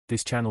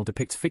This channel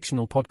depicts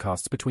fictional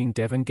podcasts between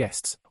Dev and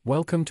guests.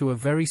 Welcome to a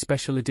very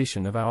special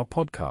edition of our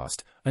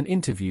podcast, an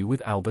interview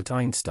with Albert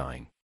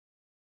Einstein.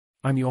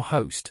 I'm your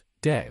host,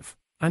 Dev,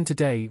 and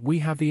today we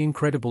have the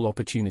incredible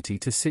opportunity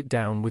to sit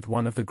down with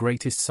one of the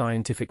greatest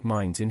scientific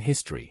minds in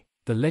history,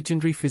 the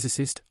legendary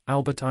physicist,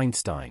 Albert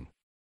Einstein.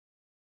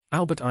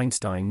 Albert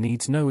Einstein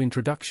needs no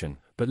introduction,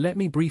 but let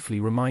me briefly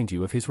remind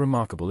you of his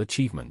remarkable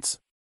achievements.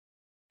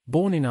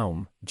 Born in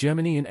Ulm,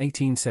 Germany in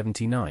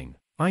 1879,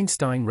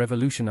 Einstein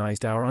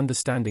revolutionized our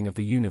understanding of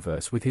the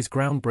universe with his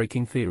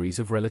groundbreaking theories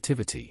of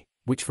relativity,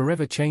 which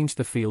forever changed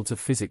the fields of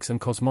physics and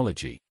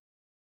cosmology.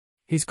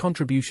 His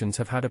contributions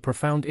have had a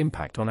profound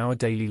impact on our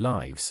daily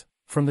lives,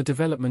 from the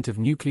development of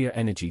nuclear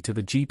energy to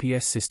the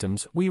GPS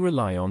systems we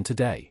rely on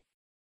today.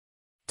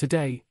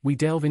 Today, we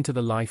delve into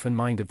the life and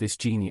mind of this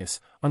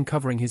genius,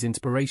 uncovering his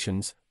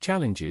inspirations,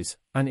 challenges,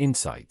 and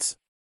insights.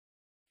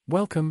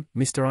 Welcome,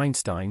 Mr.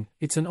 Einstein,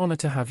 it's an honor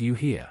to have you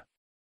here.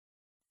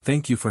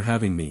 Thank you for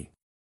having me.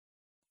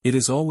 It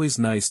is always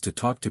nice to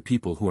talk to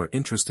people who are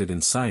interested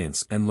in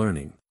science and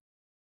learning.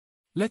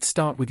 Let's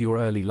start with your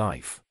early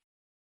life.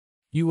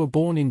 You were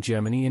born in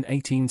Germany in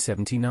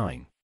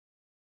 1879.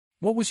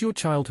 What was your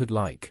childhood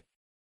like?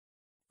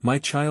 My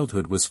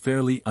childhood was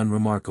fairly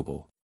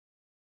unremarkable.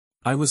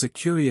 I was a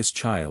curious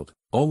child,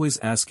 always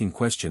asking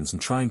questions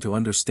and trying to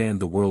understand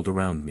the world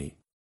around me.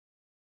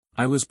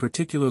 I was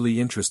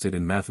particularly interested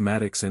in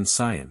mathematics and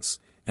science,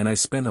 and I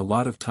spent a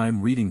lot of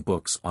time reading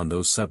books on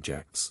those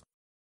subjects.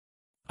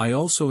 I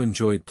also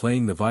enjoyed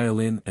playing the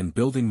violin and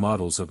building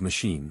models of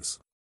machines.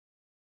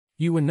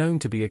 You were known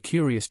to be a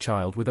curious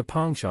child with a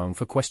penchant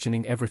for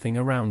questioning everything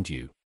around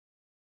you.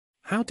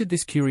 How did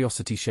this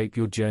curiosity shape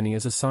your journey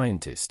as a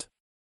scientist?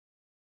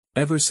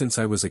 Ever since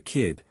I was a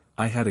kid,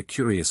 I had a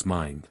curious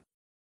mind.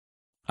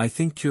 I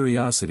think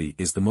curiosity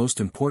is the most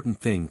important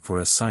thing for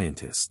a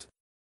scientist.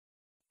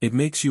 It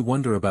makes you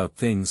wonder about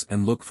things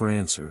and look for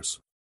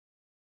answers.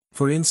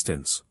 For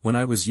instance, when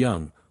I was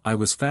young, I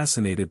was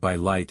fascinated by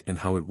light and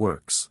how it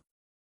works.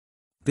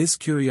 This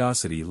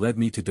curiosity led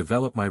me to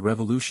develop my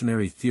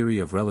revolutionary theory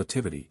of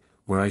relativity,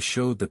 where I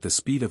showed that the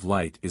speed of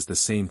light is the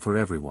same for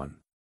everyone.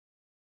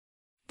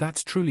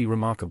 That's truly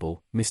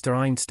remarkable, Mr.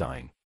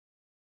 Einstein.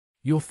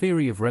 Your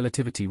theory of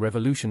relativity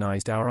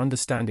revolutionized our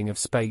understanding of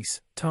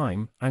space,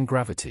 time, and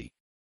gravity.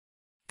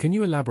 Can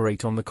you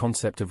elaborate on the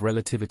concept of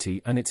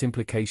relativity and its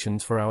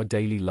implications for our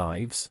daily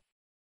lives?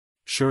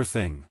 Sure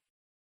thing.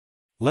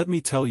 Let me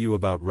tell you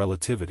about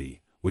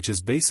relativity, which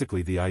is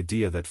basically the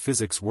idea that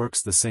physics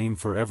works the same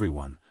for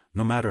everyone,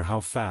 no matter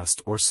how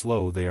fast or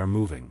slow they are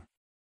moving.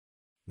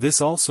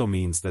 This also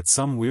means that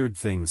some weird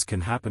things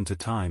can happen to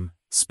time,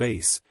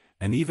 space,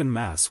 and even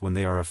mass when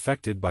they are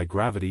affected by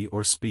gravity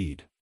or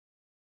speed.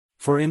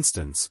 For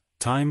instance,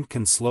 time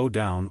can slow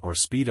down or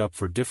speed up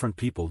for different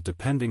people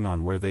depending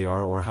on where they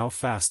are or how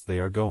fast they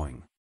are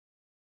going.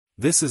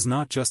 This is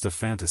not just a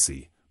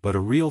fantasy, but a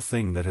real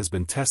thing that has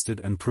been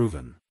tested and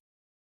proven.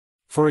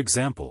 For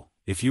example,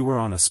 if you were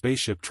on a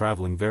spaceship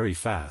traveling very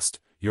fast,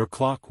 your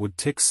clock would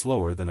tick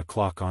slower than a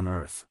clock on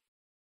Earth.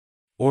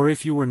 Or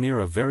if you were near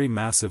a very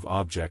massive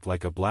object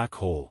like a black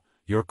hole,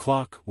 your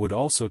clock would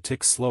also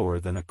tick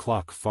slower than a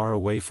clock far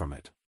away from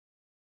it.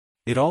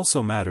 It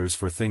also matters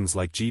for things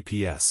like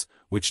GPS,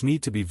 which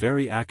need to be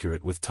very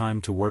accurate with time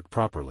to work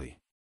properly.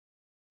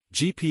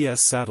 GPS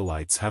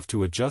satellites have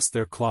to adjust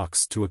their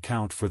clocks to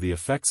account for the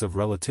effects of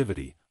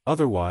relativity,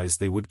 otherwise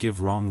they would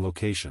give wrong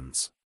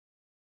locations.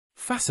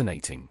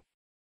 Fascinating.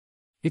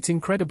 It's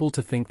incredible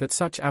to think that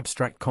such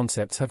abstract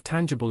concepts have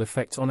tangible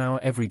effects on our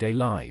everyday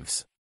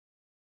lives.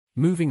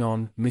 Moving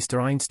on,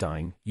 Mr.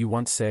 Einstein, you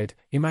once said,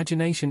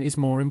 imagination is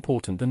more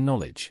important than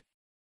knowledge.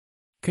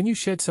 Can you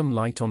shed some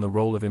light on the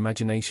role of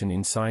imagination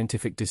in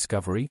scientific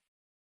discovery?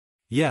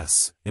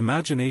 Yes,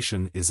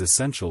 imagination is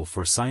essential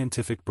for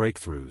scientific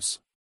breakthroughs.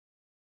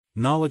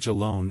 Knowledge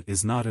alone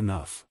is not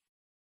enough.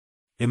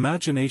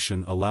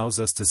 Imagination allows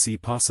us to see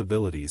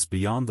possibilities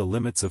beyond the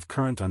limits of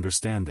current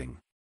understanding.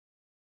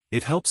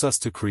 It helps us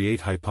to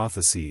create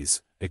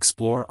hypotheses,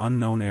 explore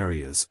unknown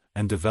areas,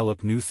 and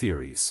develop new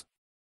theories.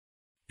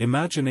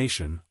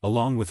 Imagination,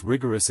 along with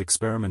rigorous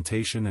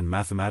experimentation and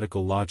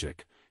mathematical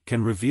logic,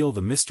 can reveal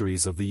the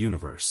mysteries of the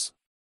universe.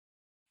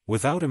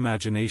 Without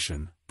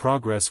imagination,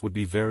 progress would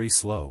be very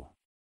slow.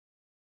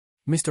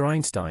 Mr.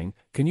 Einstein,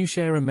 can you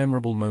share a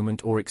memorable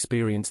moment or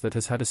experience that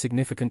has had a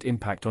significant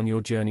impact on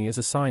your journey as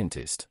a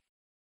scientist?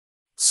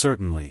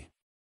 Certainly.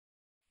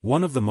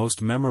 One of the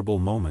most memorable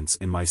moments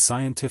in my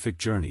scientific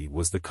journey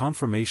was the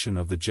confirmation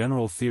of the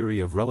general theory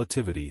of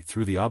relativity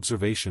through the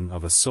observation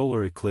of a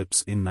solar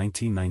eclipse in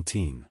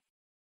 1919.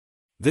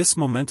 This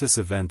momentous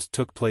event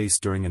took place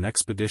during an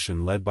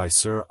expedition led by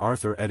Sir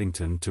Arthur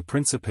Eddington to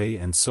Principe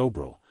and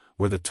Sobral,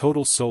 where the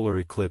total solar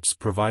eclipse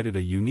provided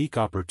a unique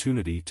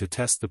opportunity to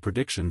test the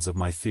predictions of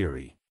my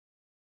theory.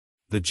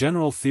 The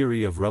general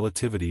theory of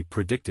relativity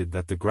predicted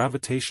that the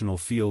gravitational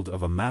field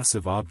of a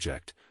massive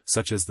object,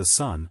 such as the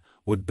Sun,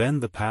 would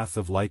bend the path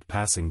of light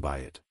passing by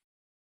it.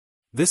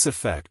 This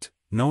effect,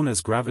 known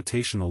as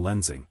gravitational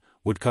lensing,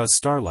 would cause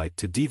starlight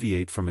to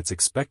deviate from its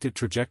expected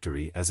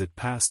trajectory as it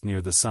passed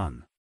near the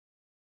sun.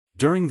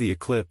 During the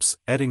eclipse,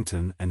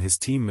 Eddington and his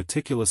team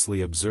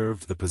meticulously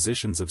observed the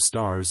positions of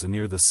stars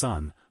near the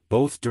sun,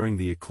 both during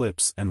the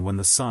eclipse and when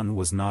the sun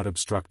was not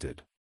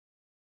obstructed.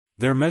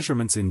 Their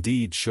measurements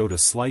indeed showed a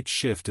slight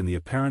shift in the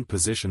apparent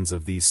positions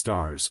of these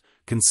stars,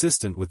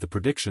 consistent with the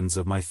predictions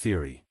of my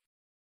theory.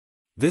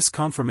 This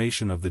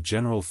confirmation of the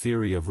general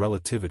theory of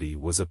relativity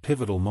was a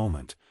pivotal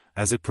moment,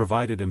 as it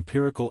provided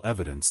empirical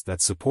evidence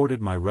that supported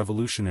my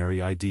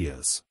revolutionary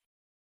ideas.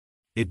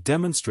 It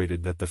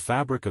demonstrated that the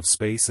fabric of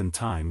space and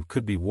time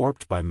could be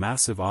warped by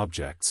massive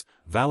objects,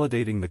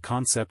 validating the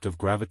concept of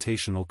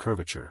gravitational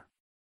curvature.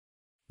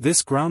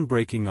 This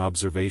groundbreaking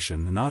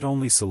observation not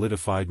only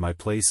solidified my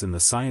place in the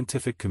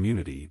scientific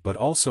community but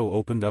also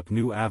opened up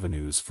new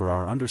avenues for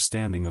our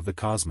understanding of the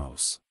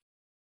cosmos.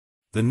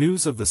 The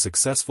news of the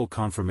successful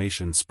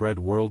confirmation spread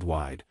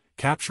worldwide,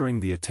 capturing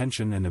the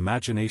attention and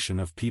imagination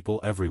of people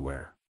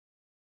everywhere.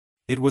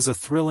 It was a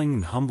thrilling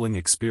and humbling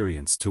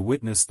experience to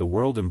witness the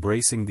world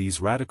embracing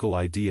these radical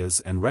ideas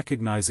and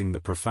recognizing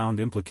the profound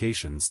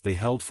implications they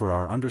held for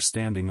our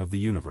understanding of the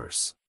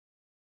universe.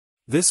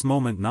 This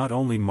moment not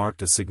only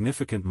marked a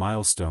significant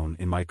milestone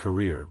in my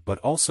career but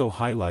also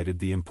highlighted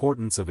the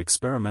importance of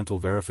experimental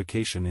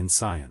verification in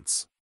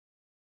science.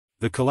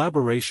 The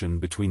collaboration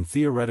between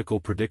theoretical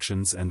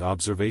predictions and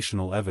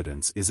observational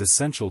evidence is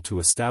essential to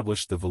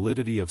establish the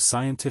validity of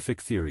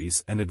scientific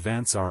theories and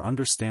advance our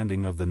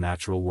understanding of the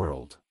natural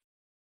world.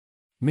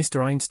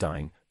 Mr.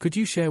 Einstein, could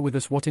you share with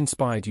us what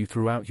inspired you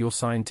throughout your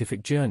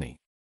scientific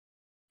journey?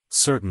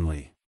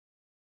 Certainly.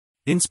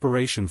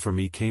 Inspiration for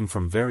me came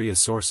from various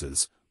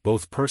sources,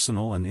 both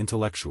personal and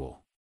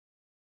intellectual.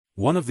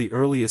 One of the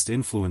earliest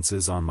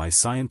influences on my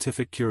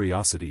scientific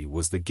curiosity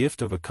was the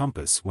gift of a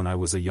compass when I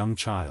was a young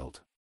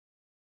child.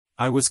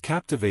 I was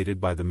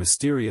captivated by the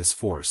mysterious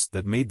force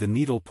that made the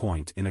needle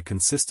point in a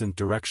consistent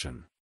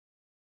direction.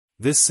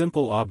 This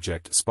simple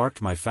object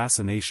sparked my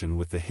fascination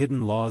with the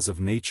hidden laws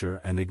of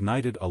nature and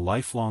ignited a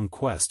lifelong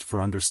quest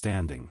for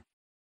understanding.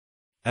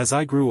 As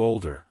I grew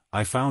older,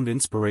 I found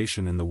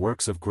inspiration in the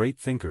works of great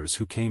thinkers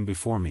who came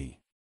before me.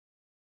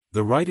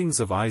 The writings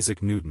of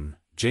Isaac Newton,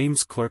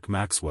 James Clerk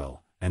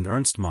Maxwell, and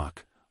Ernst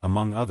Mach,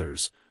 among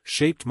others,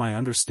 shaped my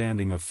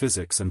understanding of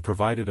physics and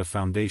provided a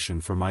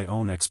foundation for my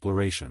own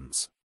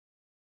explorations.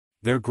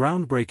 Their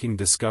groundbreaking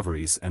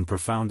discoveries and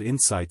profound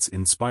insights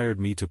inspired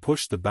me to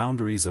push the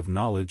boundaries of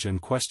knowledge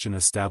and question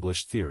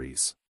established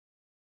theories.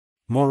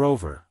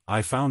 Moreover,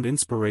 I found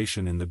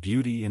inspiration in the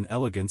beauty and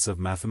elegance of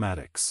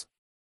mathematics.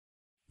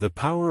 The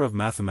power of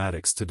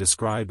mathematics to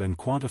describe and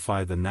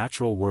quantify the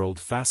natural world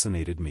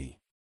fascinated me.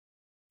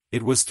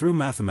 It was through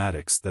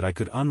mathematics that I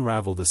could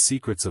unravel the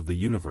secrets of the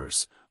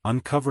universe,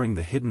 uncovering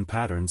the hidden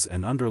patterns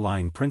and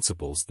underlying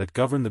principles that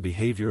govern the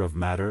behavior of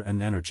matter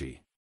and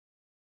energy.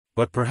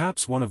 But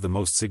perhaps one of the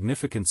most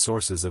significant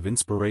sources of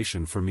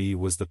inspiration for me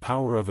was the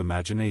power of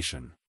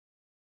imagination.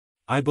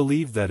 I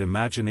believe that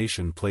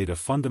imagination played a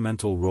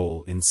fundamental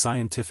role in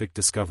scientific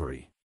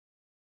discovery.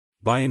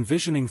 By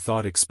envisioning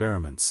thought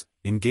experiments,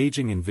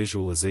 engaging in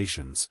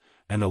visualizations,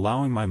 and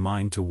allowing my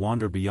mind to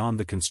wander beyond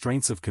the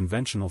constraints of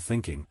conventional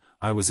thinking,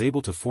 I was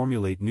able to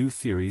formulate new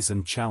theories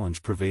and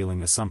challenge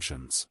prevailing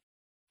assumptions.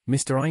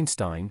 Mr.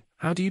 Einstein,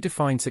 how do you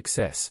define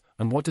success,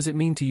 and what does it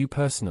mean to you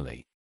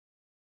personally?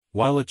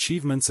 While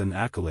achievements and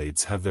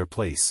accolades have their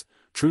place,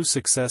 true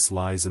success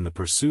lies in the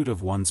pursuit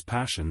of one's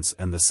passions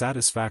and the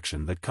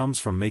satisfaction that comes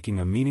from making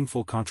a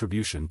meaningful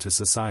contribution to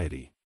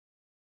society.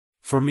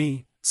 For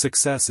me,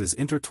 success is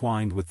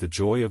intertwined with the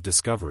joy of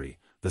discovery,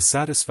 the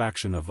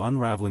satisfaction of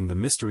unraveling the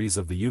mysteries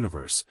of the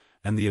universe,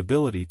 and the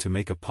ability to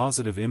make a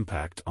positive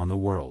impact on the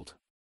world.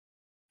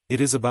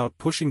 It is about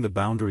pushing the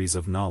boundaries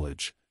of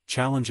knowledge,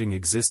 challenging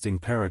existing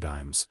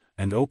paradigms,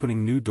 and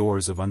opening new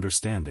doors of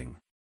understanding.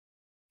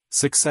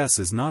 Success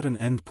is not an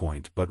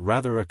endpoint but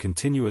rather a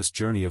continuous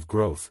journey of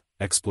growth,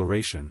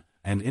 exploration,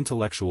 and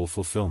intellectual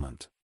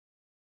fulfillment.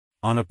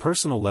 On a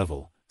personal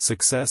level,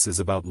 success is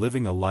about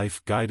living a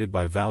life guided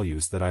by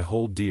values that I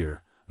hold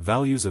dear,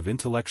 values of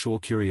intellectual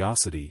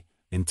curiosity,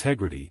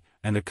 integrity,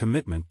 and a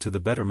commitment to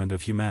the betterment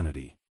of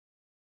humanity.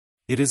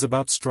 It is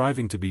about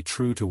striving to be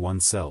true to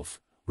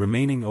oneself,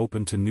 remaining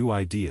open to new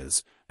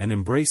ideas, and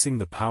embracing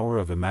the power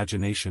of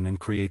imagination and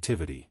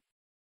creativity.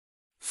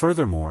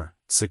 Furthermore,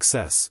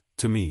 success,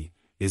 to me,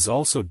 is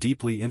also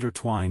deeply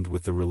intertwined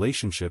with the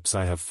relationships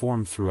I have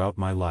formed throughout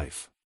my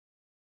life.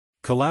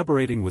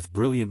 Collaborating with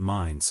brilliant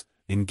minds,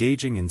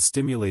 engaging in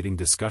stimulating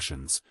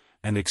discussions,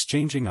 and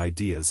exchanging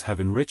ideas have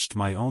enriched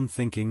my own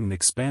thinking and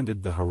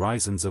expanded the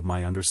horizons of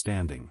my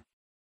understanding.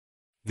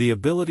 The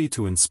ability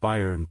to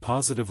inspire and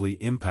positively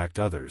impact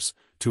others,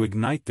 to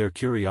ignite their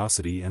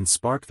curiosity and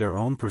spark their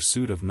own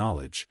pursuit of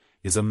knowledge,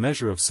 is a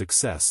measure of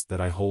success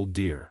that I hold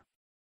dear.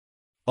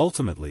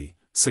 Ultimately,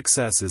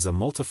 success is a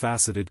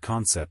multifaceted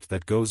concept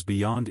that goes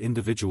beyond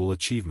individual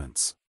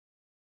achievements.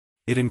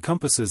 It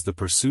encompasses the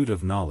pursuit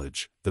of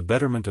knowledge, the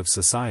betterment of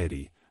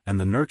society, and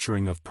the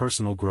nurturing of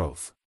personal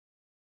growth.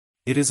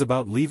 It is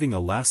about leaving a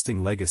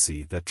lasting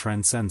legacy that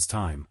transcends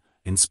time,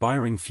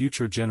 inspiring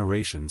future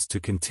generations to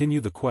continue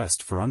the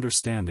quest for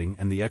understanding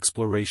and the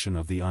exploration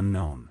of the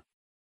unknown.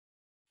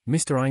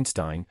 Mr.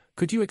 Einstein,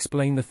 could you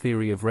explain the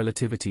theory of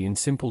relativity in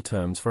simple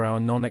terms for our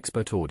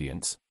non-expert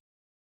audience?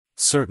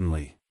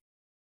 Certainly.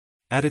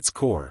 At its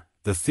core,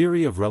 the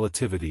theory of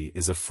relativity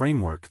is a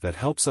framework that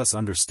helps us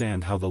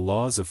understand how the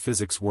laws of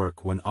physics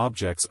work when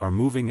objects are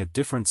moving at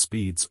different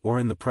speeds or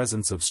in the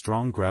presence of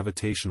strong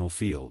gravitational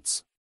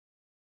fields.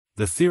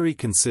 The theory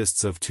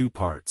consists of two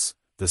parts,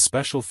 the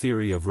special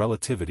theory of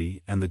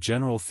relativity and the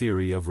general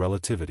theory of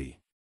relativity.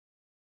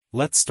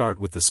 Let's start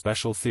with the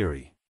special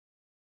theory.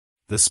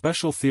 The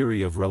special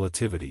theory of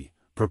relativity,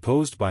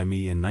 proposed by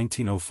me in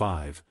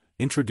 1905,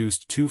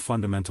 introduced two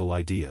fundamental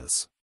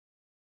ideas.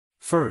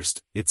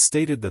 First, it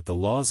stated that the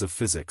laws of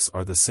physics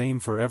are the same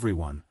for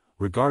everyone,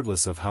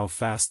 regardless of how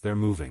fast they're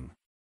moving.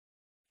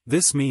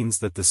 This means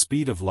that the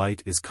speed of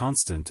light is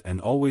constant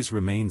and always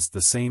remains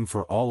the same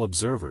for all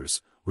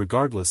observers,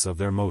 regardless of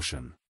their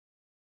motion.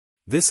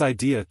 This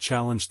idea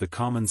challenged the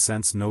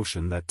common-sense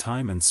notion that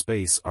time and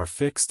space are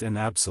fixed and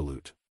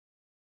absolute.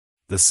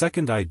 The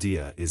second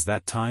idea is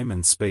that time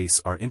and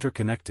space are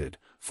interconnected,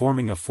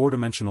 forming a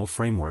four-dimensional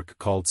framework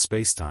called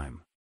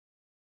spacetime.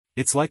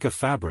 It's like a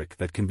fabric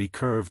that can be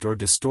curved or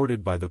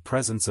distorted by the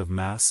presence of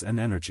mass and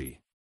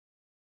energy.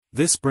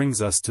 This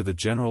brings us to the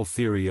general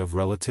theory of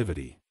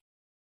relativity.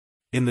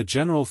 In the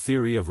general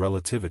theory of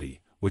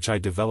relativity, which I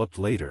developed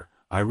later,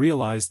 I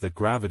realized that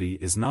gravity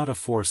is not a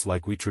force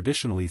like we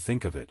traditionally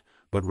think of it,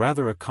 but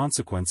rather a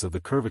consequence of the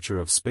curvature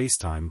of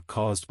spacetime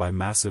caused by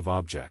massive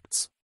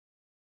objects.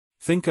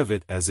 Think of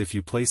it as if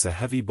you place a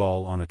heavy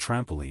ball on a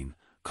trampoline,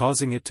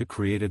 causing it to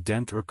create a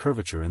dent or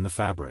curvature in the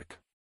fabric.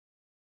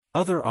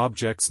 Other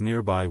objects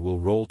nearby will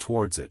roll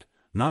towards it,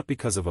 not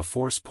because of a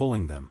force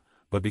pulling them,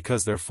 but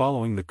because they're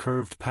following the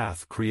curved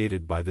path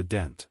created by the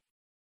dent.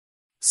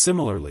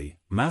 Similarly,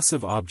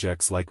 massive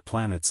objects like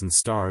planets and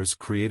stars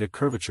create a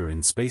curvature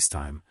in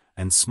spacetime,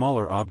 and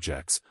smaller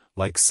objects,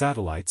 like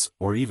satellites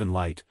or even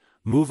light,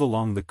 move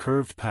along the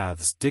curved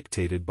paths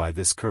dictated by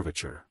this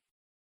curvature.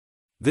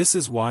 This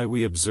is why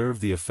we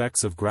observe the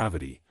effects of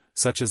gravity,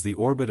 such as the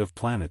orbit of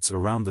planets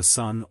around the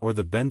Sun or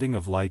the bending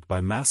of light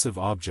by massive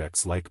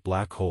objects like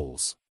black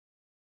holes.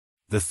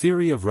 The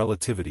theory of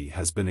relativity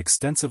has been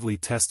extensively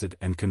tested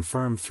and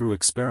confirmed through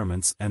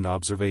experiments and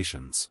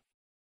observations.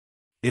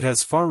 It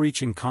has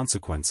far-reaching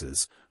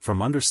consequences,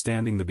 from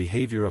understanding the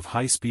behavior of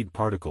high-speed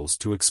particles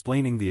to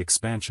explaining the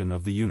expansion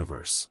of the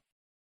universe.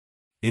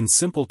 In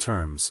simple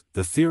terms,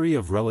 the theory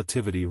of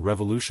relativity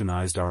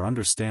revolutionized our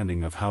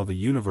understanding of how the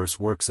universe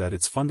works at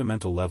its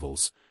fundamental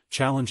levels,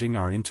 challenging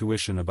our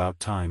intuition about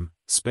time,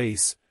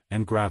 space,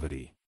 and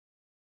gravity.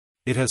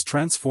 It has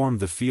transformed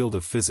the field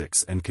of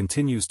physics and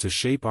continues to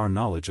shape our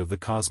knowledge of the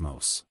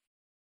cosmos.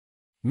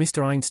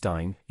 Mr.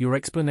 Einstein, your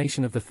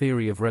explanation of the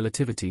theory of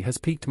relativity has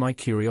piqued my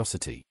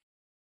curiosity.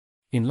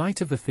 In light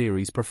of the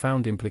theory's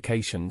profound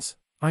implications,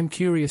 I'm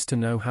curious to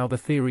know how the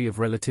theory of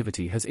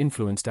relativity has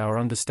influenced our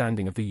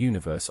understanding of the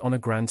universe on a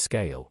grand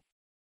scale.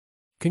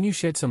 Can you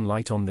shed some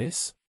light on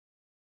this?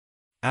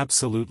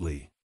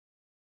 Absolutely.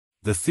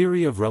 The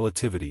theory of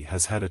relativity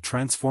has had a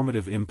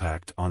transformative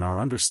impact on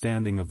our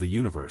understanding of the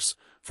universe,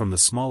 from the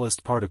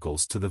smallest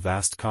particles to the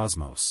vast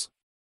cosmos.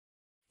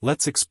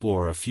 Let's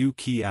explore a few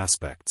key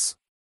aspects.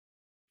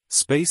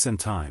 Space and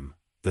time.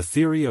 The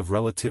theory of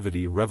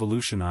relativity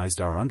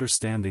revolutionized our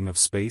understanding of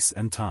space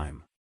and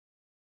time.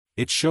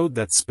 It showed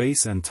that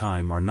space and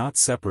time are not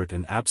separate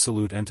and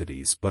absolute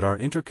entities but are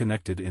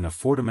interconnected in a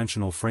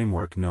four-dimensional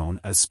framework known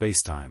as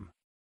spacetime.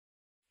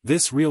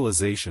 This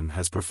realization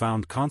has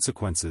profound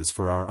consequences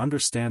for our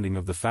understanding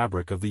of the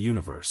fabric of the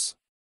universe.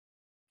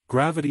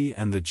 Gravity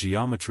and the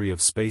geometry of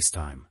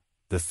spacetime.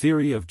 The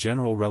theory of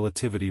general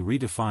relativity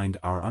redefined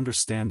our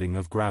understanding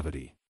of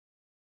gravity.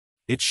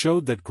 It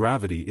showed that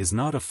gravity is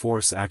not a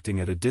force acting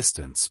at a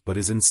distance but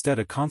is instead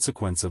a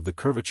consequence of the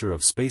curvature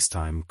of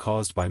spacetime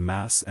caused by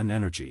mass and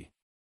energy.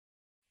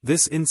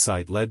 This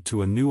insight led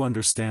to a new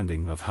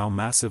understanding of how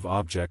massive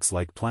objects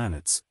like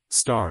planets,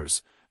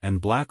 stars, and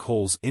black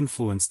holes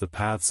influence the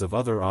paths of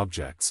other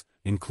objects,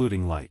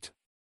 including light.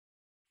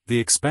 The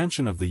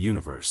expansion of the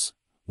universe.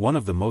 One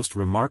of the most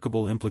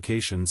remarkable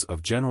implications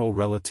of general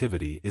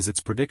relativity is its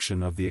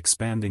prediction of the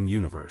expanding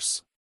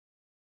universe.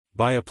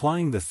 By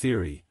applying the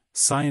theory,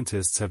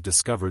 scientists have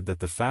discovered that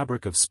the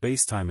fabric of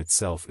spacetime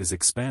itself is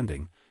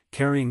expanding,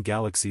 carrying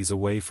galaxies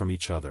away from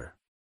each other.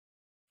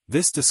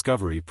 This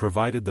discovery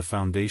provided the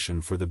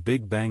foundation for the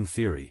Big Bang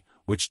theory,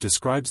 which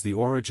describes the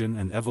origin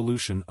and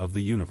evolution of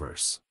the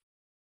universe.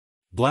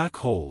 Black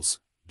holes.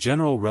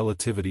 General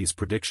relativity's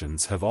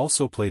predictions have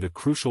also played a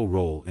crucial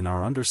role in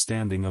our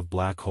understanding of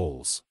black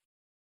holes.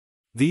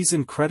 These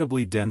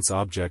incredibly dense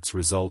objects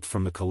result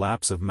from the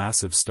collapse of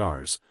massive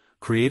stars,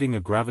 creating a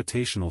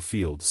gravitational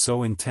field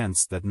so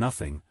intense that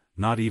nothing,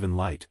 not even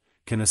light,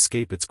 can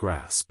escape its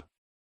grasp.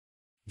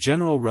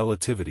 General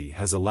relativity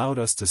has allowed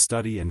us to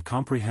study and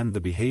comprehend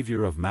the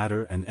behavior of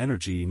matter and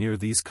energy near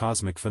these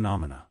cosmic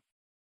phenomena.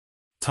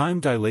 Time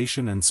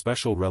dilation and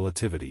special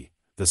relativity.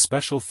 the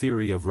special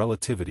theory of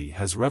relativity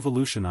has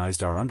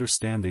revolutionized our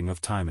understanding of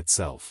time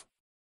itself.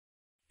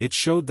 It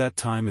showed that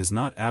time is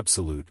not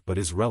absolute but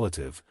is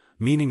relative,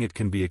 meaning it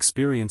can be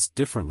experienced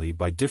differently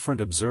by different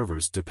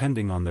observers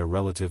depending on their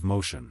relative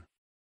motion.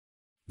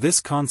 This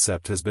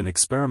concept has been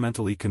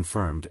experimentally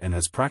confirmed and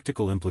has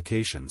practical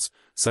implications,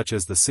 such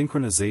as the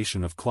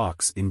synchronization of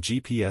clocks in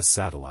GPS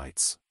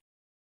satellites.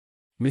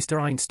 Mr.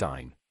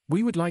 Einstein,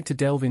 we would like to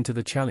delve into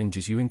the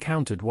challenges you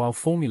encountered while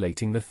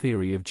formulating the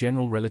theory of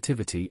general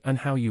relativity and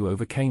how you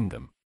overcame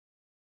them.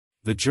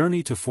 The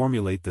journey to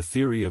formulate the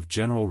theory of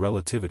general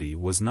relativity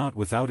was not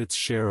without its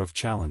share of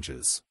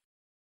challenges.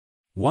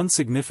 One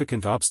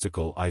significant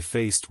obstacle I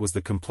faced was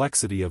the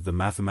complexity of the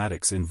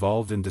mathematics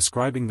involved in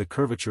describing the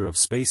curvature of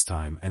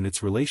spacetime and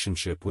its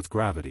relationship with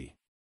gravity.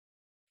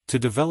 To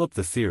develop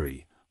the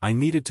theory, I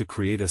needed to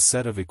create a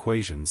set of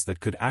equations that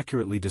could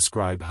accurately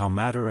describe how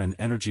matter and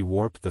energy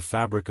warp the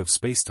fabric of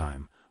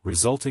spacetime,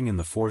 resulting in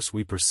the force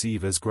we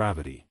perceive as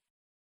gravity.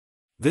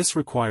 This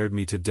required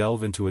me to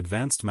delve into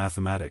advanced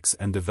mathematics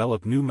and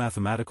develop new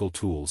mathematical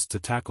tools to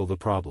tackle the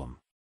problem.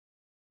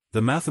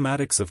 The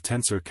mathematics of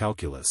tensor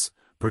calculus,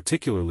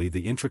 particularly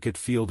the intricate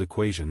field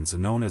equations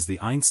known as the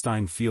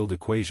Einstein field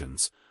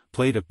equations,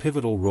 played a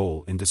pivotal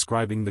role in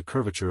describing the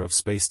curvature of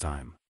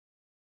spacetime.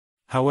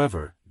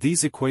 However,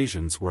 these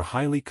equations were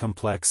highly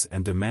complex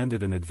and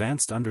demanded an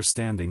advanced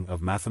understanding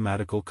of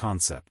mathematical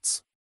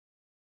concepts.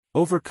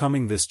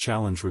 Overcoming this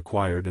challenge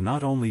required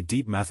not only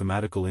deep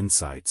mathematical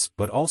insights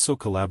but also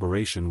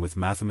collaboration with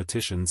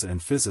mathematicians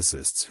and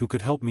physicists who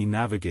could help me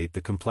navigate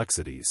the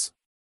complexities.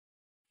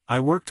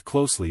 I worked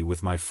closely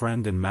with my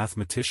friend and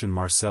mathematician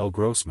Marcel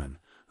Grossman,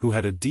 who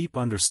had a deep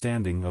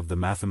understanding of the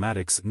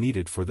mathematics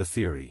needed for the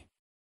theory.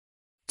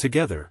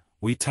 Together,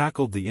 we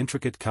tackled the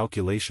intricate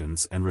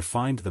calculations and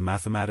refined the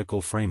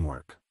mathematical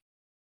framework.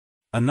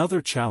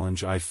 Another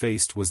challenge I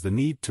faced was the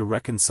need to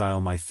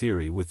reconcile my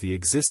theory with the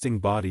existing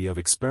body of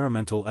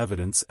experimental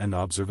evidence and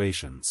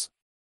observations.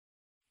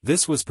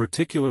 This was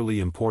particularly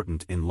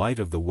important in light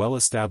of the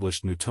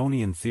well-established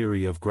Newtonian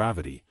theory of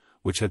gravity,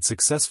 which had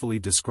successfully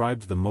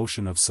described the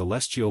motion of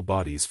celestial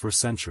bodies for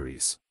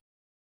centuries.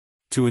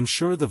 To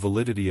ensure the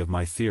validity of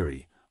my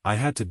theory, I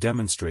had to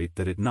demonstrate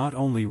that it not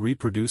only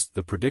reproduced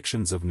the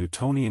predictions of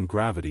Newtonian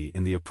gravity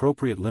in the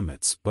appropriate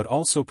limits but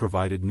also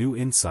provided new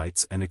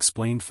insights and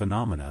explained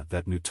phenomena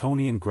that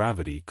Newtonian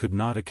gravity could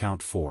not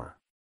account for.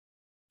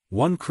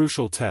 One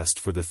crucial test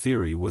for the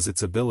theory was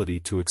its ability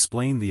to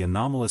explain the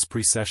anomalous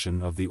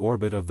precession of the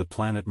orbit of the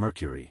planet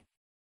Mercury.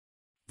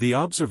 The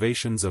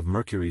observations of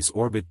Mercury's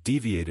orbit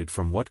deviated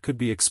from what could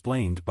be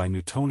explained by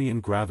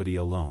Newtonian gravity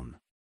alone.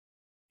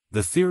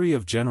 The theory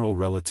of general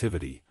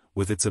relativity,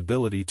 with its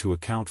ability to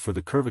account for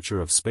the curvature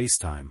of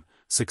spacetime,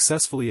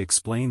 successfully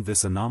explained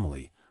this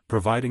anomaly,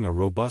 providing a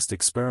robust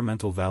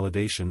experimental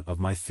validation of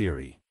my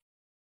theory.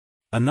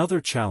 Another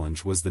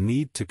challenge was the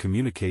need to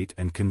communicate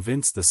and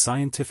convince the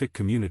scientific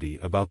community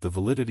about the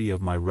validity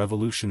of my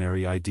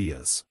revolutionary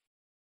ideas.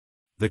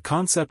 The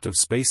concept of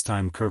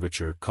spacetime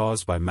curvature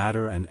caused by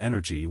matter and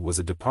energy was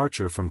a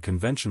departure from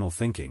conventional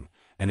thinking,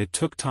 and it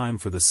took time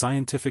for the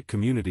scientific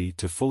community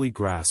to fully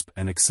grasp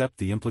and accept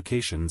the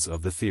implications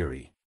of the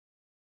theory.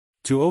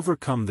 To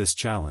overcome this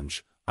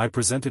challenge, I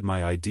presented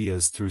my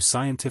ideas through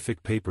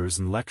scientific papers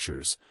and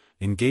lectures,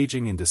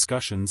 engaging in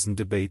discussions and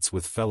debates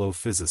with fellow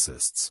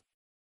physicists.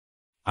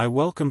 I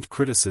welcomed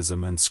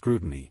criticism and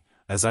scrutiny,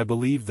 as I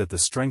believed that the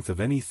strength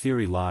of any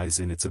theory lies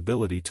in its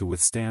ability to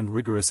withstand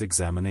rigorous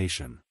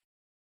examination.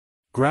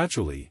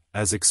 Gradually,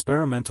 as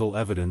experimental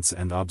evidence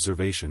and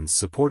observations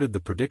supported the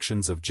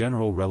predictions of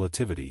general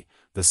relativity,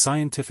 the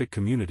scientific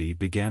community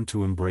began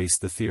to embrace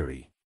the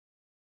theory.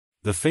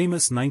 The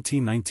famous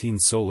 1919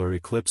 solar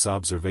eclipse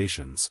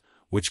observations,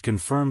 which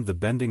confirmed the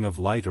bending of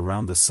light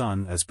around the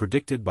Sun as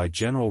predicted by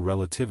general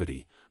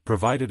relativity,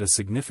 provided a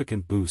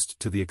significant boost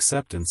to the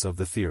acceptance of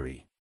the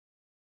theory.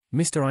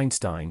 Mr.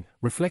 Einstein,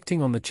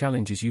 reflecting on the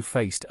challenges you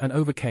faced and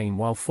overcame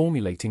while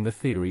formulating the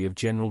theory of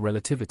general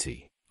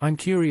relativity, I'm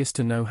curious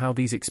to know how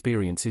these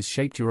experiences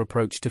shaped your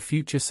approach to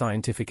future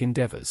scientific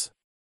endeavors.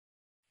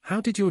 How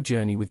did your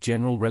journey with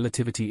general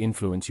relativity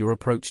influence your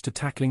approach to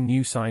tackling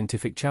new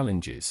scientific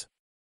challenges?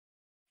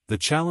 The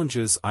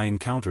challenges I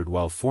encountered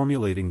while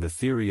formulating the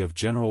theory of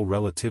general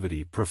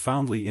relativity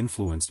profoundly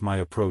influenced my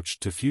approach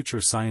to future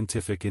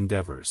scientific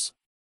endeavors.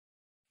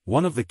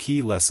 One of the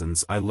key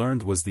lessons I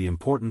learned was the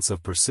importance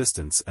of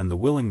persistence and the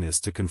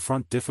willingness to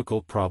confront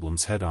difficult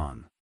problems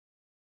head-on.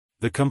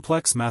 The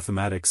complex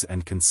mathematics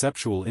and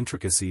conceptual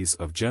intricacies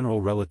of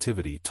general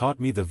relativity taught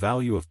me the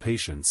value of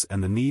patience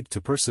and the need to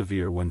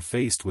persevere when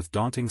faced with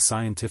daunting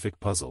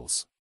scientific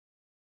puzzles.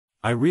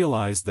 I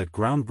realized that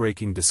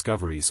groundbreaking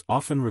discoveries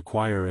often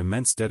require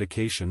immense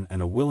dedication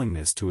and a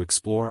willingness to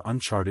explore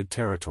uncharted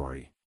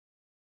territory.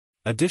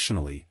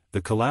 Additionally,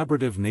 the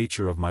collaborative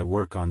nature of my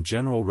work on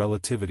general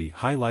relativity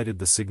highlighted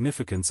the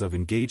significance of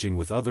engaging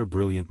with other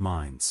brilliant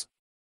minds.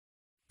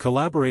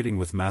 Collaborating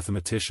with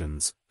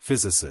mathematicians,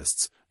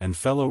 physicists, and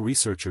fellow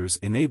researchers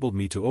enabled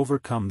me to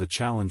overcome the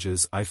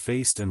challenges I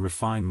faced and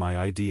refine my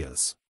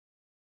ideas.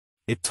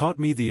 It taught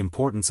me the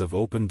importance of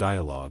open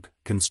dialogue,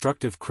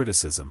 constructive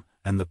criticism,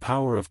 and the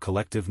power of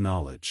collective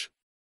knowledge.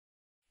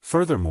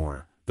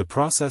 Furthermore, the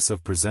process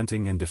of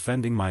presenting and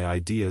defending my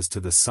ideas to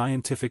the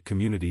scientific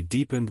community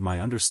deepened my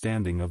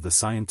understanding of the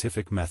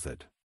scientific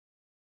method.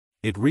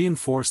 It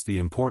reinforced the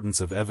importance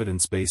of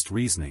evidence-based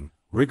reasoning,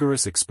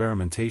 rigorous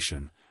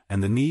experimentation,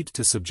 and the need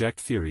to subject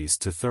theories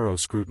to thorough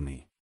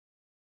scrutiny.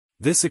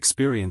 This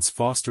experience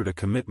fostered a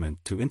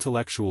commitment to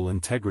intellectual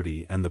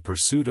integrity and the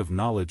pursuit of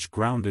knowledge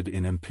grounded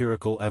in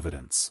empirical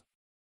evidence.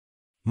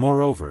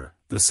 Moreover,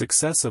 the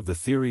success of the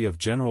theory of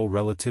general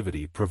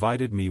relativity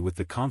provided me with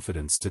the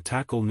confidence to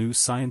tackle new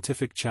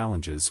scientific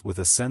challenges with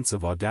a sense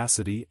of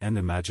audacity and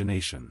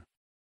imagination.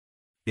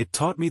 It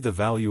taught me the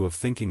value of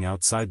thinking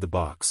outside the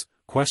box,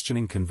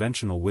 questioning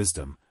conventional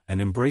wisdom,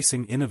 and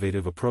embracing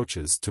innovative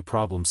approaches to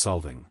problem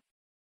solving.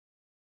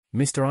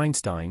 Mr.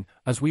 Einstein,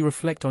 as we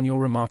reflect on your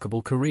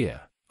remarkable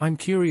career, I'm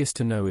curious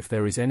to know if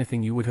there is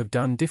anything you would have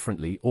done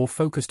differently or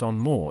focused on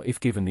more if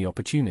given the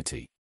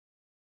opportunity.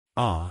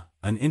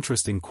 An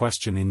interesting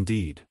question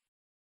indeed.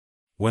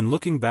 When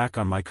looking back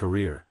on my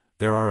career,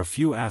 there are a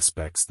few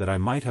aspects that I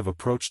might have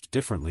approached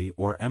differently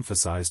or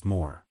emphasized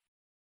more.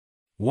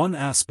 One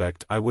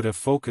aspect I would have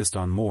focused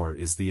on more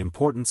is the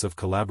importance of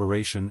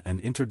collaboration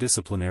and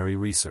interdisciplinary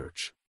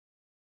research.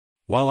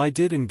 While I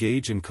did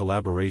engage in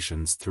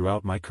collaborations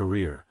throughout my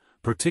career,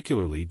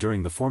 particularly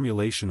during the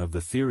formulation of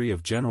the theory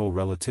of general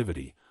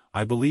relativity,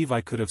 I believe I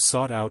could have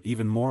sought out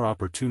even more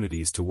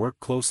opportunities to work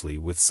closely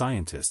with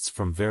scientists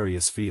from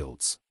various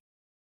fields.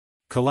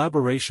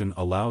 Collaboration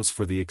allows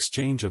for the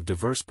exchange of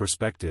diverse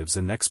perspectives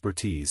and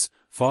expertise,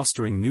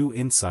 fostering new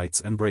insights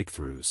and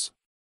breakthroughs.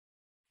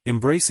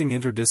 Embracing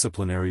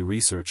interdisciplinary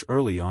research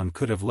early on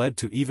could have led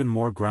to even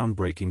more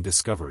groundbreaking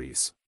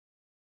discoveries.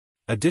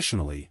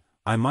 Additionally,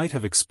 I might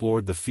have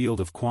explored the field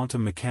of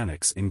quantum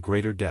mechanics in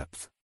greater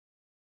depth.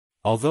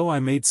 Although I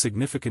made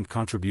significant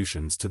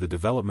contributions to the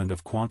development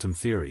of quantum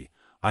theory,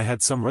 I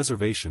had some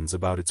reservations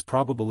about its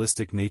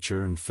probabilistic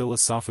nature and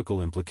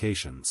philosophical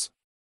implications.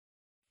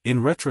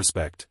 In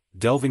retrospect,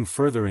 delving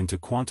further into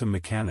quantum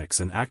mechanics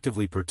and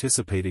actively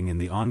participating in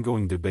the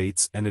ongoing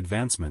debates and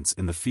advancements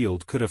in the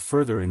field could have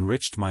further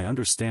enriched my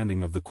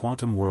understanding of the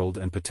quantum world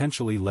and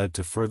potentially led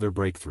to further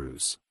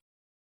breakthroughs.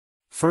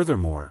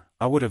 Furthermore,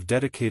 I would have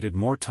dedicated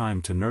more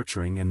time to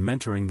nurturing and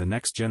mentoring the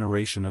next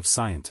generation of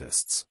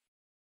scientists.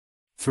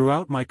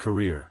 Throughout my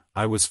career,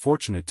 I was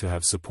fortunate to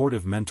have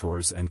supportive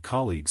mentors and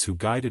colleagues who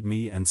guided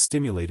me and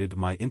stimulated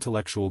my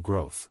intellectual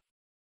growth.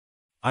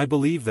 I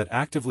believe that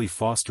actively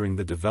fostering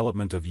the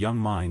development of young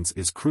minds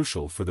is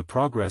crucial for the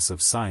progress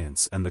of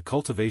science and the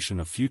cultivation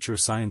of future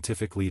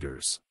scientific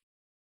leaders.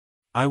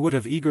 I would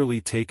have eagerly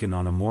taken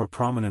on a more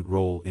prominent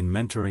role in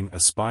mentoring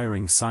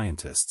aspiring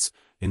scientists,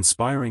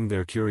 inspiring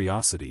their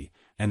curiosity,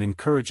 and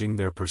encouraging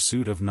their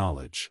pursuit of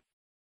knowledge.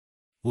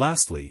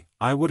 Lastly,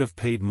 I would have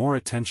paid more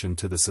attention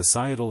to the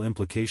societal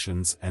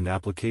implications and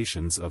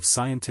applications of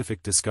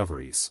scientific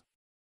discoveries.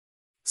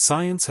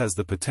 Science has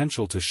the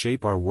potential to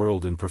shape our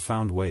world in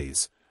profound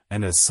ways,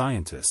 and as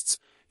scientists,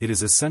 it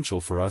is essential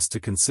for us to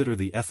consider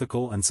the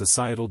ethical and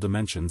societal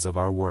dimensions of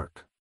our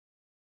work.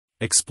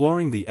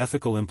 Exploring the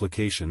ethical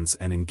implications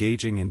and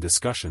engaging in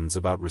discussions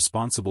about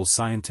responsible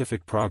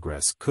scientific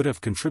progress could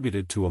have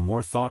contributed to a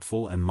more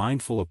thoughtful and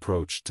mindful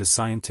approach to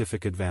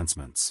scientific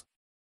advancements.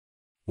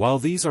 While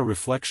these are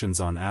reflections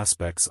on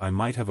aspects I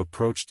might have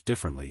approached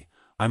differently,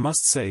 I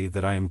must say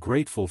that I am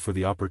grateful for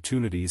the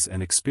opportunities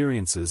and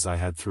experiences I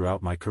had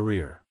throughout my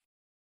career.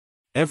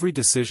 Every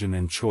decision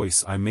and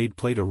choice I made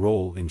played a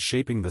role in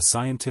shaping the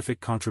scientific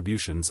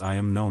contributions I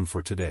am known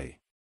for today.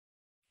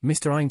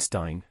 Mr.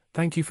 Einstein,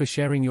 thank you for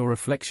sharing your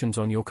reflections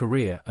on your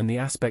career and the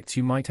aspects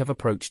you might have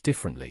approached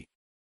differently.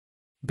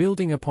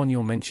 Building upon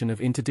your mention of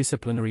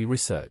interdisciplinary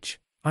research,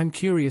 I'm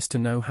curious to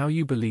know how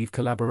you believe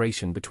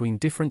collaboration between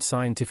different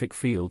scientific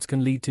fields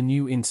can lead to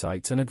new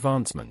insights and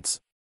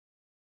advancements.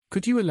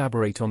 Could you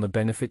elaborate on the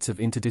benefits of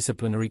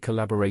interdisciplinary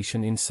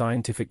collaboration in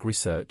scientific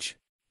research?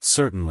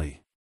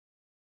 Certainly.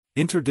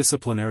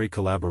 Interdisciplinary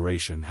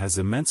collaboration has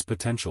immense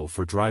potential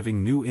for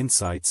driving new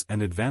insights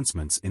and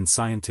advancements in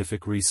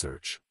scientific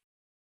research.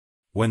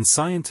 When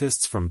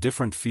scientists from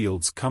different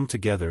fields come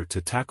together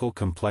to tackle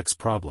complex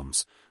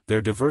problems,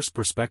 their diverse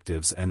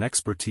perspectives and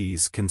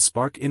expertise can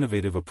spark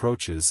innovative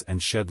approaches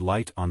and shed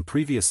light on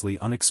previously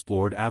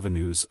unexplored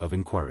avenues of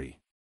inquiry.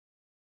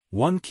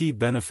 One key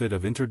benefit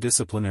of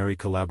interdisciplinary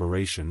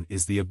collaboration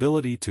is the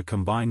ability to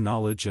combine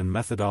knowledge and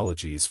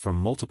methodologies from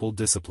multiple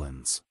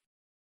disciplines.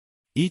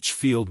 Each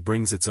field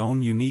brings its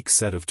own unique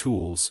set of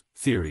tools,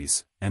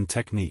 theories, and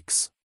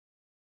techniques.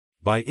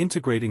 By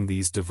integrating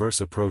these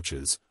diverse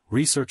approaches,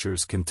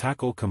 researchers can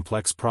tackle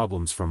complex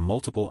problems from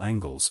multiple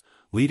angles,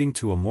 leading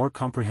to a more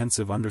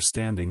comprehensive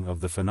understanding of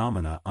the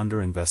phenomena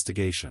under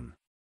investigation.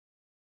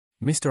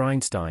 Mr.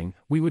 Einstein,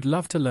 we would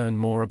love to learn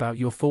more about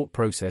your thought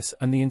process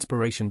and the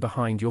inspiration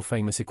behind your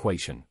famous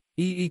equation,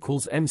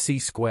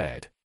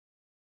 E=mc².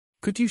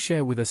 Could you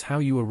share with us how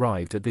you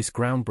arrived at this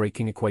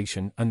groundbreaking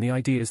equation and the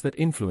ideas that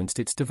influenced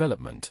its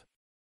development?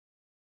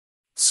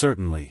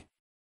 Certainly.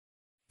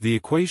 The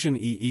equation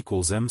E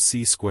equals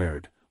mc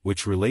squared,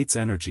 which relates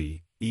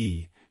energy,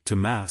 E, to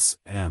mass,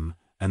 m,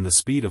 and the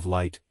speed of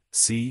light,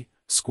 c,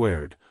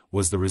 squared,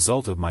 was the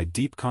result of my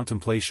deep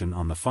contemplation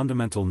on the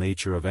fundamental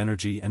nature of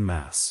energy and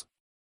mass.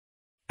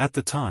 At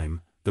the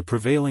time, the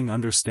prevailing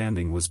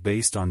understanding was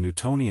based on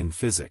Newtonian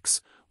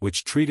physics,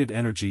 which treated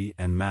energy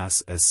and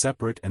mass as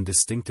separate and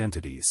distinct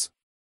entities.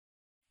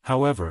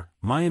 However,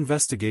 my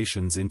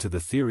investigations into the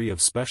theory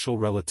of special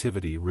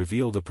relativity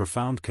revealed a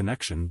profound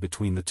connection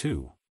between the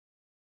two.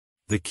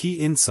 The key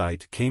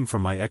insight came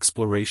from my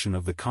exploration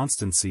of the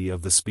constancy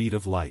of the speed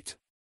of light.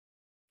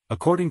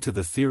 According to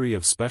the theory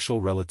of special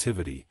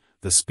relativity,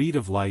 the speed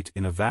of light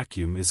in a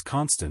vacuum is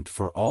constant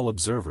for all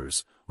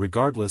observers,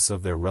 regardless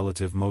of their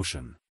relative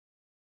motion.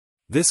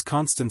 This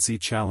constancy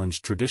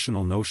challenged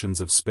traditional notions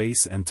of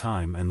space and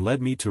time and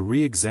led me to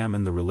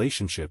re-examine the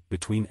relationship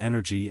between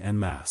energy and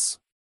mass.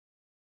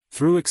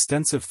 Through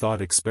extensive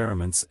thought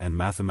experiments and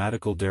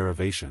mathematical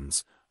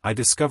derivations, I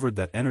discovered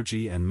that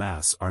energy and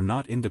mass are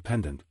not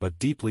independent but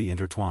deeply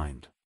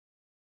intertwined.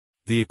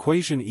 The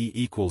equation E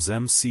equals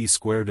mc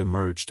squared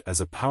emerged as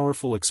a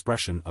powerful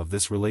expression of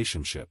this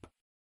relationship.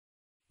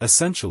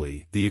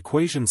 Essentially, the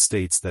equation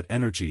states that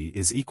energy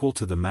is equal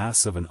to the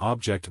mass of an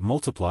object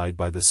multiplied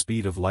by the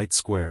speed of light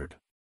squared.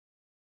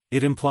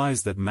 It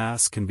implies that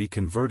mass can be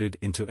converted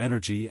into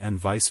energy and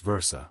vice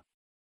versa.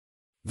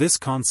 This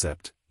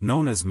concept,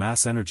 known as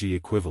mass-energy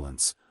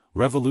equivalence,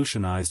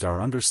 revolutionized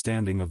our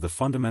understanding of the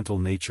fundamental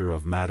nature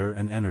of matter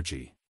and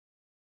energy.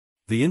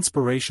 The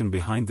inspiration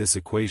behind this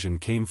equation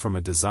came from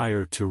a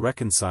desire to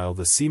reconcile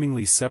the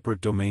seemingly separate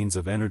domains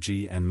of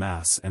energy and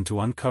mass and to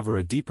uncover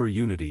a deeper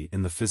unity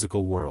in the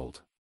physical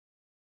world.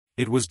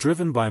 It was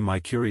driven by my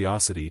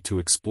curiosity to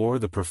explore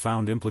the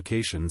profound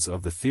implications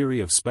of the theory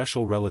of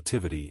special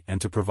relativity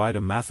and to provide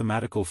a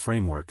mathematical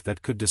framework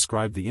that could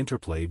describe the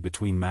interplay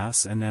between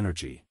mass and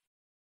energy.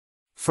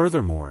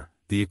 Furthermore,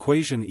 the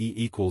equation E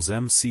equals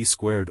mc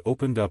squared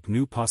opened up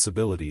new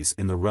possibilities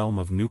in the realm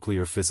of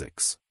nuclear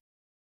physics.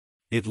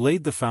 It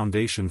laid the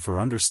foundation for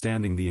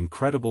understanding the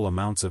incredible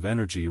amounts of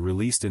energy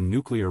released in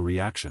nuclear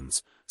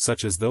reactions,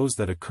 such as those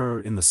that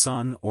occur in the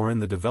sun or in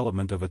the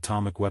development of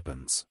atomic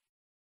weapons.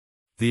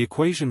 The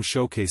equation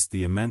showcased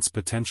the immense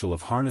potential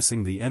of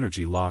harnessing the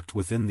energy locked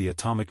within the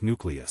atomic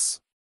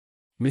nucleus.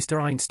 Mr.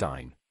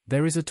 Einstein,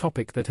 there is a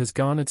topic that has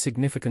garnered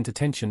significant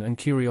attention and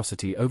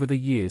curiosity over the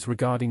years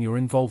regarding your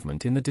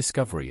involvement in the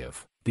discovery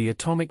of the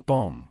atomic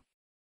bomb.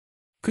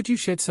 Could you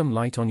shed some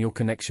light on your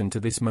connection to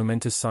this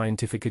momentous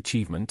scientific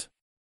achievement?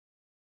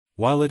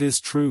 While it is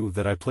true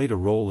that I played a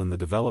role in the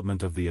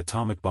development of the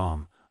atomic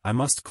bomb, I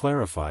must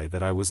clarify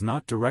that I was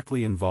not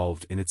directly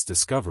involved in its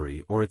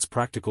discovery or its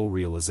practical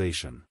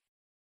realization.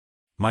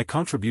 My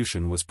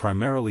contribution was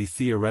primarily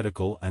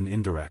theoretical and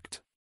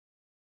indirect.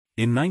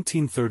 In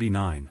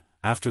 1939,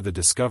 after the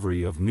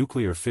discovery of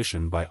nuclear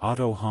fission by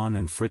Otto Hahn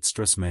and Fritz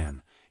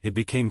Strassmann, it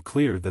became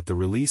clear that the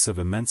release of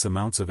immense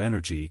amounts of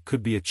energy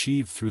could be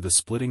achieved through the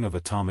splitting of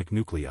atomic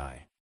nuclei.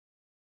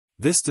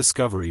 This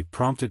discovery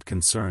prompted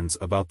concerns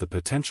about the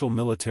potential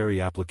military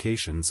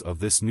applications of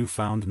this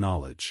newfound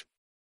knowledge.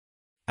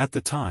 At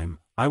the time,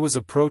 I was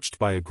approached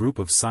by a group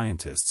of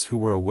scientists who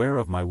were aware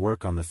of my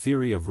work on the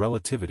theory of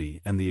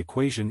relativity and the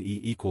equation E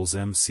equals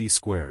mc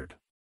squared.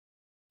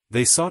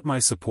 They sought my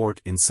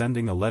support in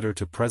sending a letter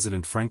to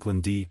President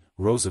Franklin D.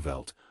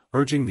 Roosevelt,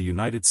 urging the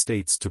United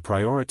States to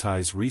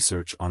prioritize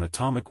research on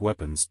atomic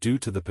weapons due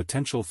to the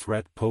potential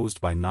threat posed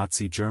by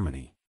Nazi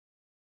Germany.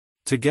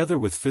 Together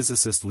with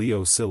physicist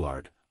Leo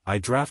Szilard, I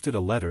drafted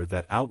a letter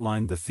that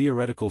outlined the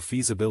theoretical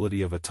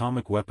feasibility of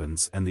atomic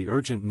weapons and the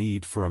urgent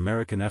need for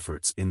American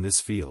efforts in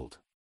this field.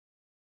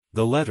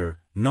 The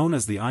letter, known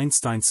as the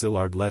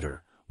Einstein-Szilard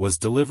letter, was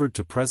delivered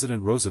to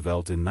President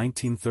Roosevelt in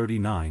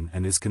 1939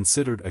 and is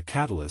considered a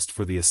catalyst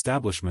for the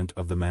establishment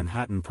of the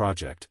Manhattan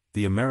Project,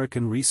 the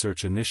American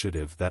research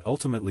initiative that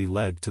ultimately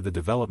led to the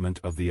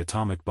development of the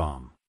atomic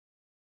bomb.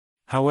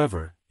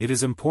 However, it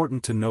is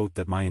important to note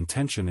that my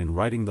intention in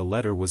writing the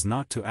letter was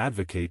not to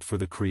advocate for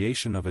the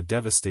creation of a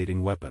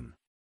devastating weapon.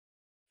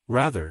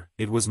 Rather,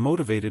 it was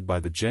motivated by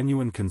the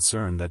genuine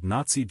concern that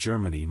Nazi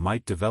Germany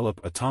might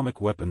develop atomic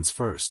weapons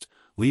first,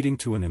 leading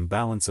to an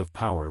imbalance of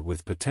power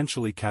with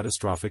potentially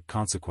catastrophic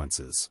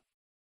consequences.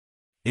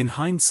 In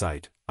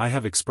hindsight, I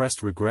have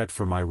expressed regret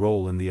for my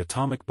role in the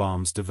atomic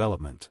bomb's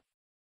development.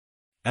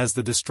 As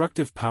the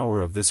destructive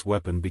power of this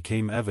weapon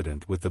became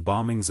evident with the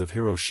bombings of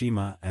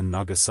Hiroshima and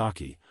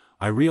Nagasaki,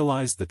 I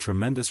realized the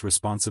tremendous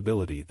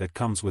responsibility that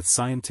comes with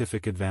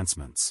scientific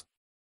advancements.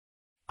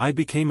 I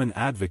became an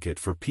advocate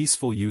for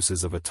peaceful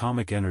uses of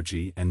atomic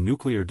energy and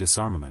nuclear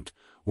disarmament,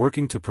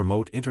 working to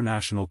promote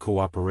international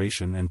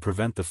cooperation and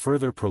prevent the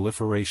further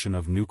proliferation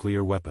of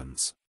nuclear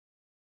weapons.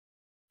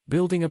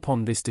 Building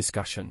upon this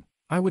discussion,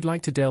 I would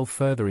like to delve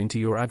further into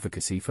your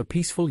advocacy for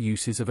peaceful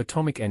uses of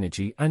atomic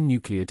energy and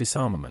nuclear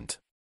disarmament.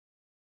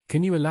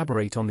 Can you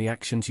elaborate on the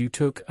actions you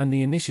took and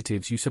the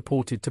initiatives you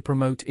supported to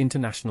promote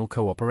international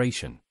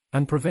cooperation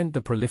and prevent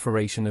the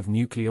proliferation of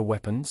nuclear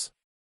weapons?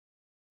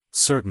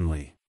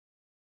 Certainly.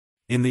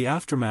 In the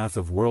aftermath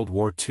of World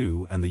War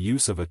II and the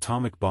use of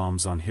atomic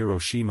bombs on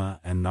Hiroshima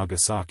and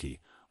Nagasaki,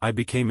 I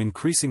became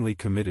increasingly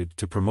committed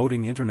to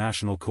promoting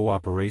international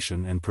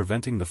cooperation and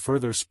preventing the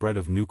further spread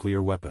of nuclear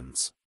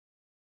weapons.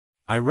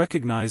 I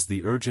recognized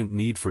the urgent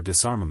need for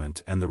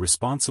disarmament and the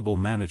responsible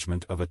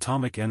management of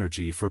atomic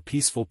energy for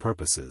peaceful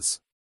purposes.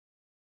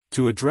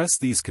 To address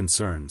these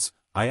concerns,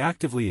 I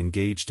actively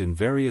engaged in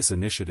various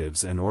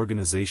initiatives and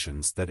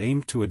organizations that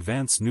aimed to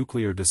advance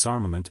nuclear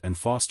disarmament and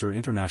foster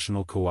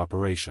international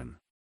cooperation.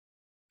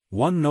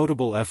 One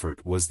notable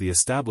effort was the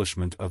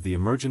establishment of the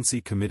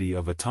Emergency Committee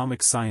of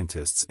Atomic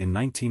Scientists in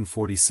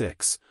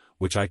 1946,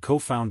 which I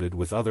co-founded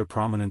with other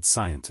prominent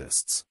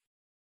scientists.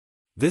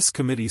 This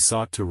committee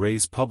sought to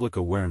raise public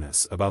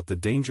awareness about the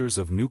dangers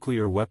of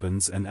nuclear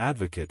weapons and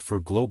advocate for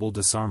global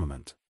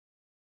disarmament.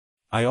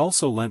 I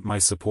also lent my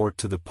support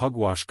to the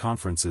Pugwash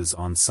Conferences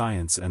on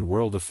Science and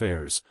World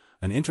Affairs,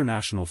 an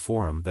international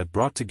forum that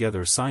brought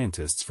together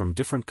scientists from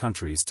different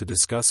countries to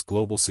discuss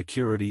global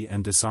security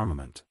and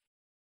disarmament.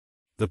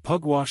 The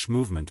Pugwash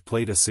movement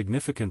played a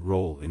significant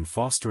role in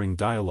fostering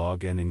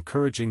dialogue and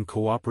encouraging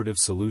cooperative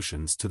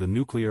solutions to the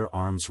nuclear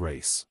arms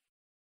race.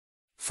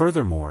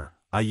 Furthermore,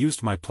 I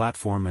used my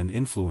platform and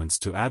influence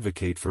to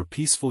advocate for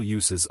peaceful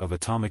uses of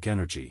atomic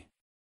energy.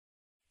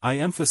 I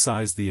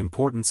emphasized the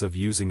importance of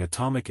using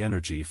atomic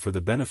energy for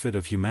the benefit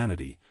of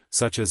humanity,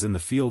 such as in the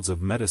fields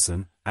of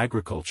medicine,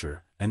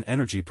 agriculture, and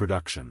energy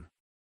production.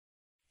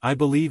 I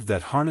believed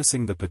that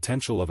harnessing the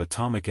potential of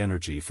atomic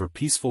energy for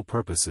peaceful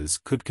purposes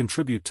could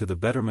contribute to the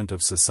betterment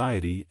of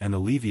society and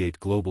alleviate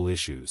global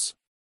issues.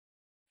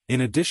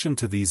 In addition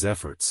to these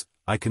efforts,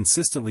 I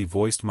consistently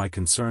voiced my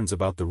concerns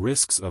about the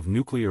risks of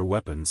nuclear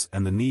weapons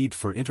and the need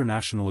for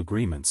international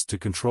agreements to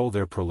control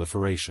their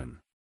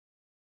proliferation.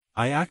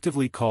 I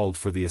actively called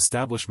for the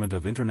establishment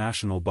of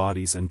international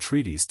bodies and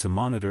treaties to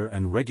monitor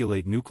and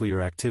regulate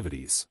nuclear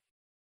activities.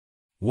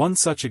 One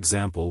such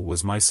example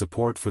was my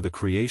support for the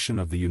creation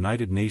of the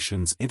United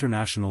Nations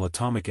International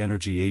Atomic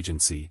Energy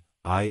Agency,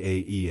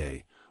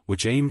 IAEA,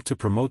 which aimed to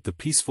promote the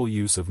peaceful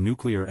use of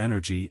nuclear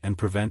energy and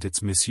prevent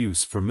its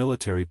misuse for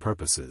military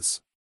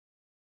purposes.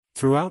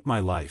 Throughout my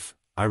life,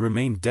 I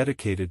remained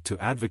dedicated to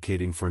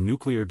advocating for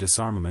nuclear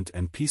disarmament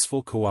and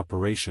peaceful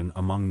cooperation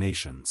among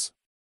nations.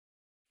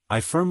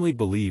 I firmly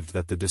believed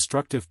that the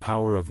destructive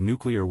power of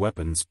nuclear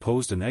weapons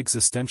posed an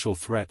existential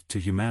threat to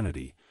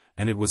humanity,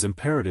 and it was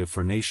imperative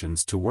for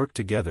nations to work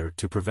together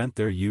to prevent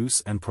their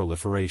use and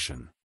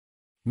proliferation.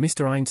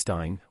 Mr.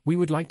 Einstein, we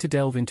would like to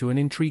delve into an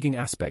intriguing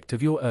aspect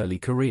of your early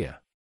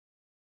career.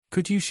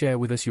 Could you share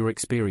with us your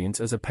experience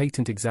as a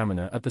patent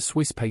examiner at the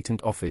Swiss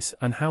Patent Office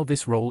and how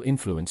this role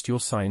influenced your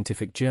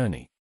scientific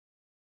journey?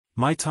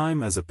 My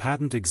time as a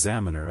patent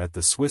examiner at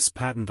the Swiss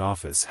Patent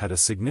Office had a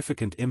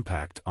significant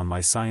impact on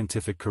my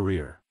scientific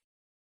career.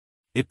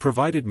 It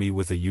provided me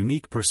with a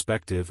unique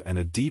perspective and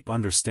a deep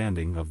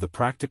understanding of the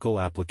practical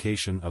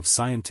application of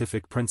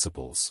scientific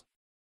principles.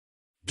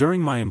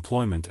 During my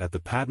employment at the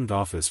Patent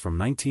Office from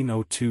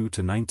 1902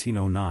 to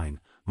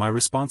 1909, my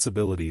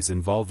responsibilities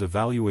involved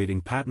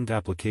evaluating patent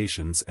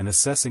applications and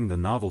assessing the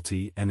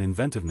novelty and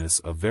inventiveness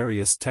of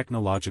various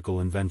technological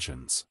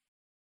inventions.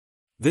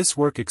 This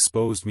work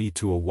exposed me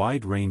to a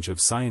wide range of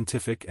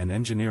scientific and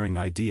engineering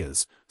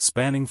ideas,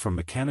 spanning from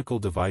mechanical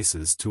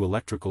devices to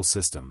electrical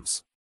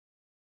systems.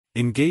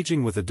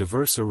 Engaging with a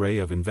diverse array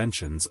of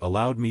inventions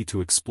allowed me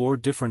to explore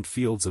different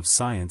fields of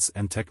science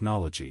and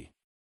technology.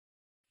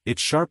 It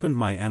sharpened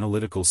my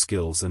analytical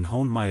skills and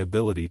honed my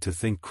ability to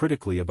think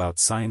critically about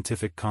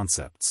scientific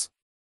concepts.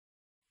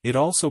 It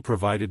also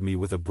provided me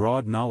with a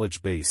broad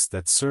knowledge base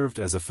that served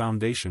as a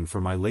foundation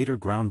for my later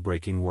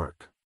groundbreaking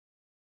work.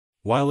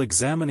 While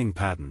examining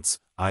patents,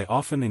 I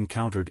often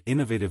encountered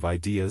innovative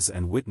ideas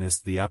and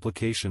witnessed the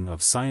application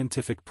of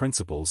scientific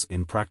principles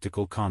in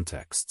practical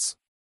contexts.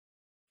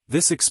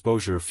 This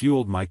exposure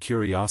fueled my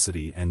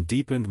curiosity and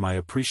deepened my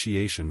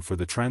appreciation for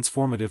the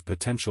transformative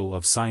potential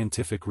of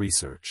scientific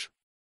research.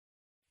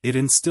 It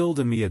instilled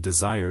in me a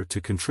desire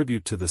to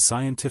contribute to the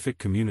scientific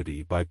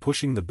community by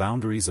pushing the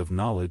boundaries of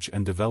knowledge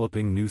and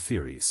developing new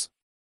theories.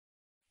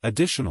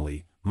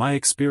 Additionally, my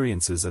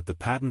experiences at the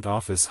Patent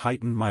Office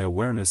heightened my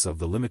awareness of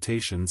the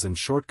limitations and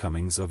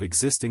shortcomings of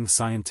existing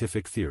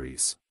scientific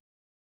theories.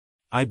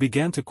 I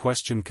began to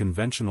question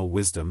conventional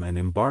wisdom and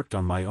embarked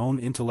on my own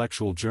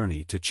intellectual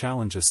journey to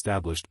challenge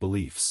established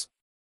beliefs.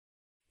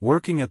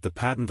 Working at the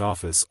Patent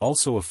Office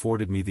also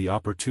afforded me the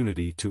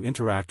opportunity to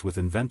interact with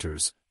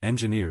inventors,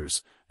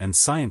 engineers, and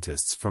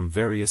scientists from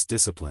various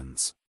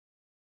disciplines.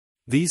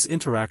 These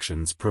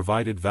interactions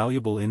provided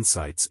valuable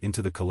insights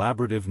into the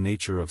collaborative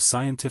nature of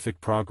scientific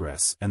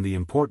progress and the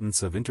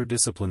importance of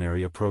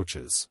interdisciplinary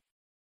approaches.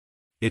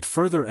 It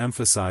further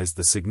emphasized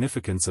the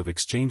significance of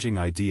exchanging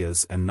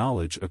ideas and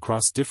knowledge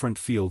across different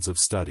fields of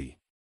study.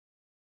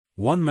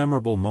 One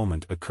memorable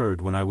moment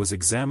occurred when I was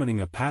examining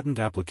a patent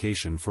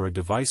application for a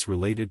device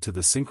related to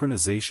the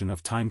synchronization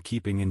of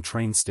timekeeping in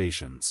train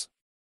stations.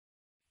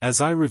 As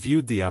I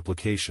reviewed the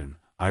application,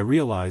 I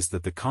realized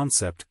that the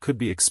concept could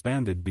be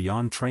expanded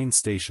beyond train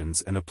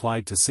stations and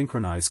applied to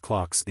synchronize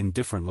clocks in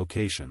different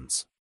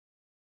locations.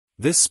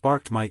 This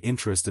sparked my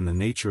interest in the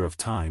nature of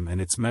time and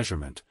its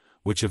measurement,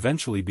 which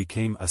eventually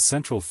became a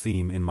central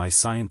theme in my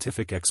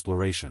scientific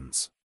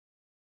explorations.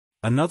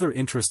 Another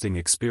interesting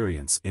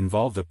experience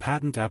involved a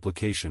patent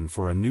application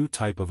for a new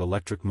type of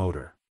electric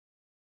motor.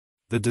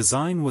 The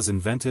design was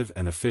inventive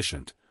and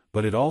efficient,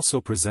 but it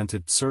also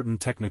presented certain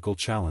technical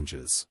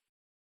challenges.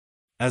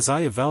 As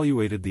I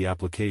evaluated the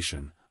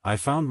application, I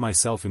found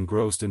myself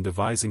engrossed in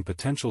devising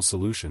potential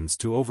solutions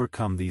to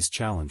overcome these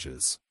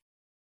challenges.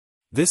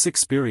 This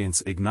experience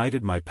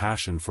ignited my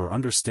passion for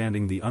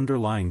understanding the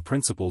underlying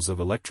principles of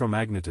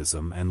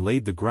electromagnetism and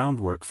laid the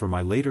groundwork for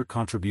my later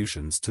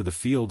contributions to the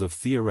field of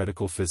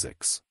theoretical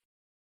physics.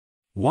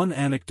 One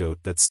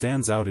anecdote that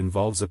stands out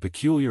involves a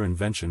peculiar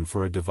invention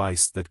for a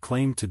device that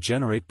claimed to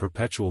generate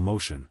perpetual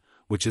motion,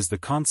 which is the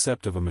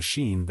concept of a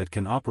machine that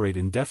can operate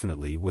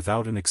indefinitely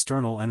without an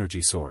external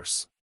energy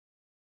source.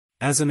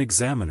 As an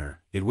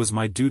examiner, it was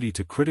my duty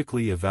to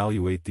critically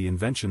evaluate the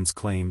invention's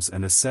claims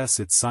and assess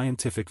its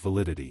scientific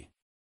validity.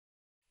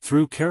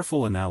 Through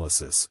careful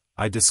analysis,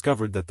 I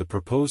discovered that the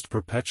proposed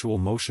perpetual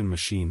motion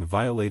machine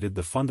violated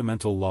the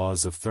fundamental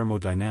laws of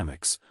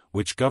thermodynamics,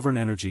 which govern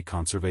energy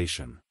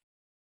conservation.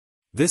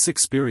 This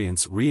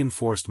experience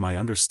reinforced my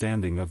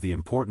understanding of the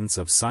importance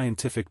of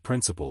scientific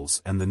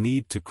principles and the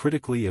need to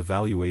critically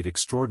evaluate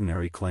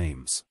extraordinary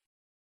claims.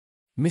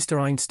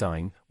 Mr.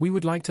 Einstein, we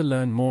would like to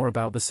learn more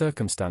about the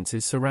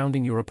circumstances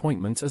surrounding your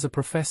appointments as a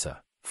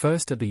professor,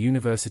 first at the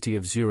University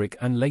of Zurich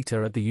and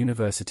later at the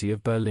University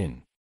of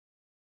Berlin.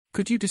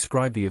 Could you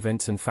describe the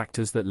events and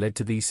factors that led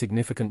to these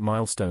significant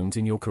milestones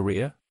in your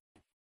career?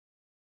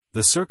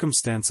 The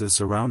circumstances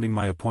surrounding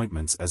my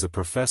appointments as a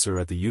professor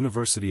at the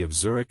University of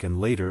Zurich and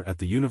later at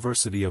the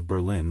University of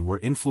Berlin were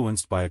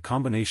influenced by a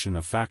combination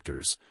of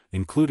factors,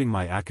 including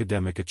my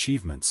academic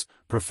achievements,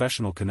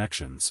 professional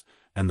connections,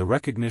 and the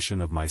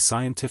recognition of my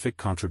scientific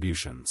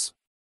contributions.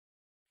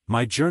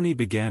 My journey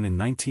began in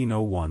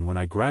 1901 when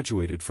I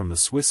graduated from the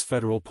Swiss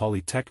Federal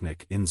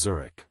Polytechnic in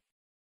Zurich.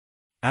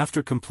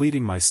 After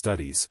completing my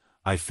studies,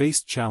 I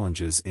faced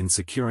challenges in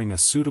securing a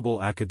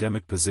suitable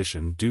academic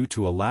position due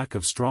to a lack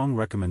of strong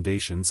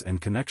recommendations and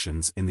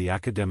connections in the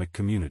academic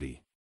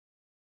community.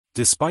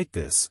 Despite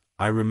this,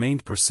 I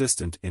remained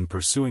persistent in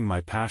pursuing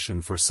my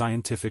passion for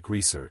scientific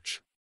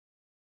research.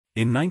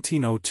 In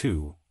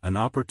 1902, an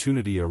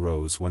opportunity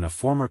arose when a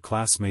former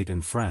classmate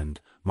and friend,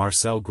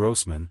 Marcel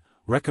Grossmann,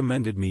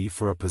 recommended me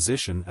for a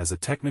position as a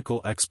technical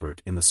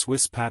expert in the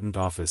Swiss Patent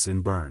Office in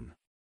Bern.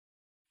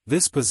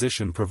 This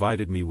position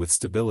provided me with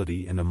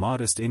stability and a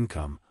modest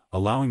income,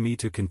 allowing me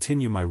to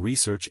continue my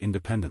research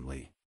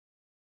independently.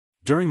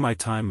 During my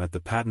time at the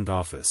Patent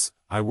Office,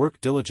 I worked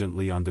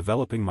diligently on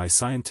developing my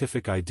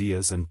scientific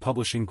ideas and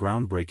publishing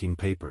groundbreaking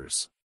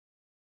papers.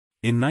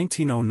 In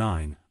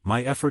 1909,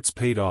 my efforts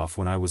paid off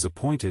when I was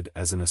appointed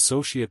as an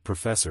associate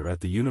professor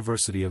at the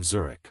University of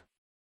Zurich.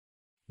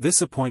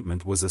 This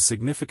appointment was a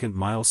significant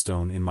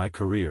milestone in my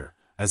career,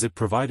 as it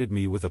provided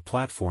me with a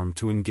platform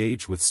to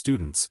engage with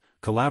students,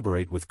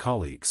 collaborate with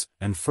colleagues,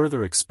 and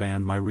further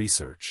expand my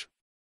research.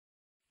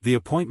 The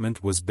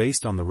appointment was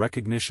based on the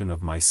recognition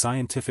of my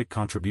scientific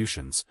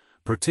contributions,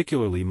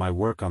 particularly my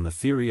work on the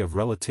theory of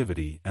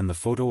relativity and the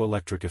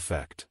photoelectric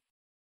effect.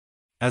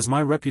 As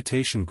my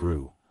reputation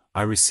grew,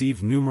 I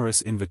received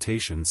numerous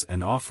invitations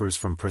and offers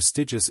from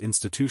prestigious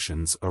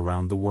institutions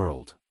around the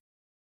world.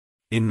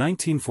 In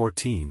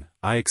 1914,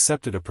 I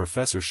accepted a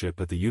professorship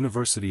at the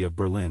University of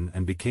Berlin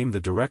and became the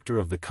director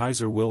of the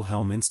Kaiser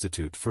Wilhelm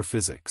Institute for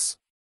Physics.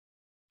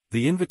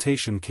 The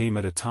invitation came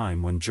at a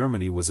time when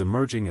Germany was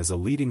emerging as a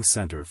leading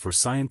center for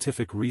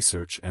scientific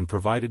research and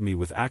provided me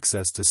with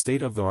access to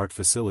state-of-the-art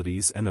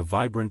facilities and a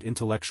vibrant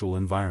intellectual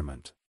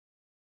environment.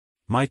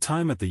 My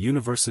time at the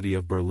University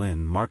of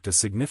Berlin marked a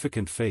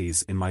significant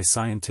phase in my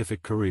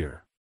scientific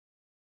career.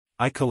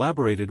 I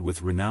collaborated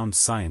with renowned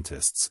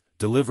scientists,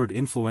 delivered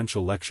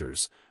influential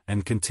lectures,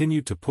 and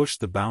continued to push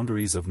the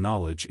boundaries of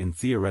knowledge in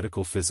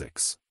theoretical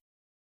physics.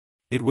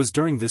 It was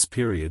during this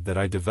period that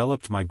I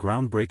developed my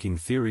groundbreaking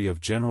theory of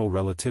general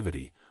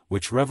relativity,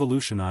 which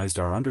revolutionized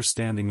our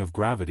understanding of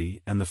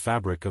gravity and the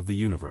fabric of the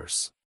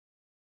universe.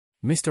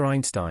 Mr.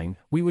 Einstein,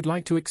 we would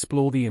like to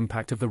explore the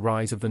impact of the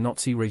rise of the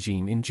Nazi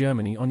regime in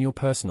Germany on your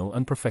personal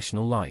and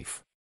professional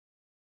life.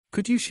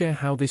 Could you share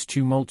how this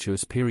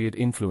tumultuous period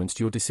influenced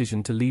your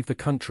decision to leave the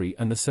country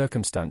and the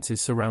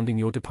circumstances surrounding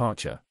your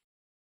departure?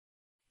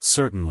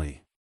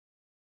 Certainly.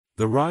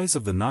 The rise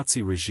of the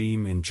Nazi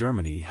regime in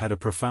Germany had a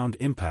profound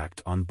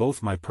impact on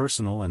both my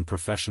personal and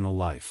professional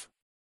life.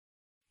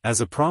 As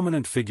a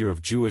prominent figure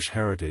of Jewish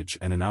heritage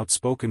and an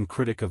outspoken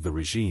critic of the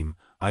regime,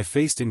 I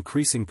faced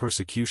increasing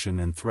persecution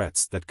and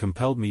threats that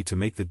compelled me to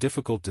make the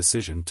difficult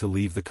decision to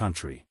leave the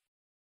country.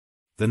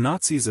 The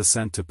Nazis'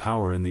 ascent to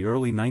power in the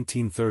early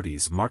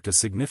 1930s marked a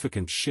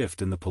significant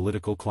shift in the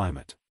political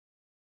climate.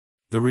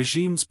 The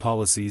regime's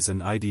policies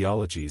and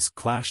ideologies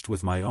clashed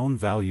with my own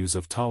values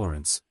of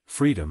tolerance,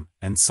 freedom,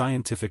 and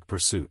scientific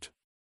pursuit.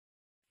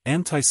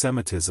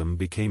 Anti-Semitism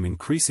became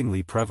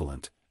increasingly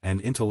prevalent, and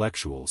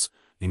intellectuals,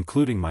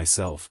 including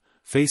myself,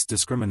 faced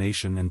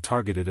discrimination and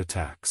targeted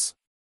attacks.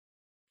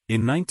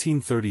 In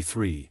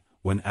 1933,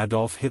 when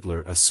Adolf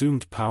Hitler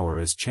assumed power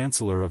as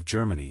Chancellor of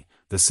Germany,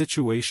 the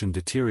situation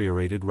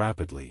deteriorated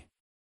rapidly.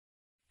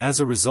 As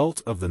a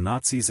result of the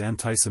Nazis'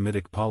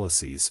 anti-Semitic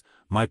policies,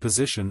 my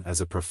position as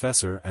a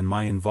professor and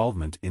my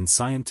involvement in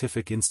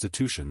scientific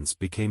institutions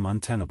became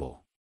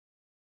untenable.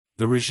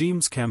 The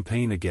regime's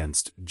campaign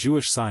against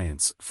Jewish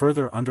science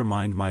further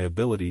undermined my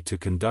ability to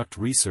conduct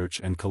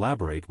research and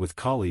collaborate with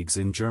colleagues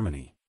in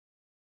Germany.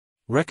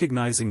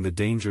 Recognizing the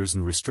dangers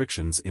and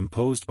restrictions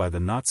imposed by the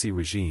Nazi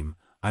regime,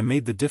 I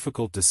made the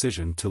difficult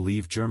decision to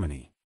leave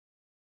Germany.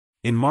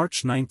 In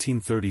March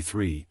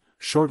 1933,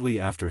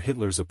 shortly after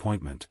Hitler's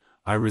appointment,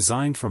 I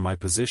resigned from my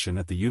position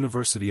at the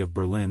University of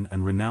Berlin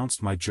and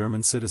renounced my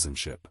German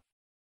citizenship.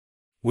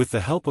 With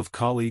the help of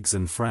colleagues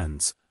and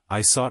friends,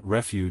 I sought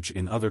refuge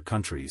in other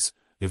countries,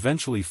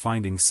 eventually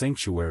finding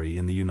sanctuary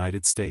in the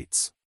United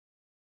States.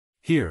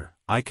 Here,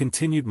 I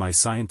continued my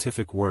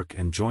scientific work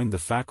and joined the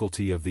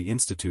faculty of the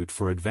Institute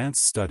for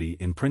Advanced Study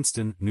in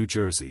Princeton, New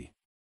Jersey.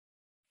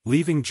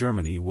 Leaving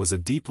Germany was a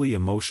deeply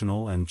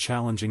emotional and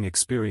challenging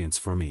experience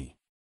for me.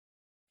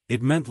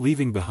 It meant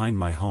leaving behind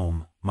my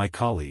home, my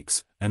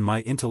colleagues, and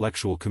my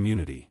intellectual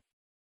community.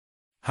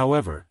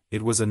 However,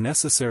 it was a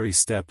necessary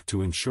step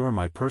to ensure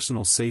my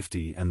personal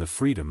safety and the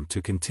freedom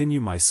to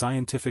continue my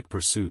scientific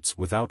pursuits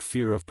without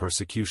fear of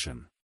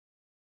persecution.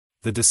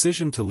 The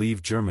decision to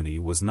leave Germany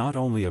was not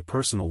only a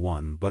personal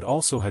one but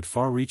also had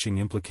far-reaching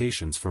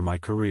implications for my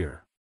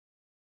career.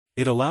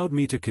 It allowed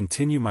me to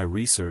continue my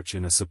research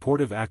in a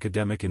supportive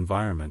academic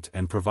environment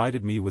and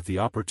provided me with the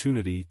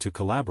opportunity to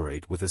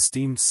collaborate with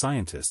esteemed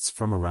scientists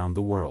from around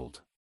the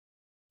world.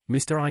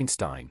 Mr.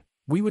 Einstein,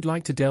 we would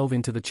like to delve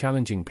into the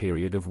challenging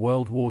period of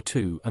World War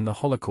II and the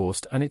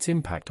Holocaust and its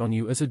impact on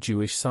you as a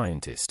Jewish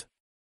scientist.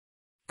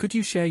 Could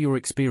you share your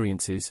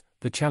experiences,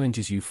 the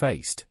challenges you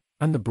faced,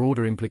 and the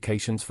broader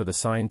implications for the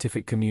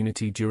scientific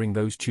community during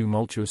those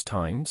tumultuous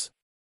times?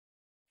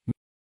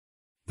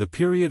 The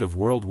period of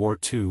World War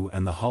II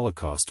and the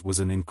Holocaust was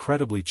an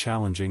incredibly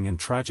challenging and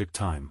tragic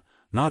time,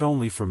 not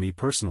only for me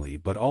personally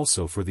but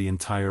also for the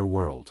entire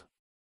world.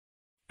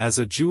 As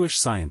a Jewish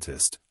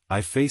scientist,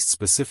 I faced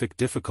specific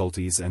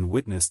difficulties and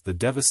witnessed the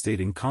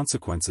devastating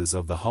consequences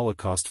of the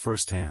Holocaust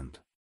firsthand.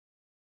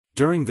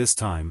 During this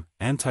time,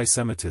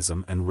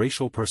 anti-Semitism and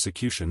racial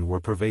persecution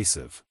were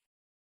pervasive.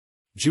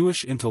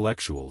 Jewish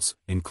intellectuals,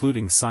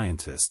 including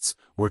scientists,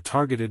 were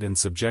targeted and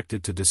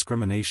subjected to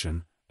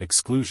discrimination,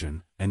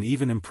 exclusion, and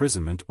even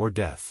imprisonment or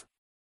death.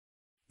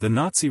 The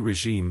Nazi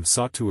regime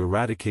sought to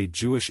eradicate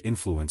Jewish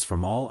influence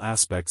from all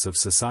aspects of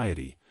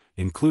society,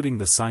 including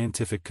the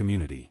scientific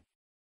community.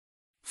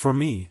 For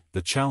me,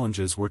 the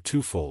challenges were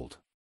twofold.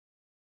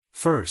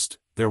 First,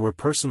 there were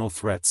personal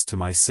threats to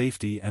my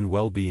safety and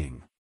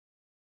well-being.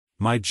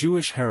 My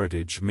Jewish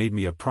heritage made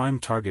me a prime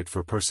target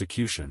for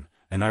persecution,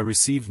 and I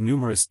received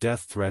numerous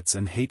death threats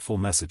and hateful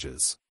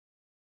messages.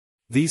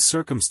 These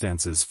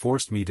circumstances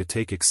forced me to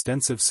take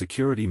extensive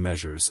security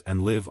measures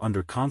and live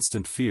under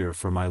constant fear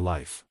for my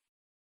life.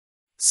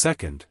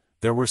 Second,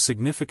 there were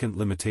significant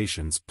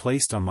limitations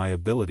placed on my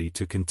ability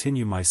to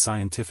continue my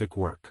scientific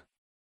work.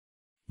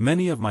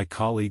 Many of my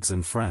colleagues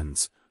and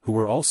friends, who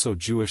were also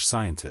Jewish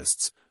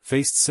scientists,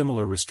 faced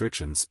similar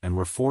restrictions and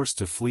were forced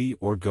to flee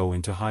or go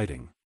into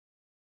hiding.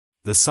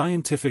 The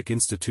scientific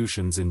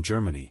institutions in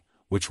Germany,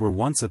 which were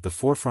once at the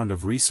forefront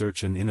of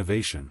research and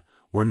innovation,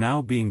 were now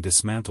being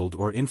dismantled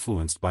or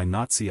influenced by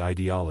Nazi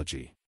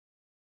ideology.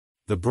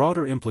 The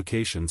broader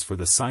implications for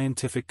the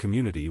scientific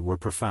community were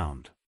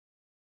profound.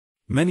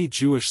 Many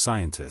Jewish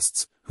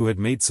scientists, who had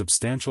made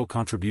substantial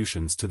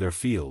contributions to their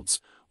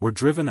fields, were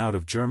driven out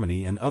of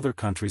Germany and other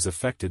countries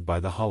affected by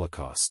the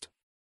Holocaust.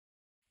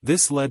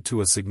 This led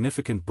to a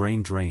significant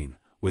brain drain,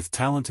 with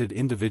talented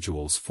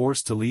individuals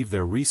forced to leave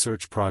their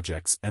research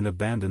projects and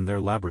abandon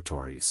their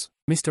laboratories.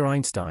 Mr.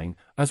 Einstein,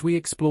 as we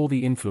explore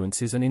the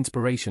influences and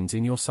inspirations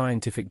in your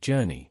scientific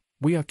journey,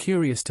 we are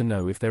curious to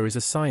know if there is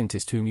a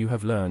scientist whom you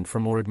have learned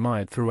from or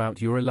admired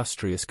throughout your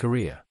illustrious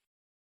career.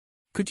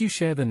 Could you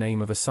share the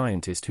name of a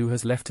scientist who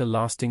has left a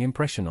lasting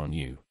impression on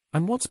you,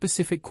 and what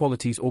specific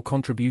qualities or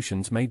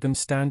contributions made them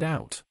stand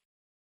out?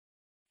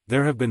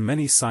 There have been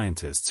many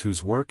scientists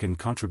whose work and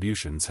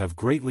contributions have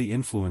greatly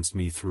influenced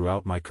me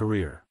throughout my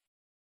career.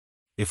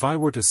 If I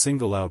were to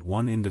single out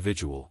one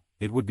individual,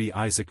 it would be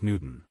Isaac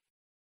Newton.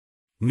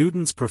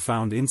 Newton's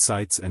profound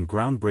insights and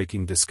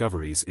groundbreaking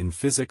discoveries in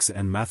physics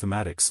and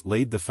mathematics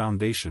laid the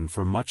foundation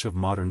for much of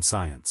modern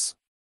science.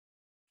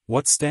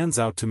 What stands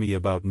out to me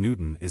about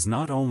Newton is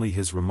not only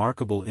his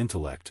remarkable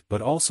intellect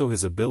but also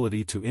his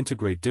ability to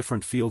integrate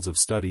different fields of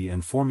study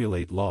and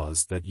formulate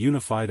laws that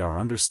unified our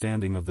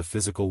understanding of the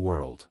physical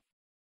world.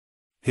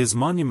 His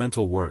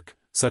monumental work,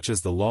 such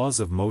as the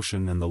laws of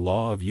motion and the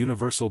law of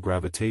universal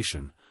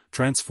gravitation,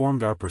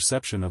 transformed our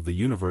perception of the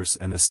universe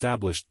and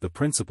established the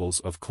principles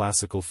of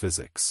classical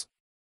physics.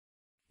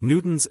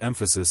 Newton's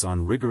emphasis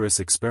on rigorous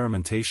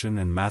experimentation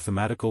and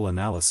mathematical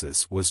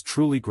analysis was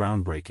truly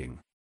groundbreaking.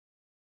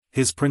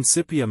 His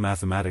Principia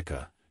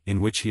Mathematica, in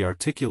which he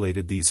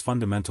articulated these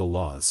fundamental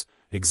laws,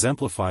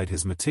 exemplified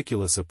his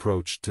meticulous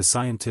approach to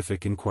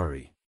scientific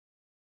inquiry.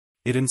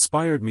 It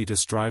inspired me to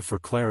strive for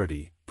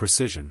clarity,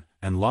 precision,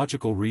 and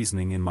logical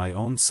reasoning in my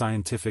own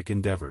scientific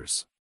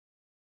endeavors.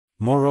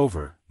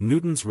 Moreover,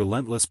 Newton's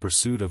relentless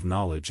pursuit of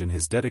knowledge and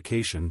his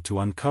dedication to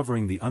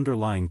uncovering the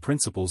underlying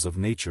principles of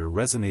nature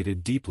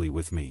resonated deeply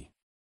with me.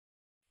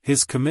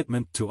 His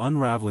commitment to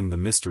unraveling the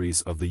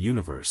mysteries of the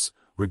universe,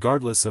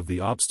 regardless of the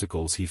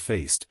obstacles he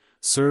faced,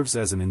 serves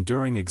as an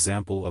enduring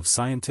example of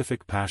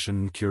scientific passion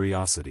and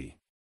curiosity.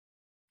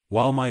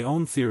 While my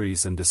own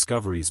theories and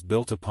discoveries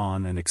built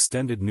upon and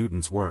extended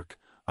Newton's work,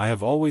 I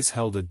have always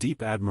held a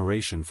deep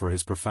admiration for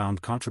his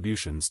profound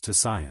contributions to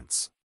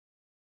science.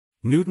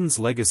 Newton's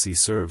legacy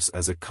serves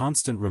as a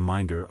constant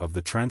reminder of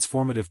the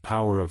transformative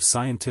power of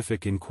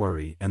scientific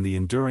inquiry and the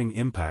enduring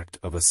impact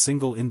of a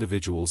single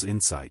individual's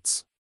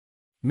insights.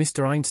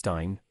 Mr.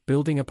 Einstein,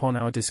 building upon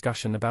our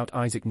discussion about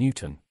Isaac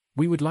Newton,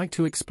 we would like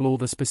to explore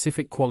the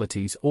specific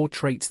qualities or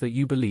traits that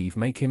you believe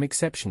make him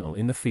exceptional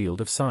in the field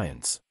of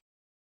science.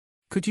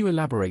 Could you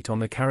elaborate on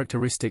the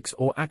characteristics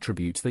or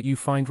attributes that you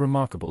find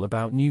remarkable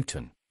about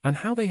Newton, and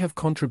how they have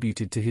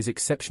contributed to his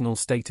exceptional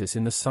status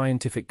in the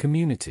scientific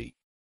community?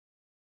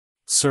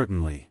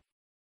 Certainly.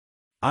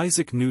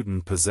 Isaac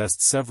Newton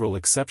possessed several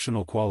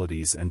exceptional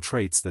qualities and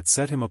traits that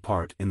set him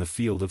apart in the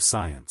field of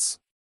science.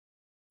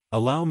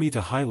 Allow me to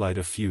highlight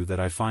a few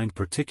that I find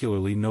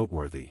particularly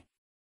noteworthy.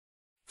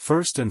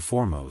 First and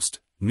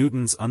foremost,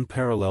 Newton's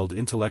unparalleled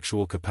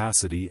intellectual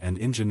capacity and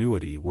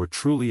ingenuity were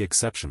truly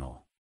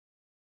exceptional.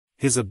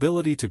 His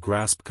ability to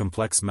grasp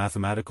complex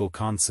mathematical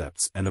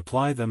concepts and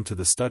apply them to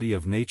the study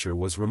of nature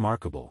was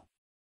remarkable.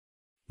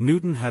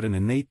 Newton had an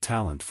innate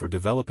talent for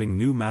developing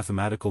new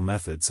mathematical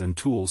methods and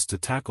tools to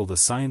tackle the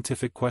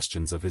scientific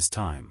questions of his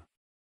time.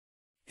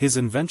 His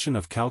invention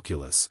of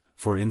calculus,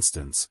 for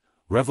instance,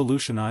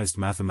 revolutionized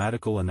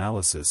mathematical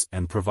analysis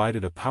and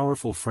provided a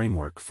powerful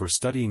framework for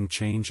studying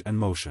change and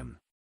motion.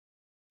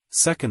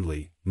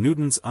 Secondly,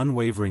 Newton's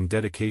unwavering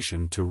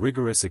dedication to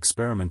rigorous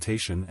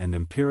experimentation and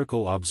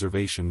empirical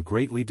observation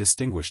greatly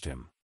distinguished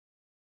him.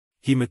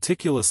 He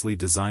meticulously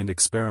designed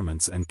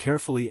experiments and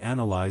carefully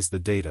analyzed the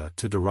data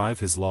to derive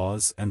his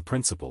laws and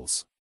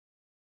principles.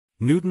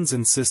 Newton's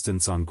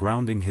insistence on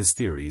grounding his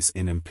theories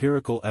in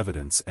empirical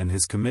evidence and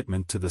his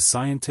commitment to the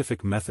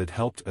scientific method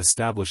helped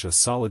establish a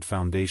solid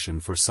foundation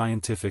for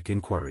scientific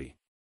inquiry.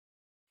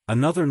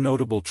 Another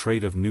notable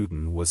trait of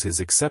Newton was his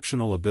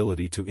exceptional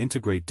ability to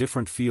integrate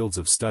different fields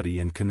of study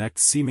and connect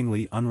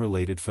seemingly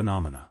unrelated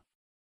phenomena.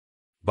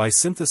 By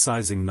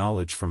synthesizing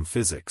knowledge from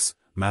physics,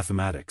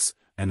 mathematics,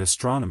 and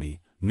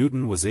astronomy,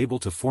 Newton was able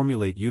to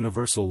formulate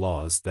universal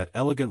laws that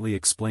elegantly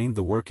explained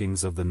the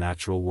workings of the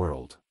natural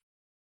world.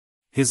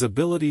 His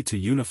ability to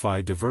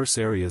unify diverse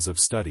areas of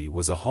study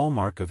was a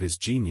hallmark of his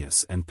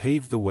genius and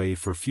paved the way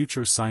for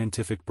future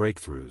scientific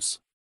breakthroughs.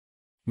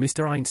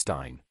 Mr.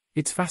 Einstein,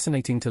 it's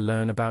fascinating to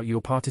learn about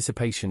your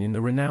participation in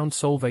the renowned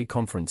Solvay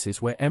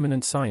conferences where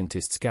eminent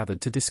scientists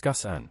gathered to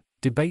discuss and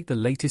debate the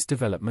latest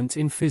developments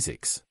in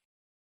physics.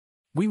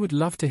 We would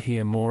love to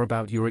hear more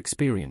about your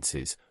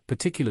experiences,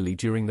 particularly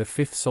during the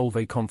 5th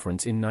Solvay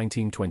conference in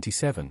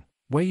 1927,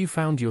 where you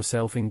found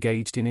yourself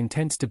engaged in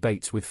intense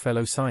debates with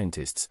fellow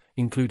scientists,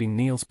 including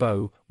Niels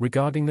Bohr,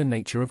 regarding the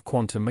nature of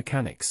quantum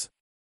mechanics.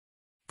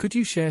 Could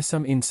you share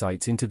some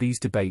insights into these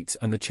debates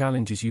and the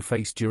challenges you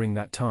faced during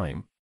that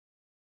time?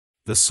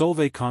 The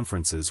Solvay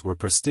conferences were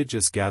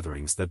prestigious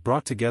gatherings that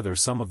brought together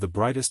some of the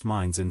brightest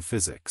minds in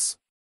physics.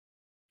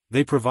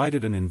 They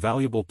provided an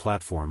invaluable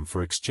platform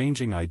for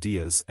exchanging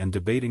ideas and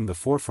debating the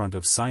forefront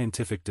of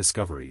scientific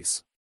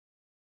discoveries.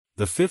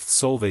 The 5th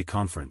Solvay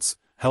Conference,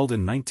 held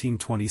in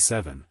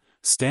 1927,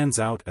 stands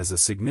out as a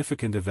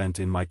significant event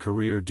in my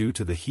career due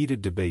to the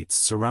heated debates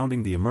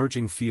surrounding the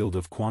emerging field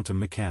of quantum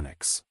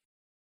mechanics.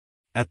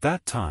 At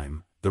that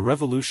time, the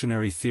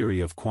revolutionary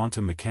theory of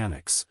quantum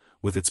mechanics,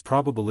 with its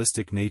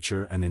probabilistic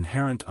nature and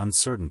inherent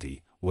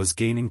uncertainty, was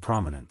gaining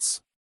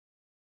prominence.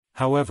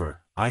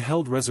 However, I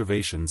held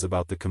reservations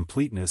about the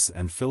completeness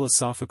and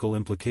philosophical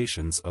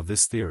implications of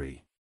this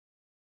theory.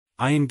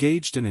 I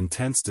engaged in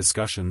intense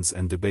discussions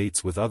and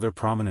debates with other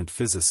prominent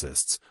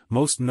physicists,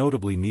 most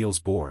notably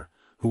Niels Bohr,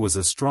 who was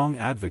a strong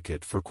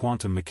advocate for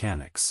quantum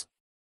mechanics.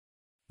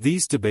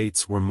 These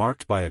debates were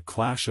marked by a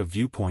clash of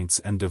viewpoints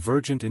and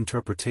divergent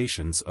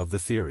interpretations of the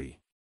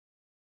theory.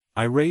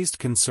 I raised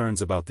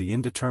concerns about the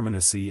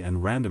indeterminacy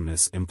and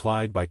randomness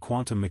implied by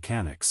quantum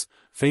mechanics,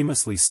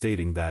 famously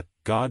stating that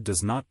God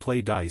does not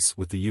play dice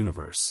with the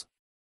universe.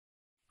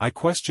 I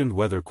questioned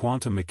whether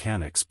quantum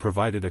mechanics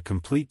provided a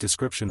complete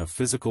description of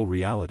physical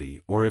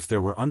reality or if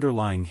there were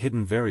underlying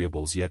hidden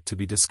variables yet to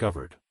be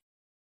discovered.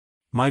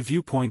 My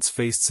viewpoints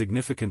faced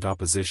significant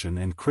opposition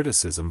and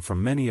criticism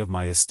from many of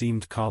my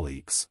esteemed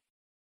colleagues.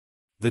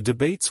 The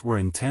debates were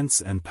intense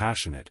and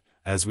passionate,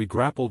 as we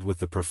grappled with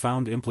the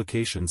profound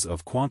implications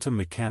of quantum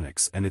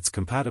mechanics and its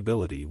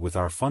compatibility with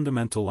our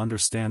fundamental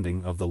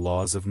understanding of the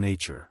laws of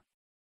nature.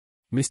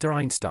 Mr.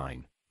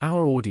 Einstein,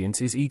 our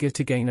audience is eager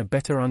to gain a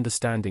better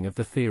understanding of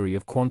the theory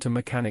of quantum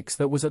mechanics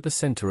that was at the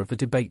center of the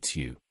debates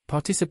you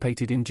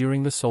participated in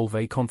during the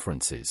Solvay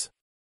conferences.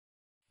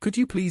 Could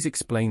you please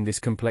explain this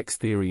complex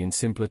theory in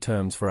simpler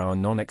terms for our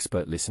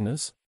non-expert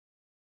listeners?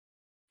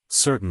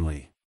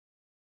 Certainly.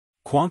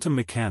 Quantum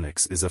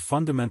mechanics is a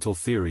fundamental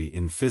theory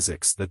in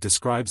physics that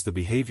describes the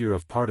behavior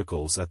of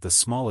particles at the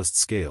smallest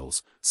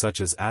scales, such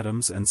as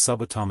atoms and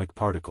subatomic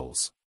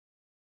particles.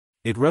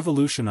 It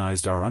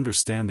revolutionized our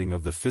understanding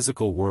of the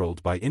physical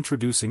world by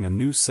introducing a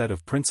new set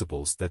of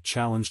principles that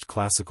challenged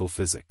classical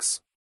physics.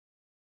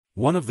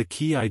 One of the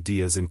key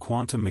ideas in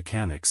quantum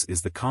mechanics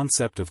is the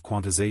concept of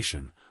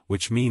quantization,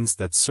 which means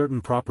that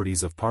certain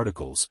properties of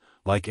particles,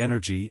 like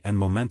energy and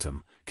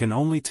momentum, can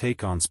only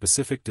take on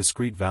specific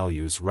discrete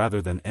values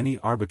rather than any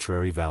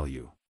arbitrary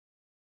value.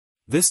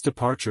 This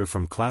departure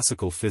from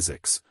classical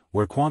physics,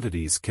 where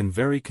quantities can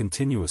vary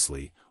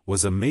continuously,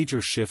 was a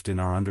major shift in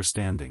our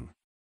understanding.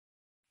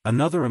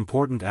 Another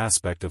important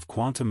aspect of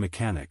quantum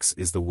mechanics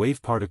is the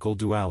wave-particle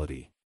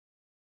duality.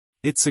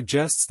 It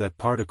suggests that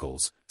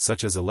particles,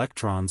 such as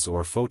electrons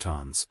or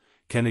photons,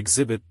 can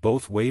exhibit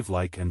both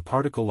wave-like and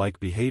particle-like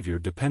behavior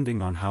depending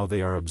on how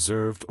they are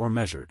observed or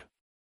measured.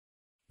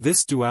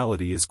 This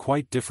duality is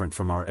quite different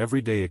from our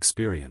everyday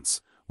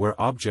experience, where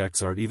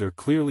objects are either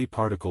clearly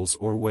particles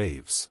or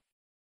waves.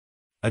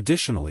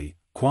 Additionally,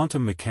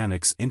 quantum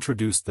mechanics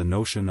introduced the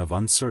notion of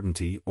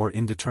uncertainty or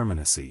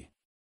indeterminacy.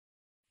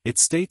 It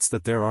states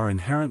that there are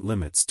inherent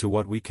limits to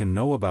what we can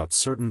know about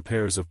certain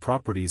pairs of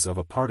properties of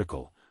a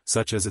particle,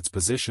 such as its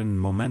position and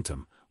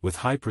momentum,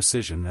 with high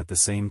precision at the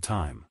same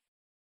time.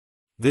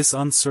 This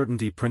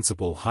uncertainty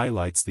principle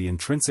highlights the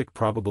intrinsic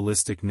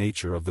probabilistic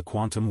nature of the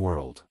quantum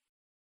world.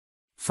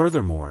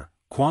 Furthermore,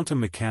 quantum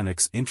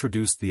mechanics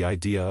introduced the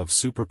idea of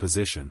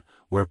superposition,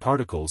 where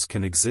particles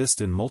can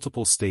exist in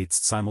multiple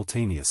states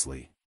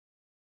simultaneously.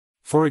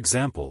 For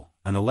example,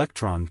 an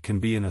electron can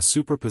be in a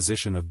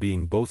superposition of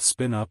being both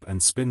spin-up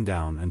and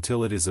spin-down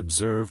until it is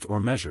observed or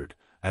measured,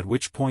 at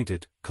which point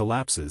it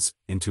collapses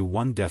into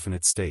one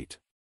definite state.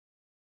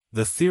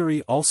 The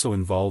theory also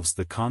involves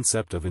the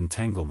concept of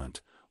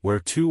entanglement, where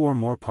two or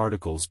more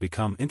particles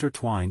become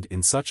intertwined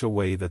in such a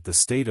way that the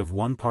state of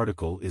one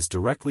particle is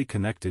directly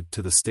connected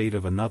to the state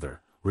of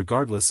another,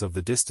 regardless of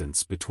the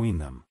distance between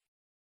them.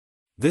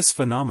 This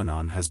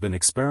phenomenon has been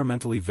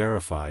experimentally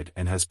verified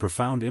and has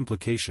profound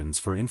implications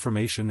for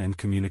information and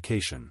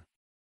communication.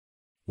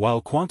 While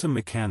quantum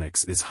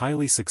mechanics is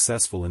highly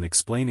successful in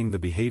explaining the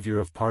behavior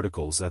of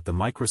particles at the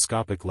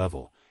microscopic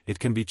level, it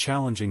can be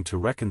challenging to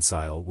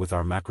reconcile with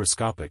our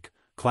macroscopic,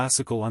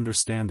 classical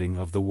understanding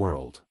of the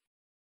world.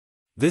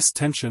 This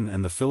tension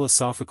and the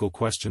philosophical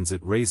questions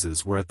it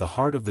raises were at the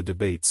heart of the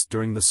debates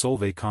during the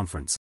Solvay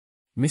conference.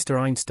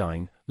 Mr.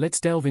 Einstein, let's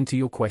delve into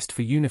your quest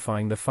for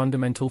unifying the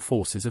fundamental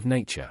forces of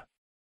nature.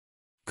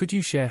 Could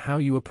you share how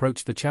you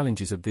approach the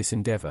challenges of this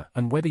endeavor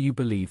and whether you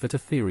believe that a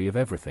theory of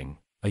everything,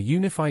 a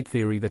unified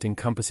theory that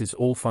encompasses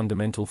all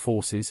fundamental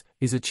forces,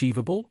 is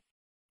achievable?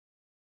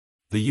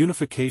 The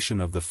unification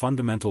of the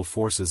fundamental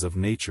forces of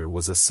nature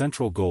was a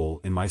central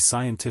goal in my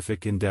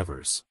scientific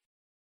endeavors.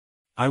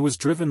 I was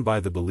driven by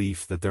the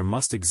belief that there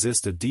must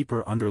exist a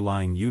deeper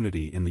underlying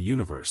unity in the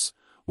universe,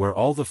 where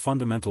all the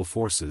fundamental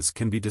forces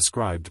can be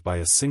described by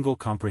a single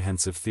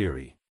comprehensive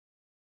theory.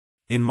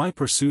 In my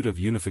pursuit of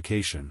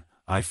unification,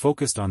 I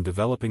focused on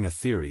developing a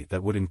theory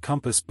that would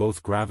encompass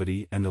both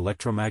gravity and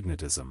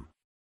electromagnetism.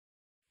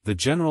 The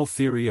general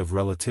theory of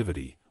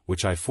relativity,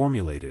 which I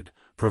formulated,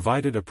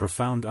 provided a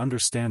profound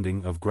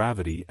understanding of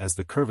gravity as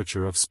the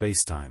curvature of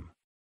spacetime.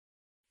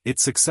 It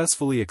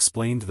successfully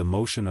explained the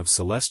motion of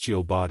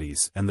celestial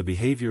bodies and the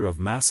behavior of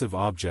massive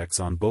objects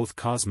on both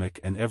cosmic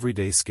and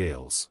everyday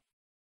scales.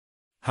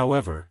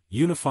 However,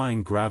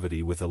 unifying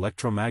gravity with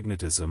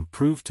electromagnetism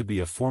proved to be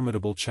a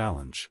formidable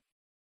challenge.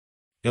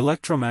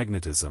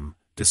 Electromagnetism,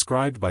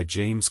 described by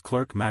James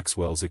Clerk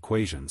Maxwell's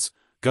equations,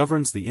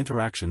 governs the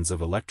interactions of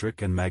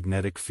electric and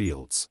magnetic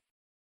fields.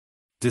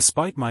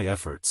 Despite my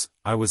efforts,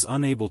 I was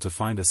unable to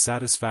find a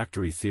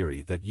satisfactory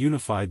theory that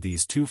unified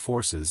these two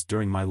forces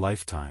during my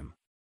lifetime.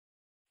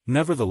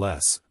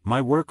 Nevertheless,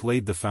 my work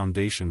laid the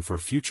foundation for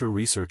future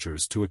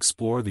researchers to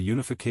explore the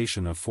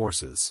unification of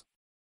forces.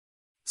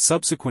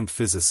 Subsequent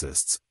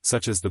physicists,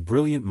 such as the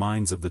brilliant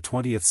minds of the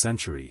 20th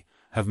century,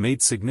 have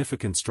made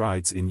significant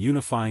strides in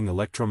unifying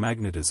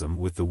electromagnetism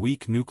with the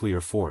weak nuclear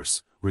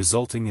force,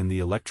 resulting in the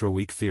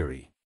electroweak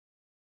theory.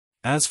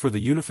 As for the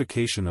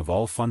unification of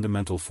all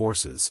fundamental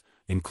forces,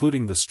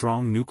 including the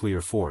strong nuclear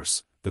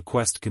force, the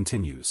quest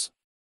continues.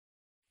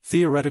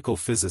 Theoretical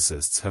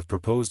physicists have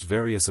proposed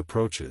various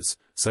approaches,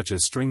 such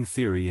as string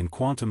theory and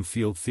quantum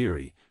field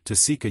theory, to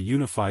seek a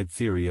unified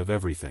theory of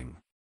everything.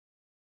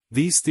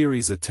 These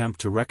theories attempt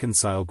to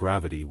reconcile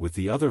gravity with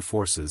the other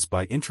forces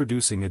by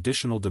introducing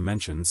additional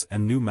dimensions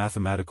and new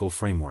mathematical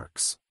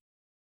frameworks.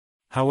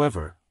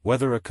 However,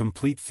 whether a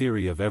complete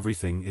theory of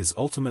everything is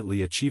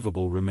ultimately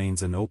achievable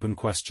remains an open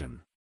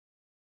question.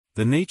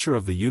 The nature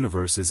of the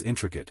universe is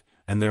intricate,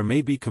 and there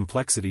may be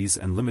complexities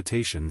and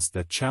limitations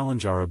that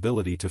challenge our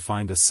ability to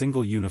find a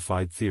single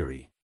unified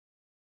theory.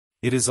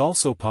 It is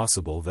also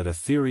possible that a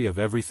theory of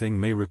everything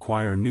may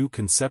require new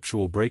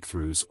conceptual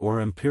breakthroughs or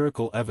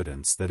empirical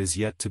evidence that is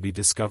yet to be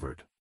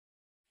discovered.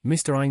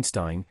 Mr.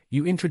 Einstein,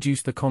 you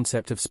introduced the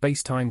concept of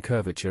space-time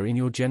curvature in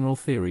your general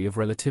theory of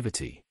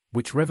relativity,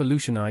 which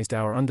revolutionized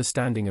our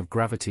understanding of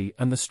gravity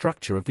and the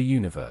structure of the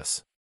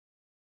universe.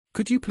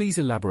 Could you please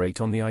elaborate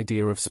on the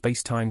idea of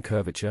space-time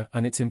curvature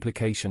and its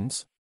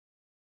implications?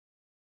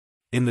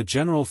 In the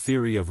general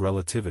theory of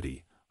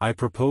relativity, I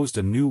proposed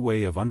a new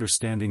way of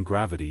understanding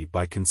gravity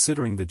by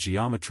considering the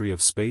geometry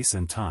of space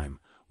and time,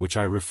 which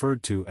I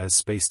referred to as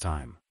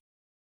spacetime.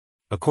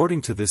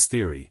 According to this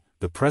theory,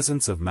 the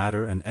presence of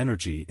matter and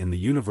energy in the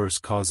universe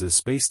causes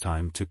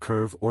spacetime to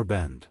curve or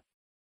bend.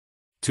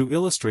 To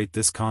illustrate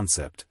this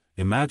concept,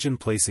 imagine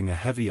placing a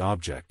heavy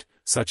object,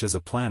 such as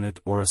a planet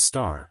or a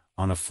star,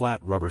 on a flat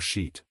rubber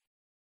sheet.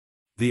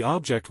 The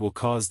object will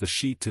cause the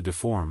sheet to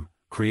deform,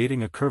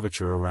 creating a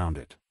curvature around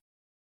it.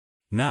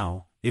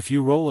 Now, if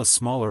you roll a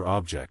smaller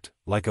object,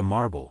 like a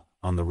marble,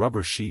 on the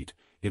rubber sheet,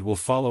 it will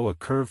follow a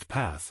curved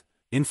path,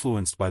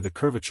 influenced by the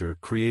curvature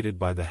created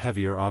by the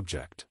heavier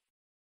object.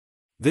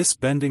 This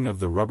bending of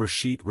the rubber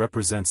sheet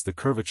represents the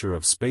curvature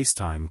of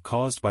spacetime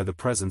caused by the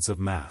presence of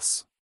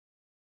mass.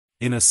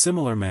 In a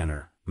similar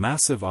manner,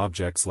 massive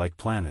objects like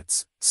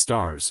planets,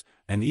 stars,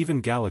 and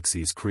even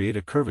galaxies create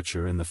a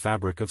curvature in the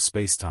fabric of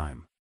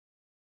spacetime.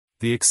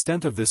 The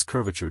extent of this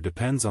curvature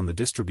depends on the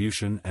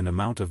distribution and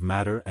amount of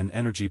matter and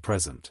energy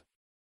present.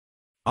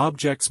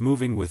 Objects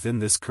moving within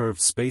this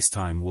curved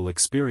spacetime will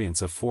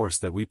experience a force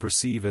that we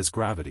perceive as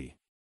gravity.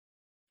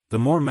 The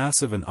more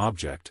massive an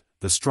object,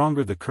 the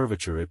stronger the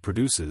curvature it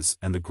produces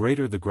and the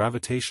greater the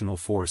gravitational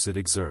force it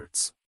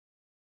exerts.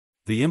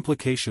 The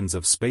implications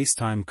of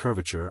spacetime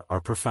curvature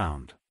are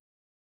profound.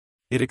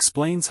 It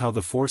explains how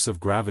the force of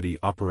gravity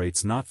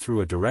operates not through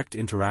a direct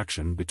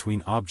interaction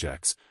between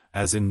objects,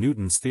 as in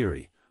Newton's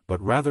theory, but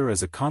rather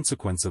as a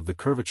consequence of the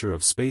curvature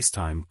of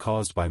spacetime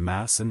caused by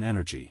mass and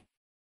energy.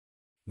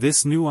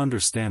 This new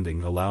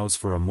understanding allows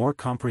for a more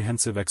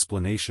comprehensive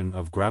explanation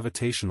of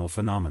gravitational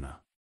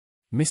phenomena.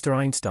 Mr.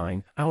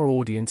 Einstein, our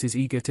audience is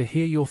eager to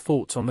hear your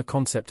thoughts on the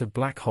concept of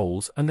black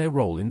holes and their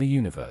role in the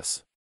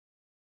universe.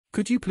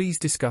 Could you please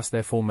discuss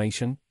their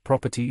formation,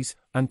 properties,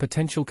 and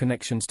potential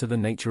connections to the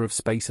nature of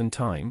space and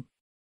time?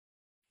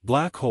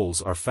 Black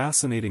holes are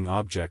fascinating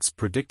objects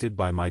predicted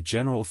by my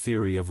general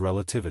theory of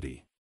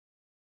relativity.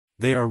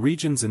 They are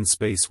regions in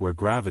space where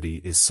gravity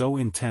is so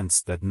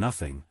intense that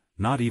nothing,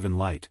 not even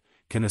light,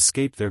 can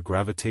escape their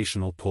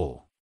gravitational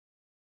pull.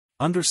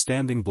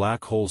 Understanding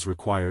black holes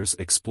requires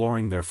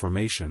exploring their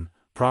formation,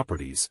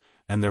 properties,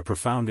 and their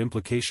profound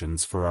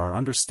implications for our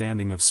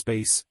understanding of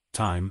space,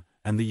 time,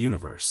 and the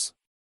universe.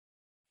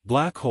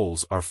 Black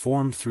holes are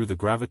formed through the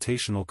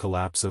gravitational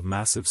collapse of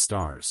massive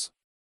stars.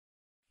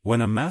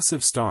 When a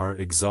massive star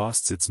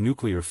exhausts its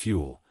nuclear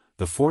fuel,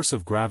 the force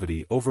of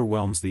gravity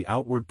overwhelms the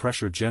outward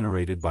pressure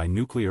generated by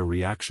nuclear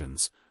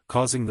reactions,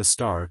 causing the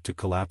star to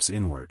collapse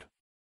inward.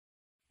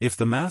 If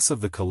the mass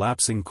of the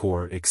collapsing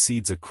core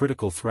exceeds a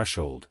critical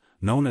threshold,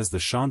 known as the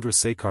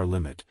Chandrasekhar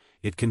limit,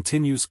 it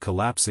continues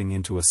collapsing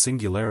into a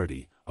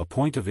singularity, a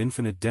point of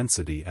infinite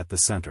density at the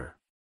center.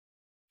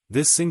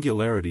 This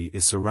singularity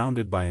is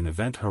surrounded by an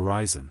event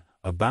horizon,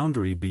 a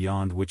boundary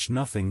beyond which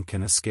nothing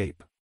can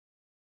escape.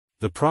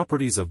 The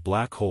properties of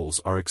black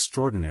holes are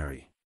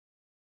extraordinary.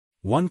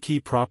 One key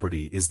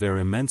property is their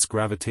immense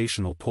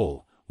gravitational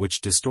pull,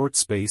 which distorts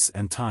space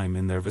and time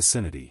in their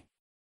vicinity.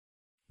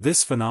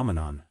 This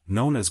phenomenon,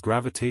 known as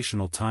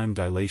gravitational time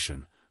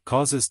dilation,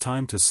 causes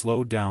time to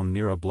slow down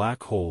near a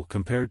black hole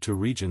compared to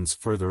regions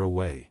further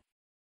away.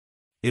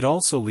 It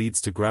also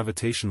leads to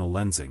gravitational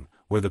lensing,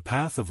 where the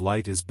path of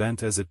light is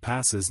bent as it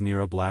passes near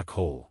a black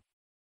hole.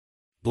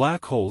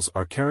 Black holes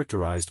are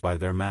characterized by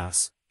their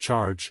mass,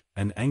 charge,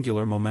 and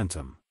angular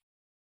momentum.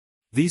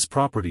 These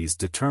properties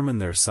determine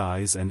their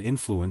size and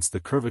influence the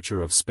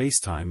curvature of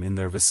spacetime in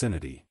their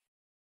vicinity.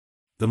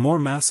 The more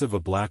massive a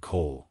black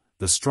hole,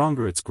 the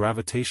stronger its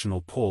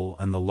gravitational pull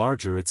and the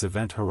larger its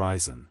event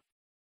horizon.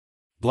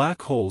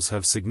 Black holes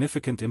have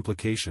significant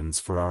implications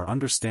for our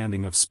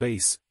understanding of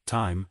space,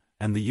 time,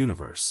 and the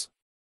universe.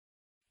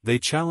 They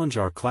challenge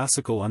our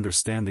classical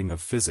understanding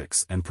of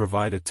physics and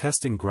provide a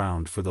testing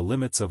ground for the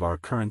limits of our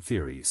current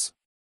theories.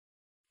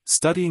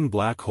 Studying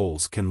black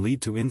holes can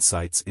lead to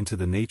insights into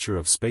the nature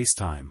of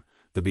spacetime,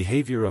 the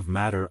behavior of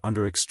matter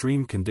under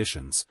extreme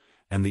conditions,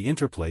 and the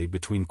interplay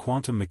between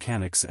quantum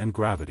mechanics and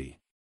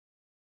gravity.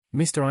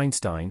 Mr.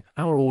 Einstein,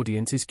 our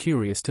audience is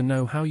curious to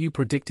know how you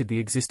predicted the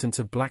existence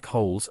of black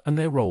holes and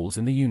their roles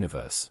in the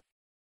universe.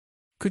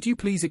 Could you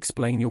please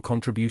explain your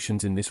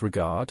contributions in this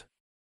regard?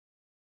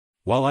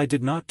 While I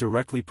did not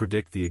directly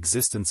predict the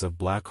existence of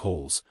black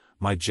holes,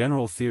 my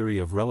general theory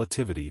of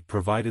relativity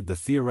provided the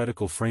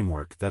theoretical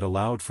framework that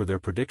allowed for their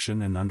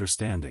prediction and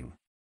understanding.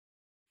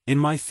 In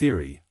my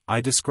theory, I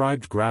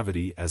described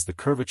gravity as the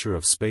curvature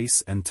of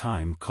space and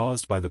time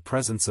caused by the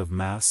presence of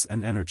mass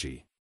and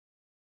energy.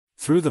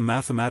 Through the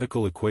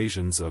mathematical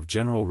equations of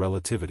general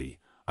relativity,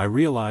 I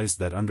realized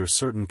that under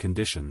certain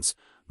conditions,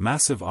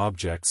 massive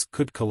objects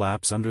could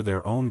collapse under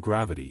their own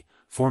gravity,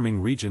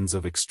 forming regions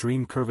of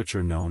extreme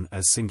curvature known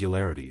as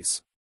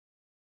singularities.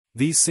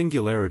 These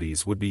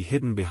singularities would be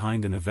hidden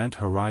behind an event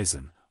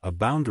horizon, a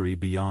boundary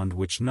beyond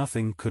which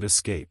nothing could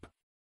escape.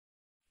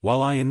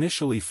 While I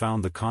initially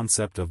found the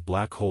concept of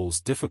black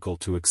holes difficult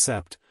to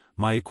accept,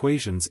 my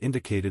equations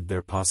indicated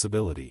their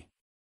possibility.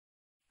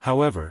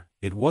 However,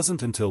 it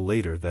wasn't until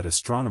later that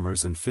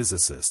astronomers and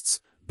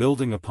physicists,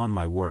 building upon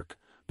my work,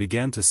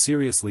 began to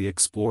seriously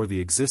explore the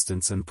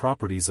existence and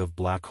properties of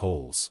black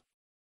holes.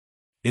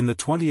 In the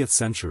 20th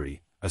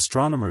century,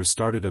 astronomers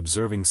started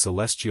observing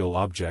celestial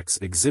objects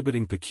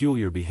exhibiting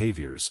peculiar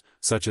behaviors,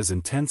 such as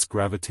intense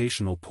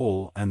gravitational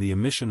pull and the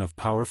emission of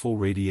powerful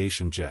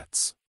radiation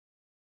jets.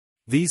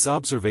 These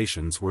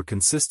observations were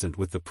consistent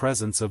with the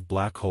presence of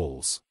black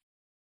holes.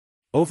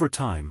 Over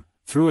time,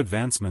 through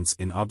advancements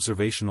in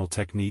observational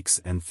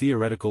techniques and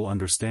theoretical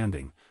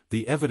understanding,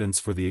 the evidence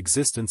for the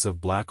existence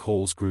of black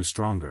holes grew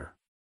stronger.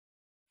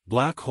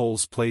 Black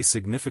holes play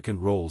significant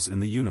roles in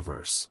the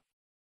universe.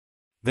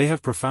 They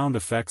have profound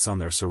effects on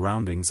their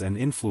surroundings and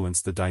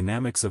influence the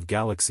dynamics of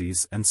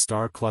galaxies and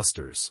star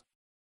clusters.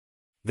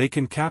 They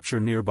can capture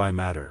nearby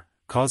matter,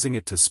 causing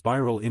it to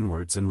spiral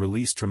inwards and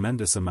release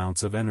tremendous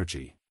amounts of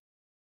energy.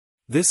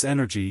 This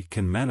energy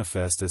can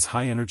manifest as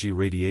high-energy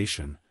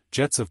radiation,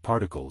 jets of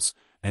particles,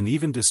 and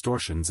even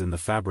distortions in the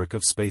fabric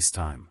of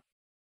spacetime.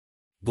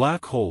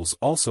 Black holes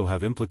also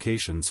have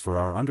implications for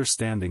our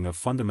understanding of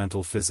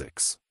fundamental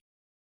physics.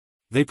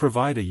 They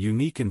provide a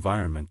unique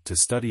environment to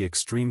study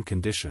extreme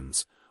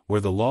conditions,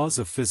 where the laws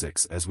of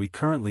physics as we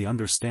currently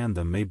understand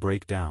them may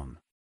break down.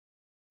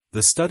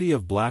 The study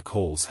of black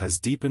holes has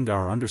deepened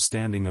our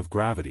understanding of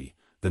gravity,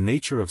 the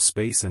nature of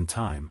space and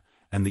time,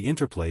 and the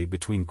interplay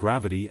between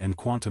gravity and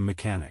quantum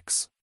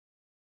mechanics.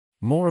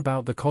 More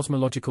about the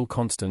cosmological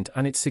constant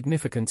and its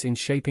significance in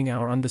shaping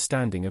our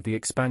understanding of the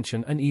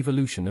expansion and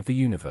evolution of the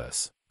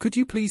universe. Could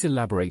you please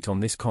elaborate on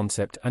this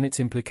concept and its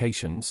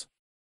implications?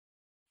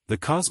 The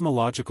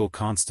cosmological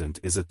constant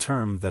is a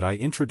term that I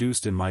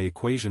introduced in my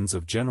equations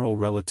of general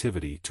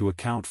relativity to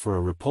account for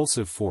a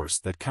repulsive force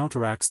that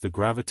counteracts the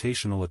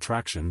gravitational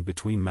attraction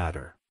between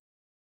matter.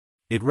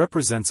 It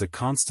represents a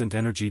constant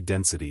energy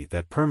density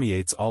that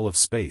permeates all of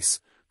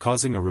space,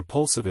 causing a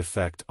repulsive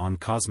effect on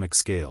cosmic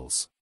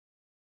scales.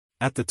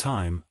 At the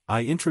time,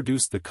 I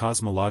introduced the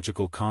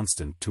cosmological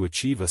constant to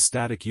achieve a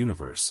static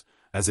universe,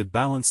 as it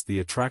balanced the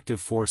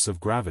attractive force of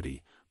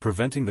gravity,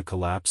 preventing the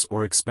collapse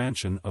or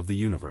expansion of the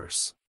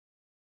universe.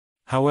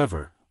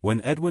 However,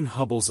 when Edwin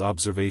Hubble's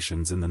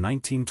observations in the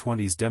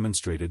 1920s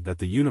demonstrated that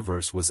the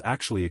universe was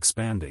actually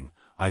expanding,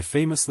 I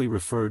famously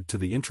referred to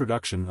the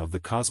introduction of the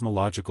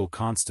cosmological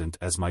constant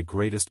as my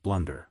greatest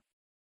blunder.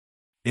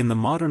 In the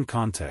modern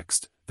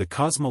context, the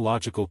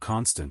cosmological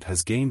constant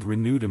has gained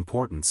renewed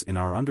importance in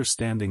our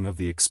understanding of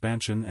the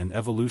expansion and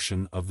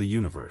evolution of the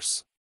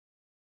universe.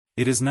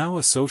 It is now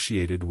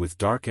associated with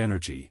dark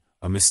energy,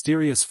 a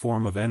mysterious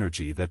form of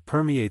energy that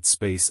permeates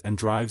space and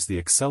drives the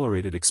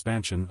accelerated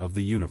expansion of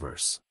the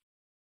universe.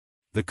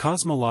 The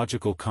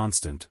cosmological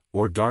constant,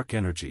 or dark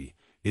energy,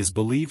 is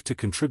believed to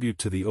contribute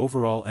to the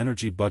overall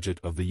energy budget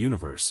of the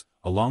universe,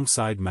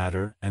 alongside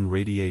matter and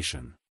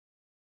radiation.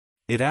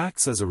 It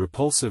acts as a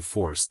repulsive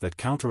force that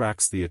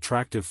counteracts the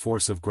attractive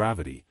force of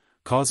gravity,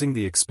 causing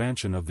the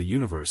expansion of the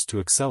universe to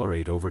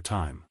accelerate over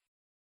time.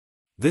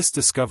 This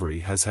discovery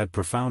has had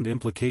profound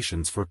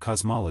implications for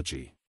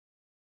cosmology.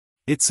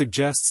 It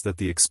suggests that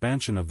the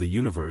expansion of the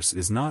universe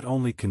is not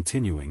only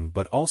continuing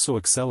but also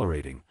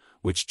accelerating,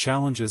 which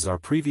challenges our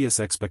previous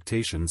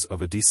expectations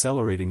of a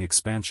decelerating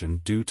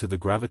expansion due to the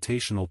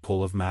gravitational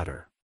pull of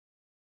matter.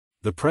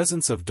 The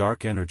presence of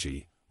dark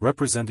energy,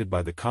 represented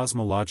by the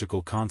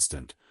cosmological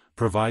constant,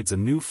 provides a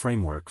new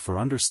framework for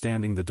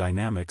understanding the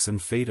dynamics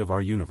and fate of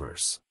our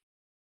universe.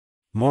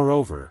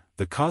 Moreover,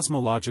 the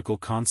cosmological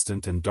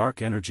constant and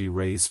dark energy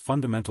raise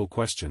fundamental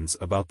questions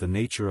about the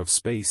nature of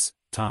space,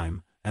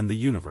 time, and the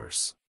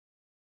universe.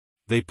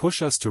 They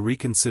push us to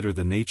reconsider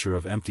the nature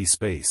of empty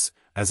space,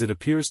 as it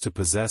appears to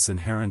possess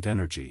inherent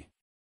energy.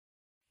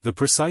 The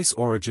precise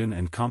origin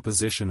and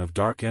composition of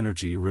dark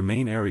energy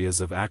remain areas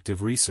of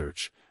active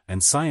research,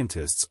 and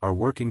scientists are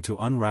working to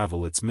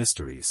unravel its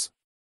mysteries.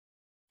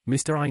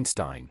 Mr.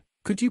 Einstein,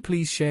 could you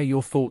please share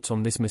your thoughts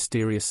on this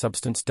mysterious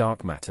substance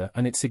dark matter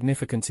and its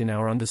significance in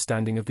our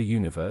understanding of the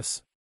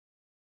universe?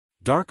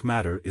 Dark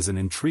matter is an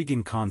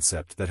intriguing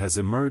concept that has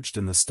emerged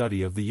in the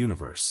study of the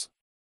universe.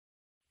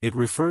 It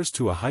refers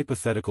to a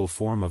hypothetical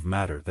form of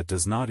matter that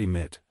does not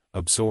emit,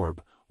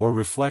 absorb, or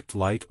reflect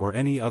light or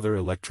any other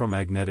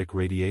electromagnetic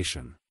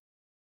radiation.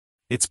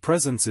 Its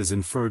presence is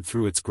inferred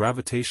through its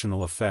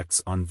gravitational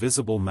effects on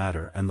visible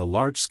matter and the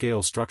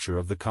large-scale structure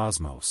of the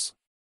cosmos.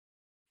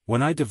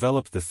 When I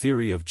developed the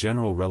theory of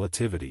general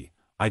relativity,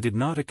 I did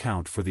not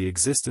account for the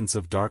existence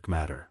of dark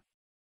matter.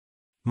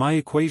 My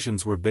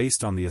equations were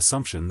based on the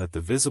assumption that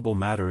the visible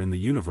matter in the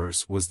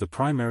universe was the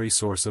primary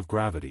source of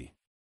gravity.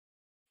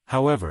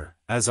 However,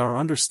 as our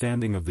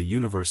understanding of the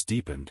universe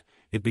deepened,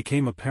 it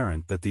became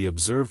apparent that the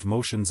observed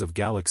motions of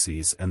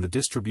galaxies and the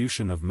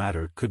distribution of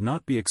matter could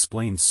not be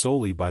explained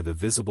solely by the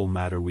visible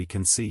matter we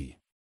can see.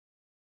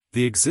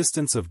 The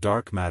existence of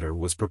dark matter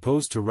was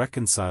proposed to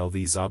reconcile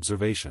these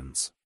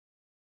observations.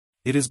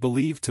 It is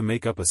believed to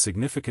make up a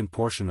significant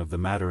portion of the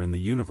matter in the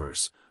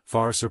universe,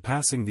 far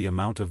surpassing the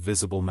amount of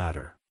visible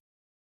matter.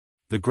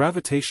 The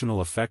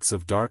gravitational effects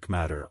of dark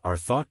matter are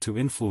thought to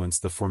influence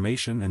the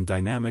formation and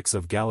dynamics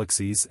of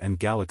galaxies and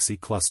galaxy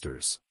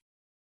clusters.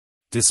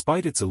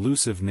 Despite its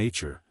elusive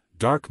nature,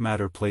 dark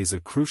matter plays a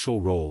crucial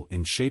role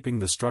in shaping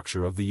the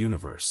structure of the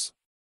universe.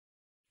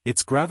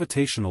 Its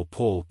gravitational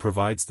pull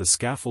provides the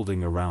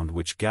scaffolding around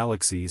which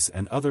galaxies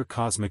and other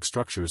cosmic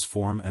structures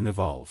form and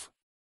evolve.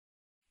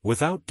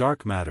 Without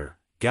dark matter,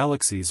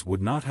 galaxies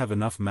would not have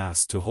enough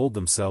mass to hold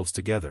themselves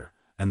together,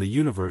 and the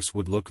universe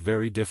would look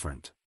very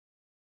different.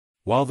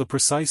 While the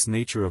precise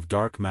nature of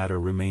dark matter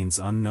remains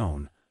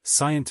unknown,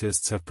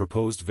 scientists have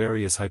proposed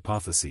various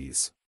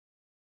hypotheses.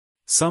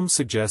 Some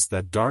suggest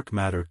that dark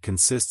matter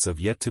consists of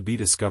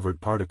yet-to-be-discovered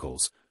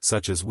particles,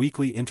 such as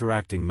weakly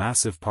interacting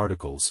massive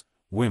particles,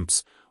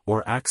 WIMPs,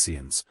 or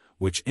axions,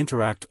 which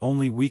interact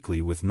only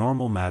weakly with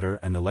normal matter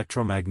and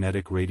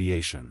electromagnetic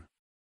radiation.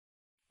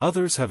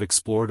 Others have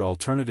explored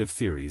alternative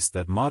theories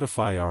that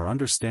modify our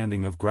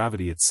understanding of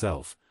gravity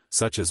itself,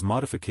 such as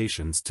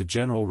modifications to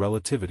general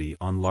relativity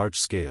on large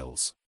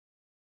scales.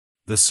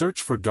 The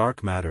search for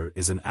dark matter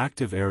is an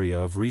active area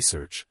of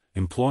research,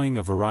 employing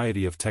a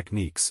variety of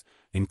techniques,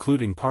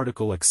 including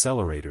particle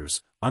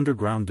accelerators,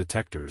 underground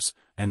detectors,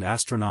 and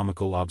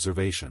astronomical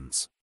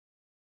observations.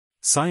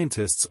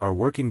 Scientists are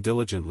working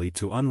diligently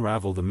to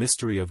unravel the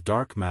mystery of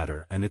dark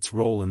matter and its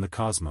role in the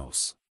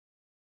cosmos.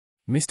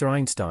 Mr.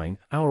 Einstein,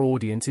 our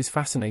audience is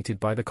fascinated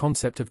by the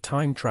concept of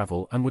time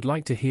travel and would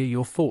like to hear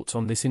your thoughts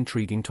on this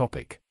intriguing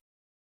topic.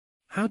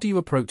 How do you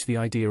approach the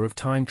idea of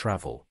time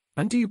travel,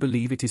 and do you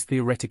believe it is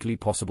theoretically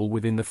possible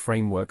within the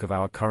framework of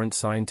our current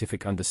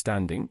scientific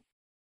understanding?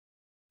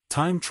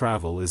 Time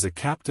travel is a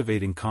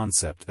captivating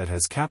concept that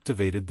has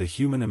captivated the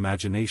human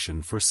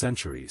imagination for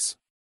centuries.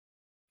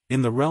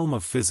 In the realm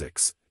of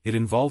physics, it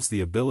involves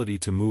the ability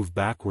to move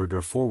backward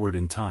or forward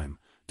in time,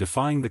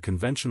 defying the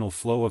conventional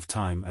flow of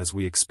time as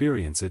we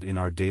experience it in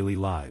our daily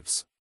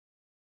lives.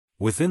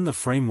 Within the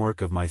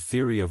framework of my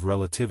theory of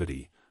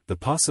relativity, the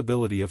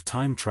possibility of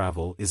time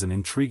travel is an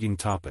intriguing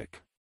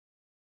topic.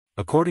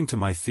 According to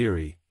my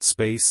theory,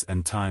 space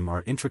and time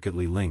are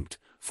intricately linked,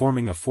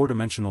 forming a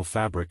four-dimensional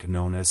fabric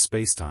known as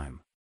spacetime.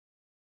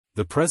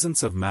 The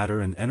presence of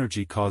matter and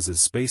energy causes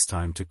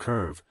spacetime to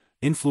curve,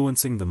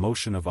 influencing the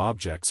motion of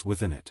objects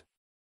within it.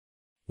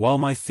 While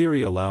my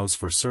theory allows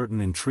for certain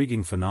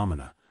intriguing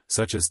phenomena,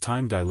 such as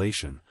time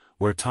dilation,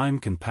 where time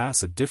can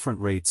pass at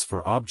different rates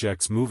for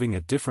objects moving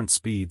at different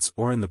speeds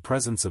or in the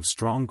presence of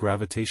strong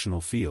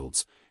gravitational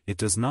fields, it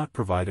does not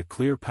provide a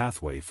clear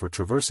pathway for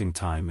traversing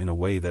time in a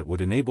way that would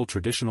enable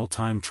traditional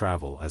time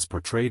travel as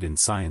portrayed in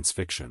science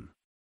fiction.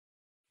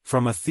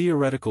 From a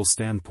theoretical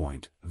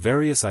standpoint,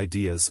 various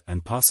ideas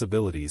and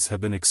possibilities have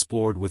been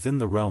explored within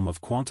the realm of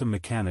quantum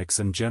mechanics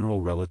and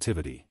general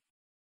relativity.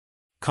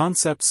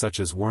 Concepts such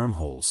as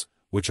wormholes,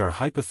 which are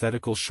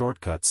hypothetical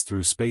shortcuts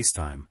through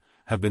spacetime,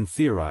 have been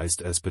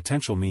theorized as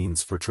potential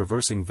means for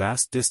traversing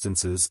vast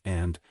distances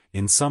and,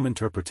 in some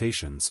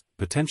interpretations,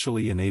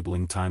 potentially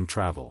enabling time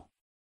travel.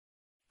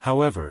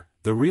 However,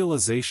 the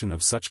realization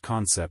of such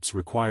concepts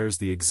requires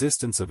the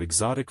existence of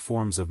exotic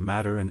forms of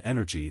matter and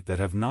energy that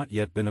have not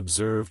yet been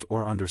observed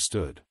or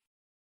understood.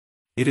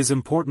 It is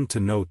important to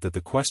note that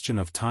the question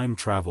of time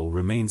travel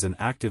remains an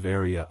active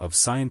area of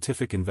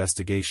scientific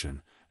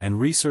investigation, and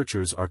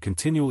researchers are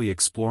continually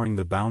exploring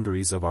the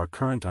boundaries of our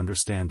current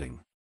understanding.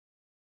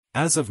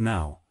 As of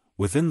now,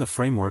 within the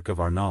framework of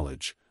our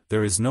knowledge,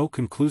 there is no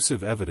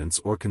conclusive evidence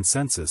or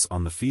consensus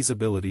on the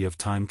feasibility of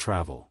time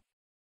travel.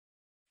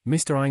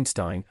 Mr.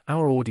 Einstein,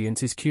 our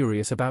audience is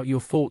curious about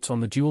your thoughts on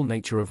the dual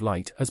nature of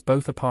light as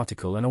both a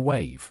particle and a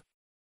wave.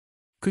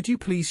 Could you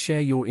please share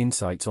your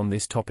insights on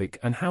this topic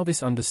and how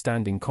this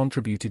understanding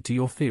contributed to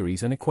your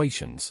theories and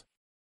equations?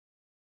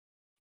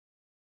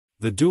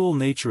 The dual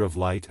nature of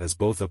light as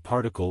both a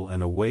particle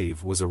and a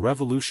wave was a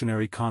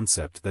revolutionary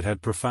concept that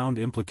had profound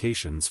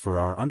implications for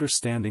our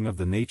understanding of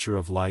the nature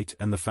of light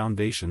and the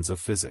foundations of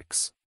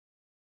physics.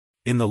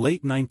 In the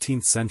late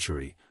 19th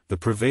century, the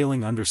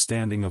prevailing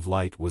understanding of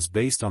light was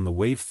based on the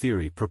wave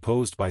theory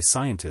proposed by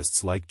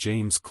scientists like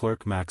James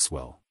Clerk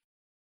Maxwell.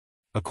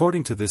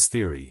 According to this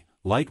theory,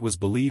 light was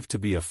believed to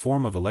be a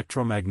form of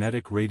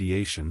electromagnetic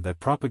radiation that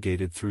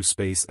propagated through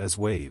space as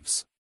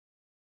waves.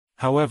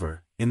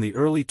 However, in the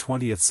early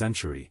 20th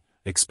century,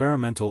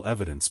 experimental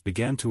evidence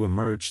began to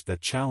emerge that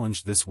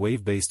challenged this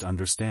wave-based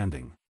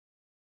understanding.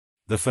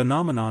 The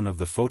phenomenon of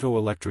the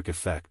photoelectric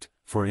effect,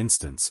 for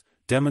instance,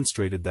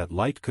 demonstrated that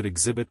light could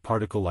exhibit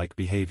particle-like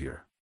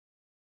behavior.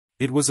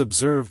 It was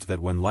observed that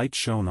when light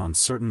shone on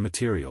certain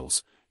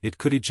materials, it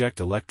could eject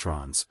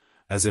electrons,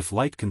 as if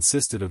light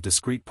consisted of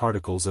discrete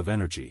particles of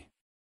energy.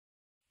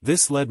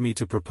 This led me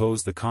to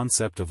propose the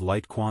concept of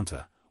light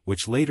quanta,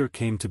 which later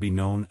came to be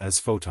known as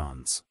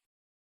photons.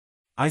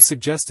 I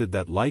suggested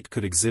that light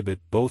could exhibit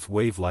both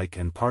wave-like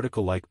and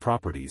particle-like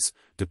properties,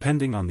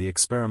 depending on the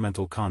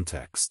experimental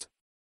context.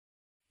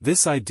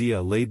 This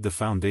idea laid the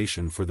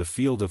foundation for the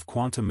field of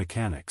quantum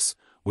mechanics,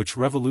 which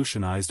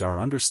revolutionized our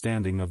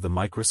understanding of the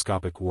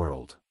microscopic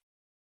world.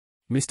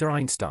 Mr.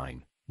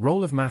 Einstein,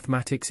 role of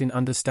mathematics in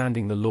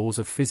understanding the laws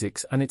of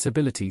physics and its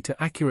ability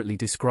to accurately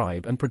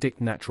describe and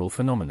predict natural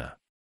phenomena.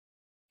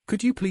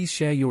 Could you please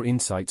share your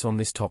insights on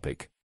this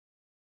topic?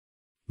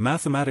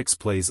 Mathematics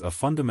plays a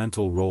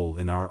fundamental role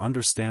in our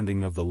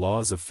understanding of the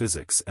laws of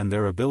physics and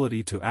their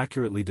ability to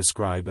accurately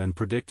describe and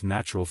predict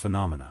natural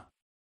phenomena.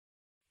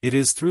 It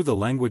is through the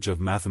language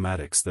of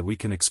mathematics that we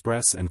can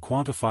express and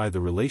quantify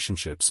the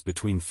relationships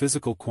between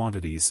physical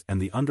quantities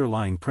and the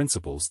underlying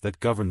principles that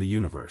govern the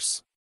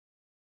universe.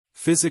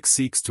 Physics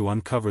seeks to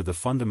uncover the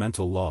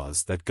fundamental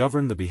laws that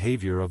govern the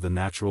behavior of the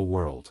natural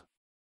world.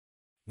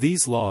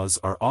 These laws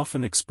are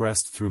often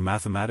expressed through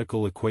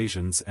mathematical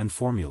equations and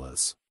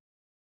formulas.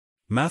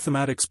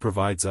 Mathematics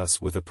provides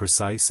us with a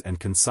precise and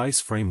concise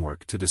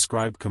framework to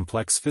describe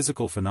complex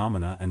physical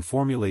phenomena and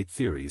formulate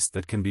theories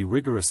that can be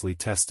rigorously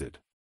tested.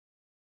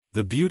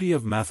 The beauty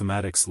of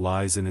mathematics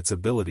lies in its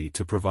ability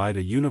to provide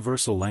a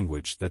universal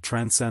language that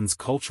transcends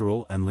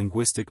cultural and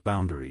linguistic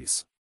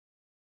boundaries.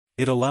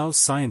 It allows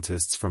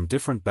scientists from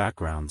different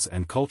backgrounds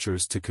and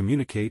cultures to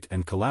communicate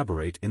and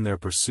collaborate in their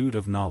pursuit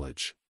of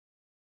knowledge.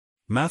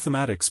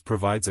 Mathematics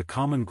provides a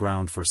common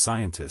ground for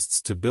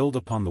scientists to build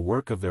upon the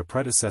work of their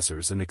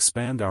predecessors and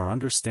expand our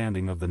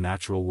understanding of the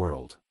natural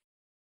world.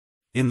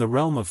 In the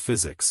realm of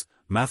physics,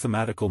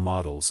 mathematical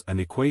models and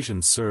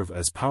equations serve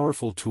as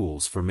powerful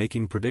tools for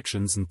making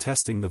predictions and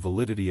testing the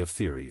validity of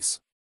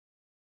theories.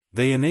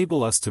 They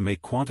enable us to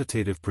make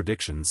quantitative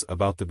predictions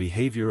about the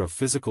behavior of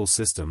physical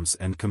systems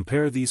and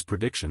compare these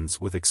predictions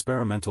with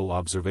experimental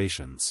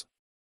observations.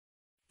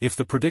 If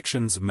the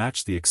predictions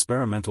match the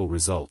experimental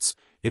results,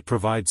 it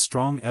provides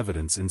strong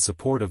evidence in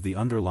support of the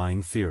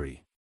underlying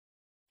theory.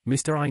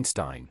 Mr.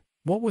 Einstein,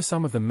 what were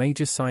some of the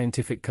major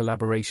scientific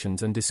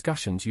collaborations and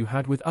discussions you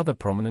had with other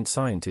prominent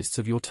scientists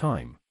of your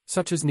time,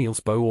 such as Niels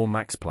Bohr or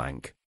Max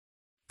Planck?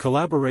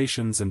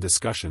 Collaborations and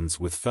discussions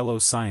with fellow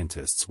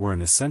scientists were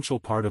an essential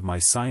part of my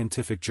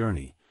scientific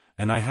journey,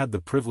 and I had the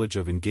privilege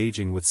of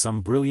engaging with some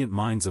brilliant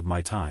minds of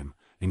my time,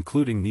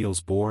 including Niels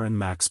Bohr and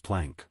Max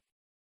Planck.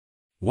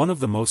 One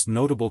of the most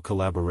notable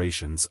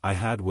collaborations I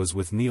had was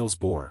with Niels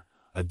Bohr,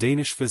 a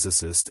Danish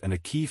physicist and a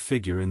key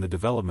figure in the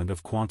development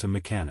of quantum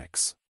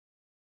mechanics.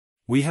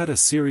 We had a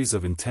series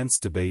of intense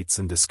debates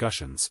and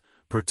discussions,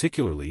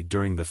 particularly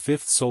during the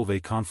Fifth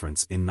Solvay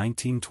Conference in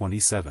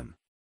 1927.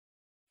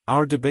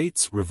 Our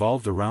debates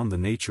revolved around the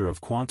nature of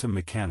quantum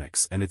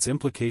mechanics and its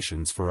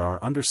implications for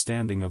our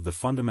understanding of the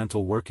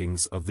fundamental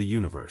workings of the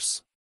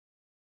universe.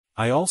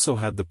 I also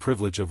had the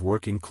privilege of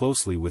working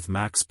closely with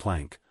Max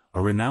Planck,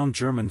 a renowned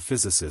German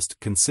physicist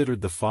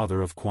considered the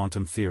father of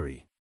quantum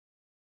theory.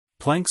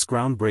 Planck's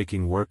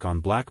groundbreaking work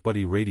on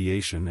blackbody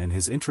radiation and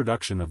his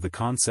introduction of the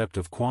concept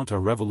of quanta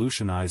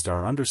revolutionized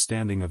our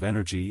understanding of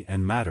energy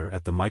and matter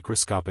at the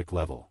microscopic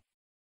level.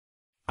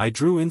 I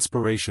drew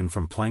inspiration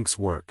from Planck's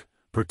work,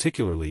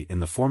 particularly in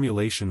the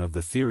formulation of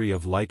the theory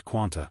of light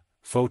quanta,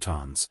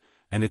 photons,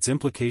 and its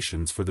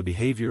implications for the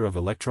behavior of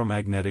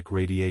electromagnetic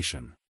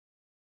radiation.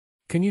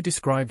 Can you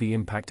describe the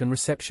impact and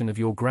reception of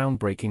your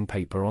groundbreaking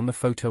paper on the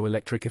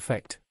photoelectric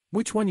effect,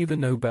 which won you the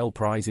Nobel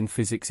Prize in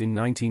Physics in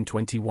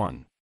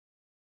 1921?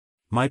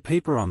 My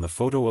paper on the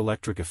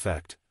photoelectric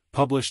effect,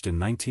 published in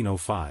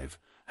 1905,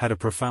 had a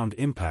profound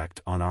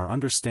impact on our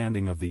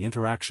understanding of the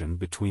interaction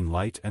between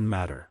light and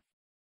matter.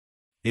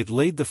 It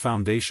laid the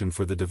foundation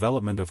for the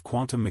development of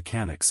quantum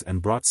mechanics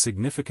and brought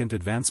significant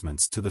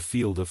advancements to the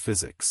field of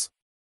physics.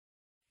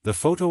 The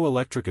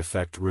photoelectric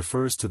effect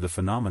refers to the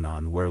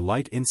phenomenon where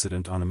light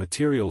incident on a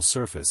material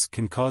surface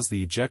can cause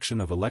the ejection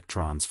of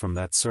electrons from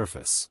that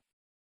surface.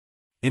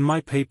 In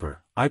my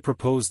paper, I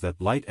propose that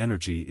light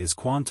energy is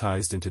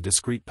quantized into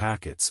discrete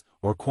packets,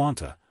 or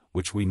quanta,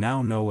 which we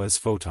now know as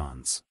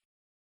photons.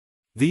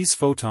 These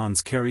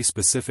photons carry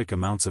specific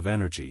amounts of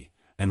energy,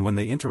 and when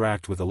they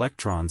interact with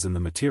electrons in the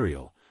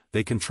material,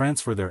 they can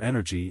transfer their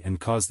energy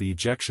and cause the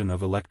ejection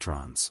of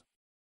electrons.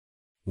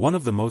 One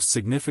of the most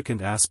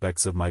significant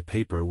aspects of my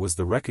paper was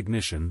the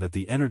recognition that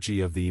the energy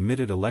of the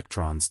emitted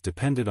electrons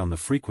depended on the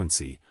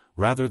frequency,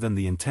 rather than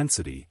the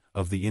intensity,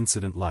 of the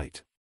incident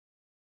light.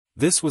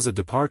 This was a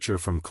departure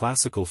from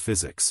classical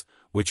physics,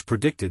 which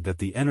predicted that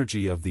the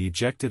energy of the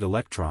ejected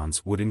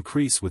electrons would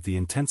increase with the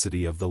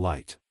intensity of the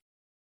light.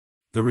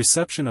 The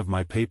reception of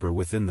my paper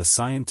within the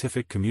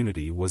scientific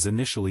community was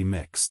initially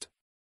mixed.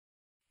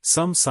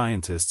 Some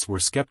scientists were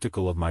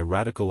skeptical of my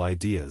radical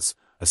ideas,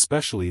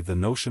 especially the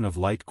notion of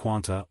light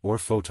quanta or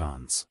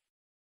photons.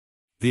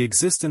 The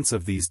existence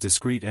of these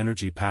discrete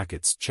energy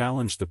packets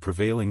challenged the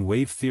prevailing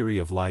wave theory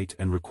of light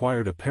and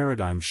required a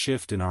paradigm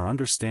shift in our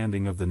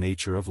understanding of the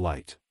nature of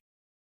light.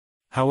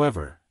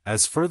 However,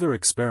 as further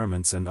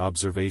experiments and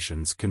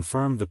observations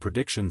confirmed the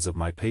predictions of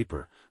my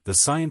paper, the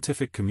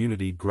scientific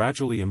community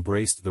gradually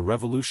embraced the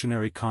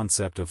revolutionary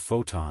concept of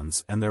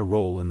photons and their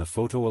role in the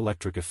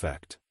photoelectric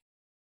effect.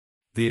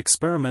 The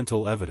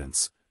experimental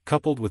evidence,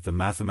 coupled with the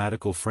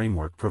mathematical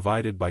framework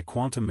provided by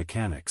quantum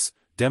mechanics,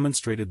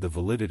 demonstrated the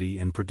validity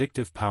and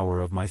predictive power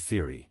of my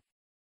theory.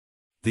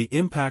 The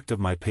impact of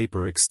my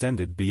paper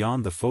extended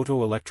beyond the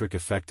photoelectric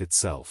effect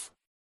itself.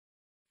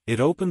 It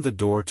opened the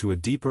door to a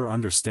deeper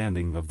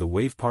understanding of the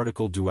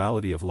wave-particle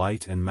duality of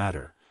light and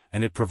matter,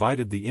 and it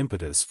provided the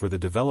impetus for the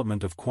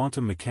development of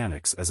quantum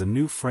mechanics as a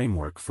new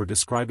framework for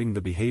describing the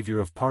behavior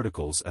of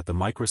particles at the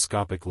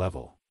microscopic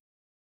level.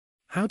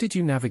 How did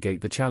you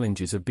navigate the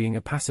challenges of being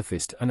a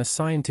pacifist and a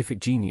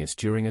scientific genius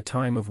during a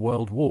time of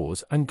world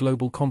wars and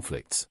global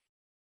conflicts?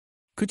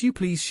 Could you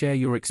please share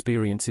your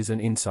experiences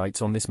and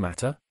insights on this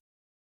matter?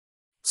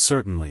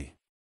 Certainly.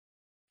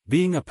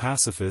 Being a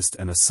pacifist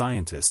and a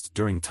scientist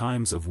during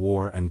times of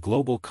war and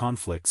global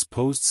conflicts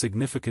posed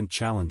significant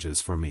challenges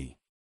for me.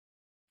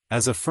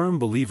 As a firm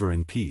believer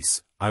in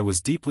peace, I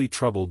was deeply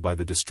troubled by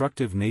the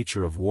destructive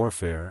nature of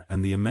warfare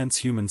and the immense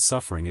human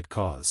suffering it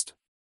caused.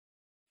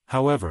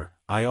 However,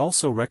 I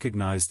also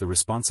recognized the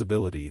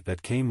responsibility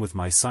that came with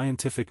my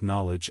scientific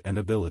knowledge and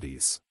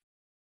abilities.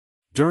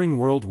 During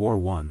World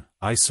War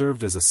I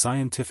served as a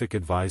scientific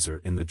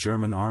advisor in the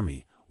German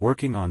army,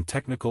 working on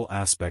technical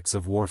aspects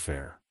of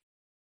warfare.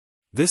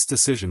 This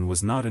decision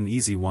was not an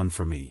easy one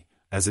for me,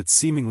 as it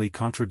seemingly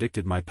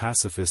contradicted my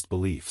pacifist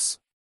beliefs.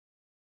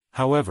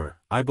 However,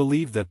 I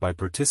believed that by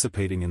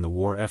participating in the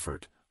war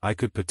effort, I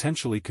could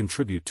potentially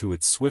contribute to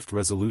its swift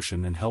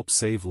resolution and help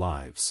save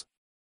lives.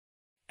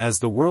 As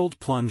the world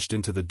plunged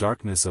into the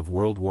darkness of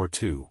World War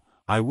II,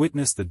 I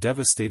witnessed the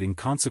devastating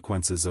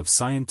consequences of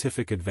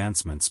scientific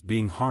advancements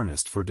being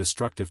harnessed for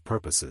destructive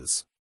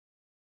purposes.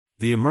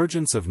 The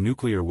emergence of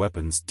nuclear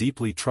weapons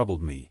deeply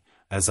troubled me,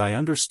 as I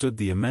understood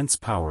the immense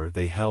power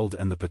they held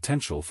and the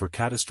potential for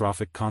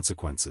catastrophic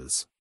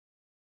consequences.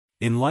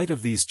 In light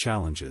of these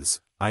challenges,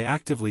 I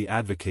actively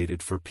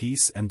advocated for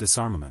peace and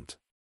disarmament.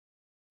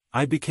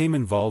 I became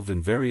involved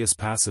in various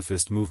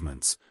pacifist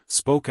movements,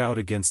 spoke out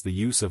against the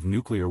use of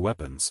nuclear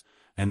weapons,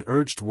 and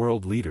urged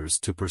world leaders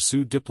to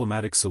pursue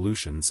diplomatic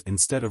solutions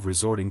instead of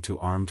resorting to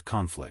armed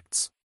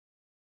conflicts.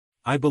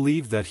 I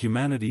believed that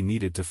humanity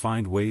needed to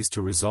find ways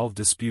to resolve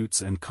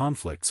disputes and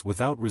conflicts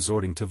without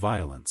resorting to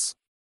violence.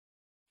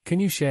 Can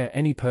you share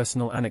any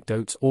personal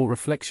anecdotes or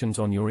reflections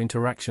on your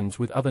interactions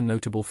with other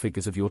notable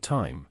figures of your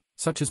time,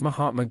 such as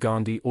Mahatma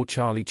Gandhi or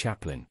Charlie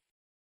Chaplin?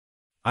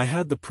 I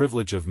had the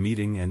privilege of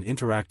meeting and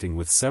interacting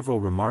with several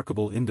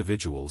remarkable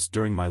individuals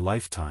during my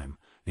lifetime,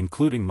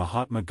 including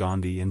Mahatma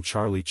Gandhi and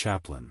Charlie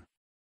Chaplin.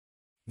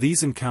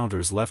 These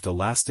encounters left a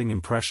lasting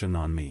impression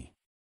on me.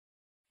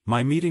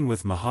 My meeting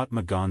with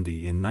Mahatma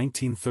Gandhi in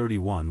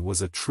 1931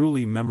 was a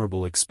truly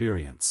memorable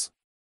experience.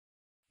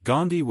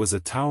 Gandhi was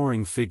a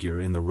towering figure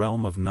in the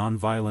realm of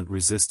nonviolent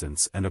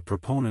resistance and a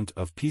proponent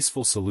of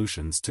peaceful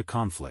solutions to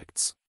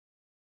conflicts.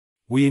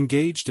 We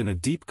engaged in a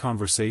deep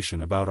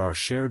conversation about our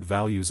shared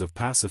values of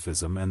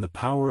pacifism and the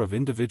power of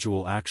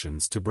individual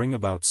actions to bring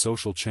about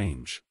social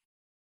change.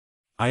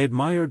 I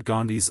admired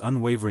Gandhi's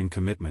unwavering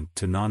commitment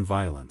to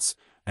nonviolence,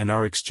 and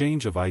our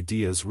exchange of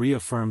ideas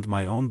reaffirmed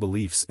my own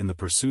beliefs in the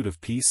pursuit of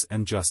peace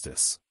and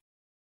justice.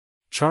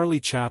 Charlie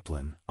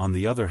Chaplin, on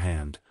the other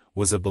hand,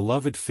 was a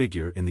beloved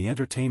figure in the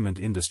entertainment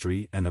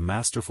industry and a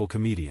masterful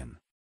comedian.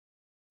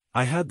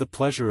 I had the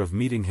pleasure of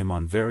meeting him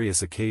on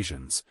various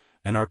occasions,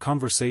 and our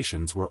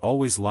conversations were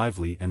always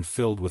lively and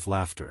filled with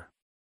laughter.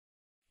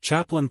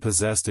 Chaplin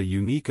possessed a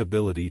unique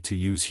ability to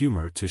use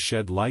humor to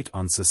shed light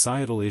on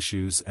societal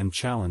issues and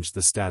challenge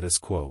the status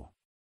quo.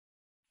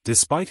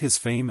 Despite his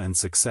fame and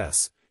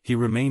success, he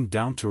remained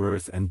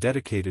down-to-earth and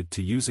dedicated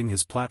to using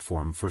his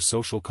platform for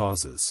social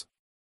causes.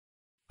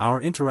 Our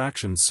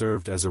interactions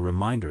served as a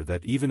reminder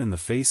that even in the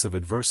face of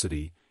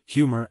adversity,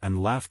 humor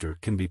and laughter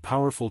can be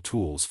powerful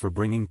tools for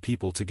bringing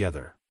people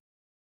together.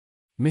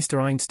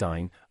 Mr.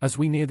 Einstein, as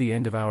we near the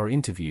end of our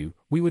interview,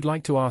 we would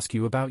like to ask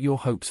you about your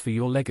hopes for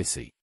your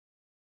legacy.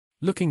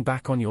 Looking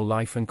back on your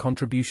life and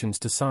contributions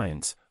to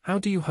science, how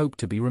do you hope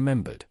to be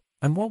remembered,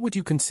 and what would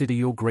you consider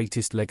your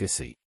greatest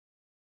legacy?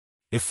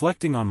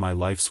 Reflecting on my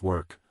life's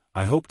work,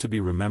 I hope to be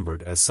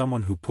remembered as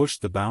someone who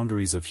pushed the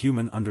boundaries of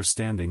human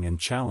understanding and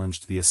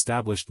challenged the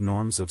established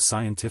norms of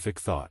scientific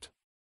thought.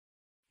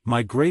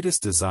 My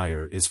greatest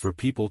desire is for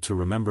people to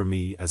remember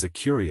me as a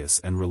curious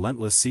and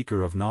relentless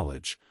seeker of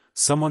knowledge,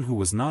 someone who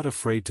was not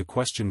afraid to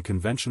question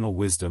conventional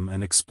wisdom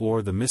and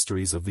explore the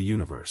mysteries of the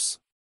universe.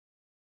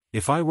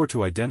 If I were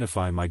to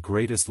identify my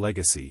greatest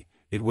legacy,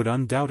 it would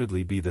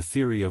undoubtedly be the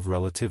theory of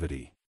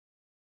relativity.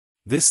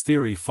 This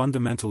theory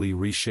fundamentally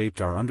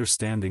reshaped our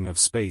understanding of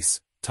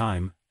space,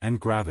 time, and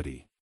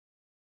gravity.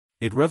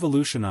 It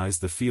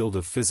revolutionized the field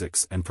of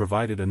physics and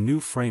provided a new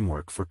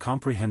framework for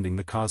comprehending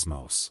the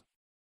cosmos.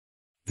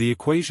 The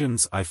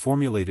equations I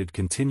formulated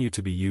continue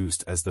to be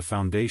used as the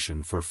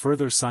foundation for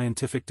further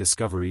scientific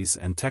discoveries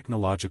and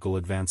technological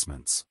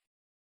advancements.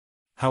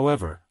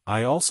 However,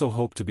 I also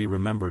hope to be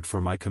remembered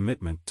for my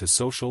commitment to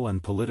social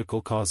and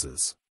political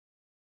causes.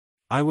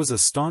 I was a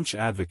staunch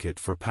advocate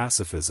for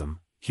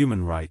pacifism,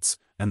 human rights,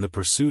 and the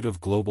pursuit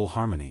of global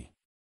harmony.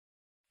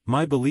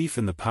 My belief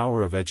in the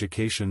power of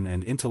education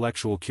and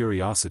intellectual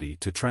curiosity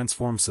to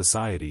transform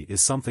society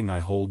is something I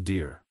hold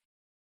dear.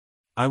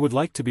 I would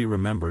like to be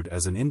remembered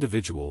as an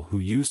individual who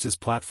used his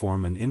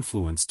platform and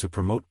influence to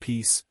promote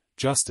peace,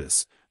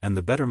 justice, and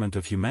the betterment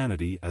of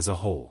humanity as a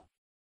whole.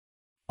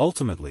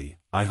 Ultimately,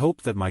 I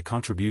hope that my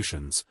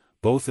contributions,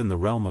 both in the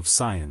realm of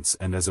science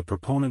and as a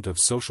proponent of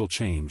social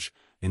change,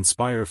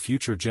 inspire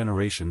future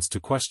generations to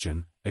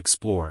question,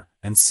 explore,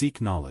 and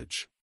seek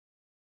knowledge.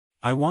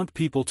 I want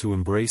people to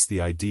embrace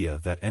the idea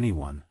that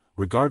anyone,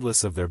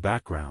 regardless of their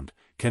background,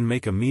 can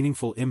make a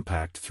meaningful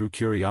impact through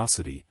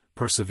curiosity,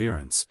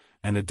 perseverance,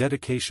 and a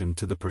dedication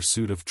to the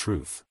pursuit of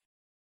truth.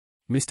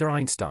 Mr.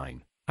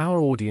 Einstein, our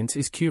audience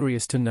is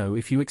curious to know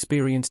if you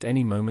experienced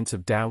any moments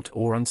of doubt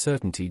or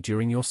uncertainty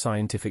during your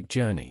scientific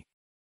journey.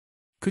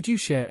 Could you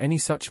share any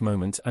such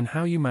moments and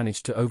how you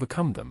managed to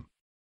overcome them?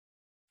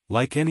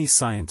 Like any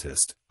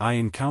scientist, I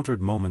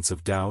encountered moments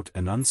of doubt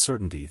and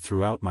uncertainty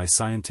throughout my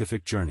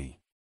scientific journey.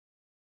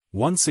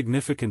 One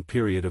significant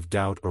period of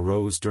doubt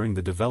arose during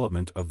the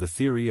development of the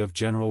theory of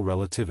general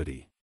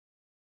relativity.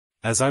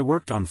 As I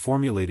worked on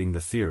formulating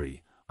the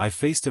theory, I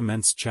faced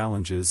immense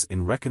challenges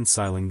in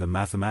reconciling the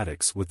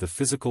mathematics with the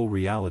physical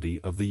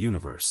reality of the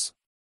universe.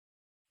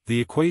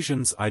 The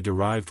equations I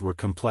derived were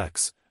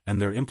complex,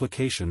 and their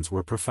implications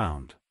were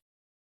profound.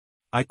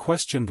 I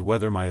questioned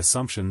whether my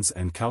assumptions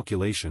and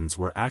calculations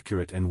were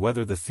accurate and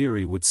whether the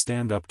theory would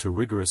stand up to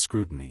rigorous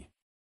scrutiny.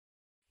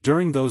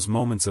 During those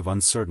moments of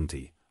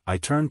uncertainty, I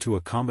turned to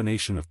a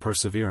combination of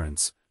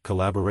perseverance,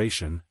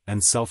 collaboration,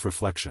 and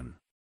self-reflection.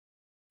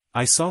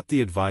 I sought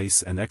the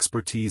advice and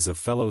expertise of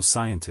fellow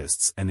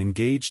scientists and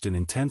engaged in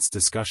intense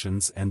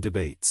discussions and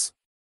debates.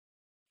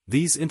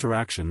 These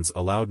interactions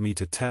allowed me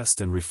to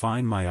test and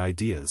refine my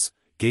ideas,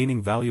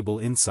 gaining valuable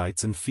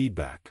insights and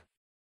feedback.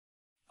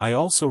 I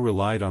also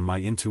relied on my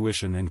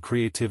intuition and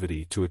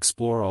creativity to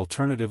explore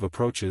alternative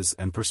approaches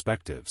and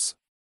perspectives.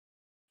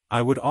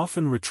 I would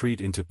often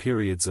retreat into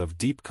periods of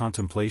deep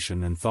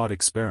contemplation and thought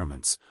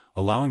experiments,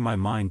 allowing my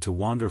mind to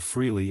wander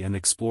freely and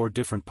explore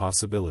different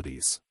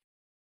possibilities.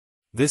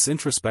 This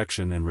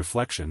introspection and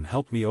reflection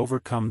helped me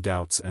overcome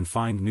doubts and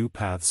find new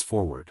paths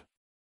forward.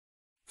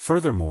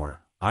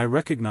 Furthermore, I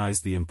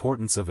recognized the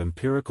importance of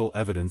empirical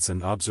evidence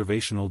and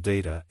observational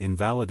data in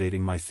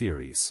validating my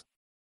theories.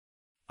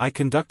 I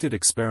conducted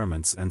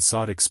experiments and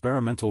sought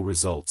experimental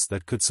results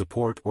that could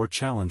support or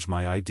challenge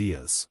my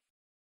ideas.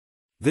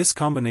 This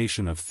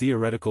combination of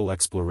theoretical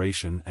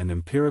exploration and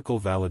empirical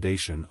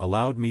validation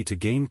allowed me to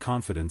gain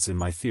confidence in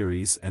my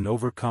theories and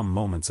overcome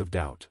moments of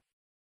doubt.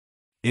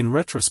 In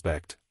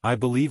retrospect, I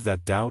believe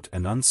that doubt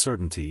and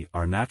uncertainty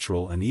are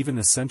natural and even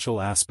essential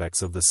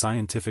aspects of the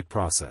scientific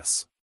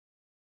process.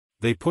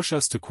 They push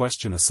us to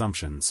question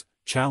assumptions,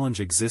 challenge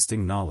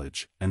existing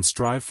knowledge, and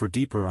strive for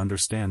deeper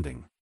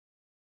understanding.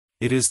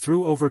 It is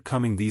through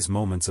overcoming these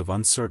moments of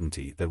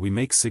uncertainty that we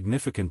make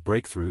significant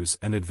breakthroughs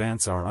and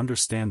advance our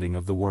understanding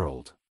of the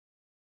world.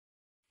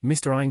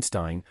 Mr.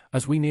 Einstein,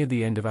 as we near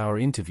the end of our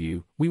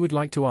interview, we would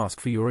like to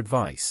ask for your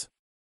advice.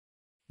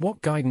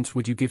 What guidance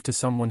would you give to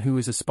someone who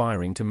is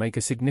aspiring to make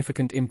a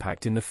significant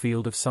impact in the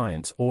field of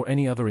science or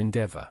any other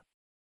endeavor?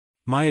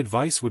 My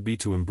advice would be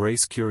to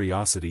embrace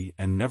curiosity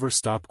and never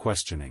stop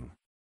questioning.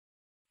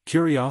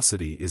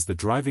 Curiosity is the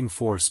driving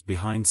force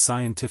behind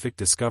scientific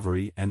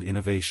discovery and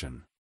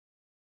innovation.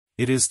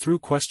 It is through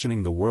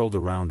questioning the world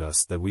around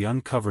us that we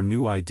uncover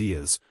new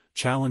ideas,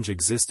 challenge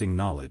existing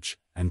knowledge,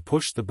 and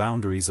push the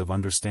boundaries of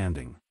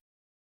understanding.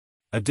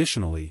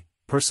 Additionally,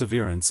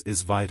 perseverance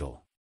is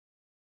vital.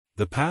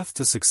 The path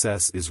to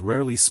success is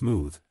rarely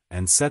smooth,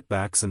 and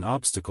setbacks and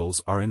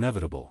obstacles are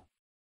inevitable.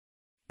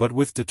 But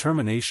with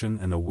determination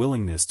and a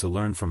willingness to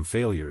learn from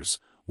failures,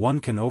 one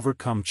can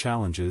overcome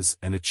challenges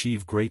and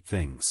achieve great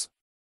things.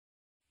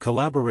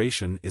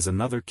 Collaboration is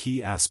another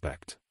key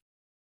aspect.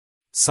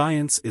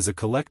 Science is a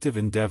collective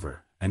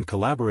endeavor, and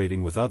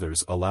collaborating with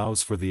others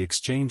allows for the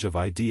exchange of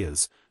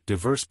ideas,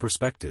 diverse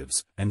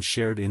perspectives, and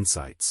shared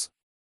insights.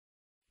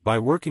 By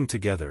working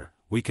together,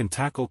 we can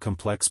tackle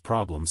complex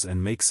problems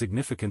and make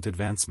significant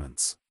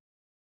advancements.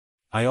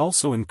 I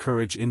also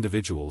encourage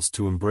individuals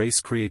to embrace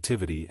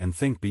creativity and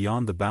think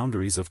beyond the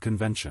boundaries of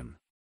convention.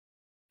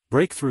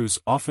 Breakthroughs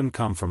often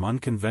come from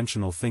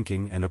unconventional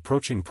thinking and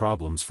approaching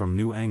problems from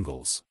new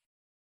angles.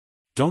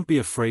 Don't be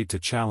afraid to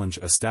challenge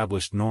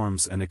established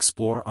norms and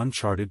explore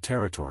uncharted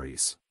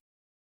territories.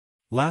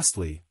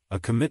 Lastly, a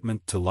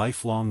commitment to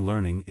lifelong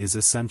learning is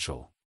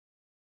essential.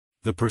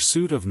 The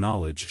pursuit of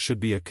knowledge should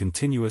be a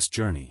continuous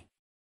journey.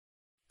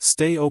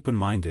 Stay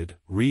open-minded,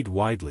 read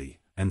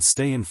widely, and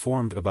stay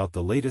informed about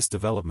the latest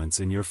developments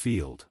in your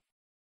field.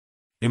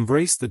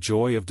 Embrace the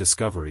joy of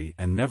discovery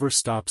and never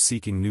stop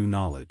seeking new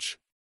knowledge.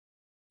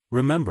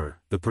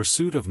 Remember, the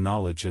pursuit of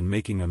knowledge and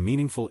making a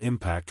meaningful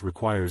impact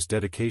requires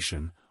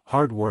dedication,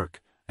 hard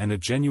work, and a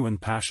genuine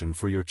passion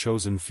for your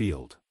chosen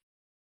field.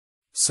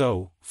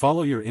 So,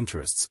 follow your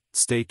interests,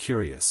 stay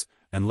curious,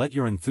 and let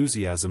your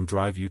enthusiasm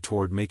drive you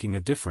toward making a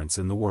difference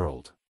in the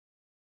world.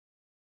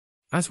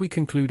 As we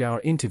conclude our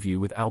interview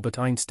with Albert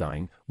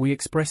Einstein, we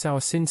express our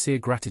sincere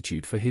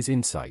gratitude for his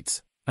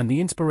insights and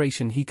the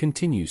inspiration he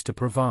continues to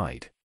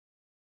provide.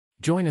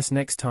 Join us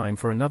next time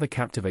for another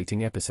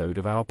captivating episode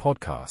of our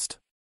podcast.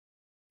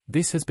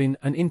 This has been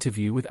an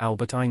interview with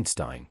Albert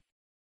Einstein.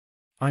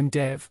 I'm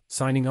Dev,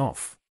 signing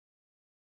off.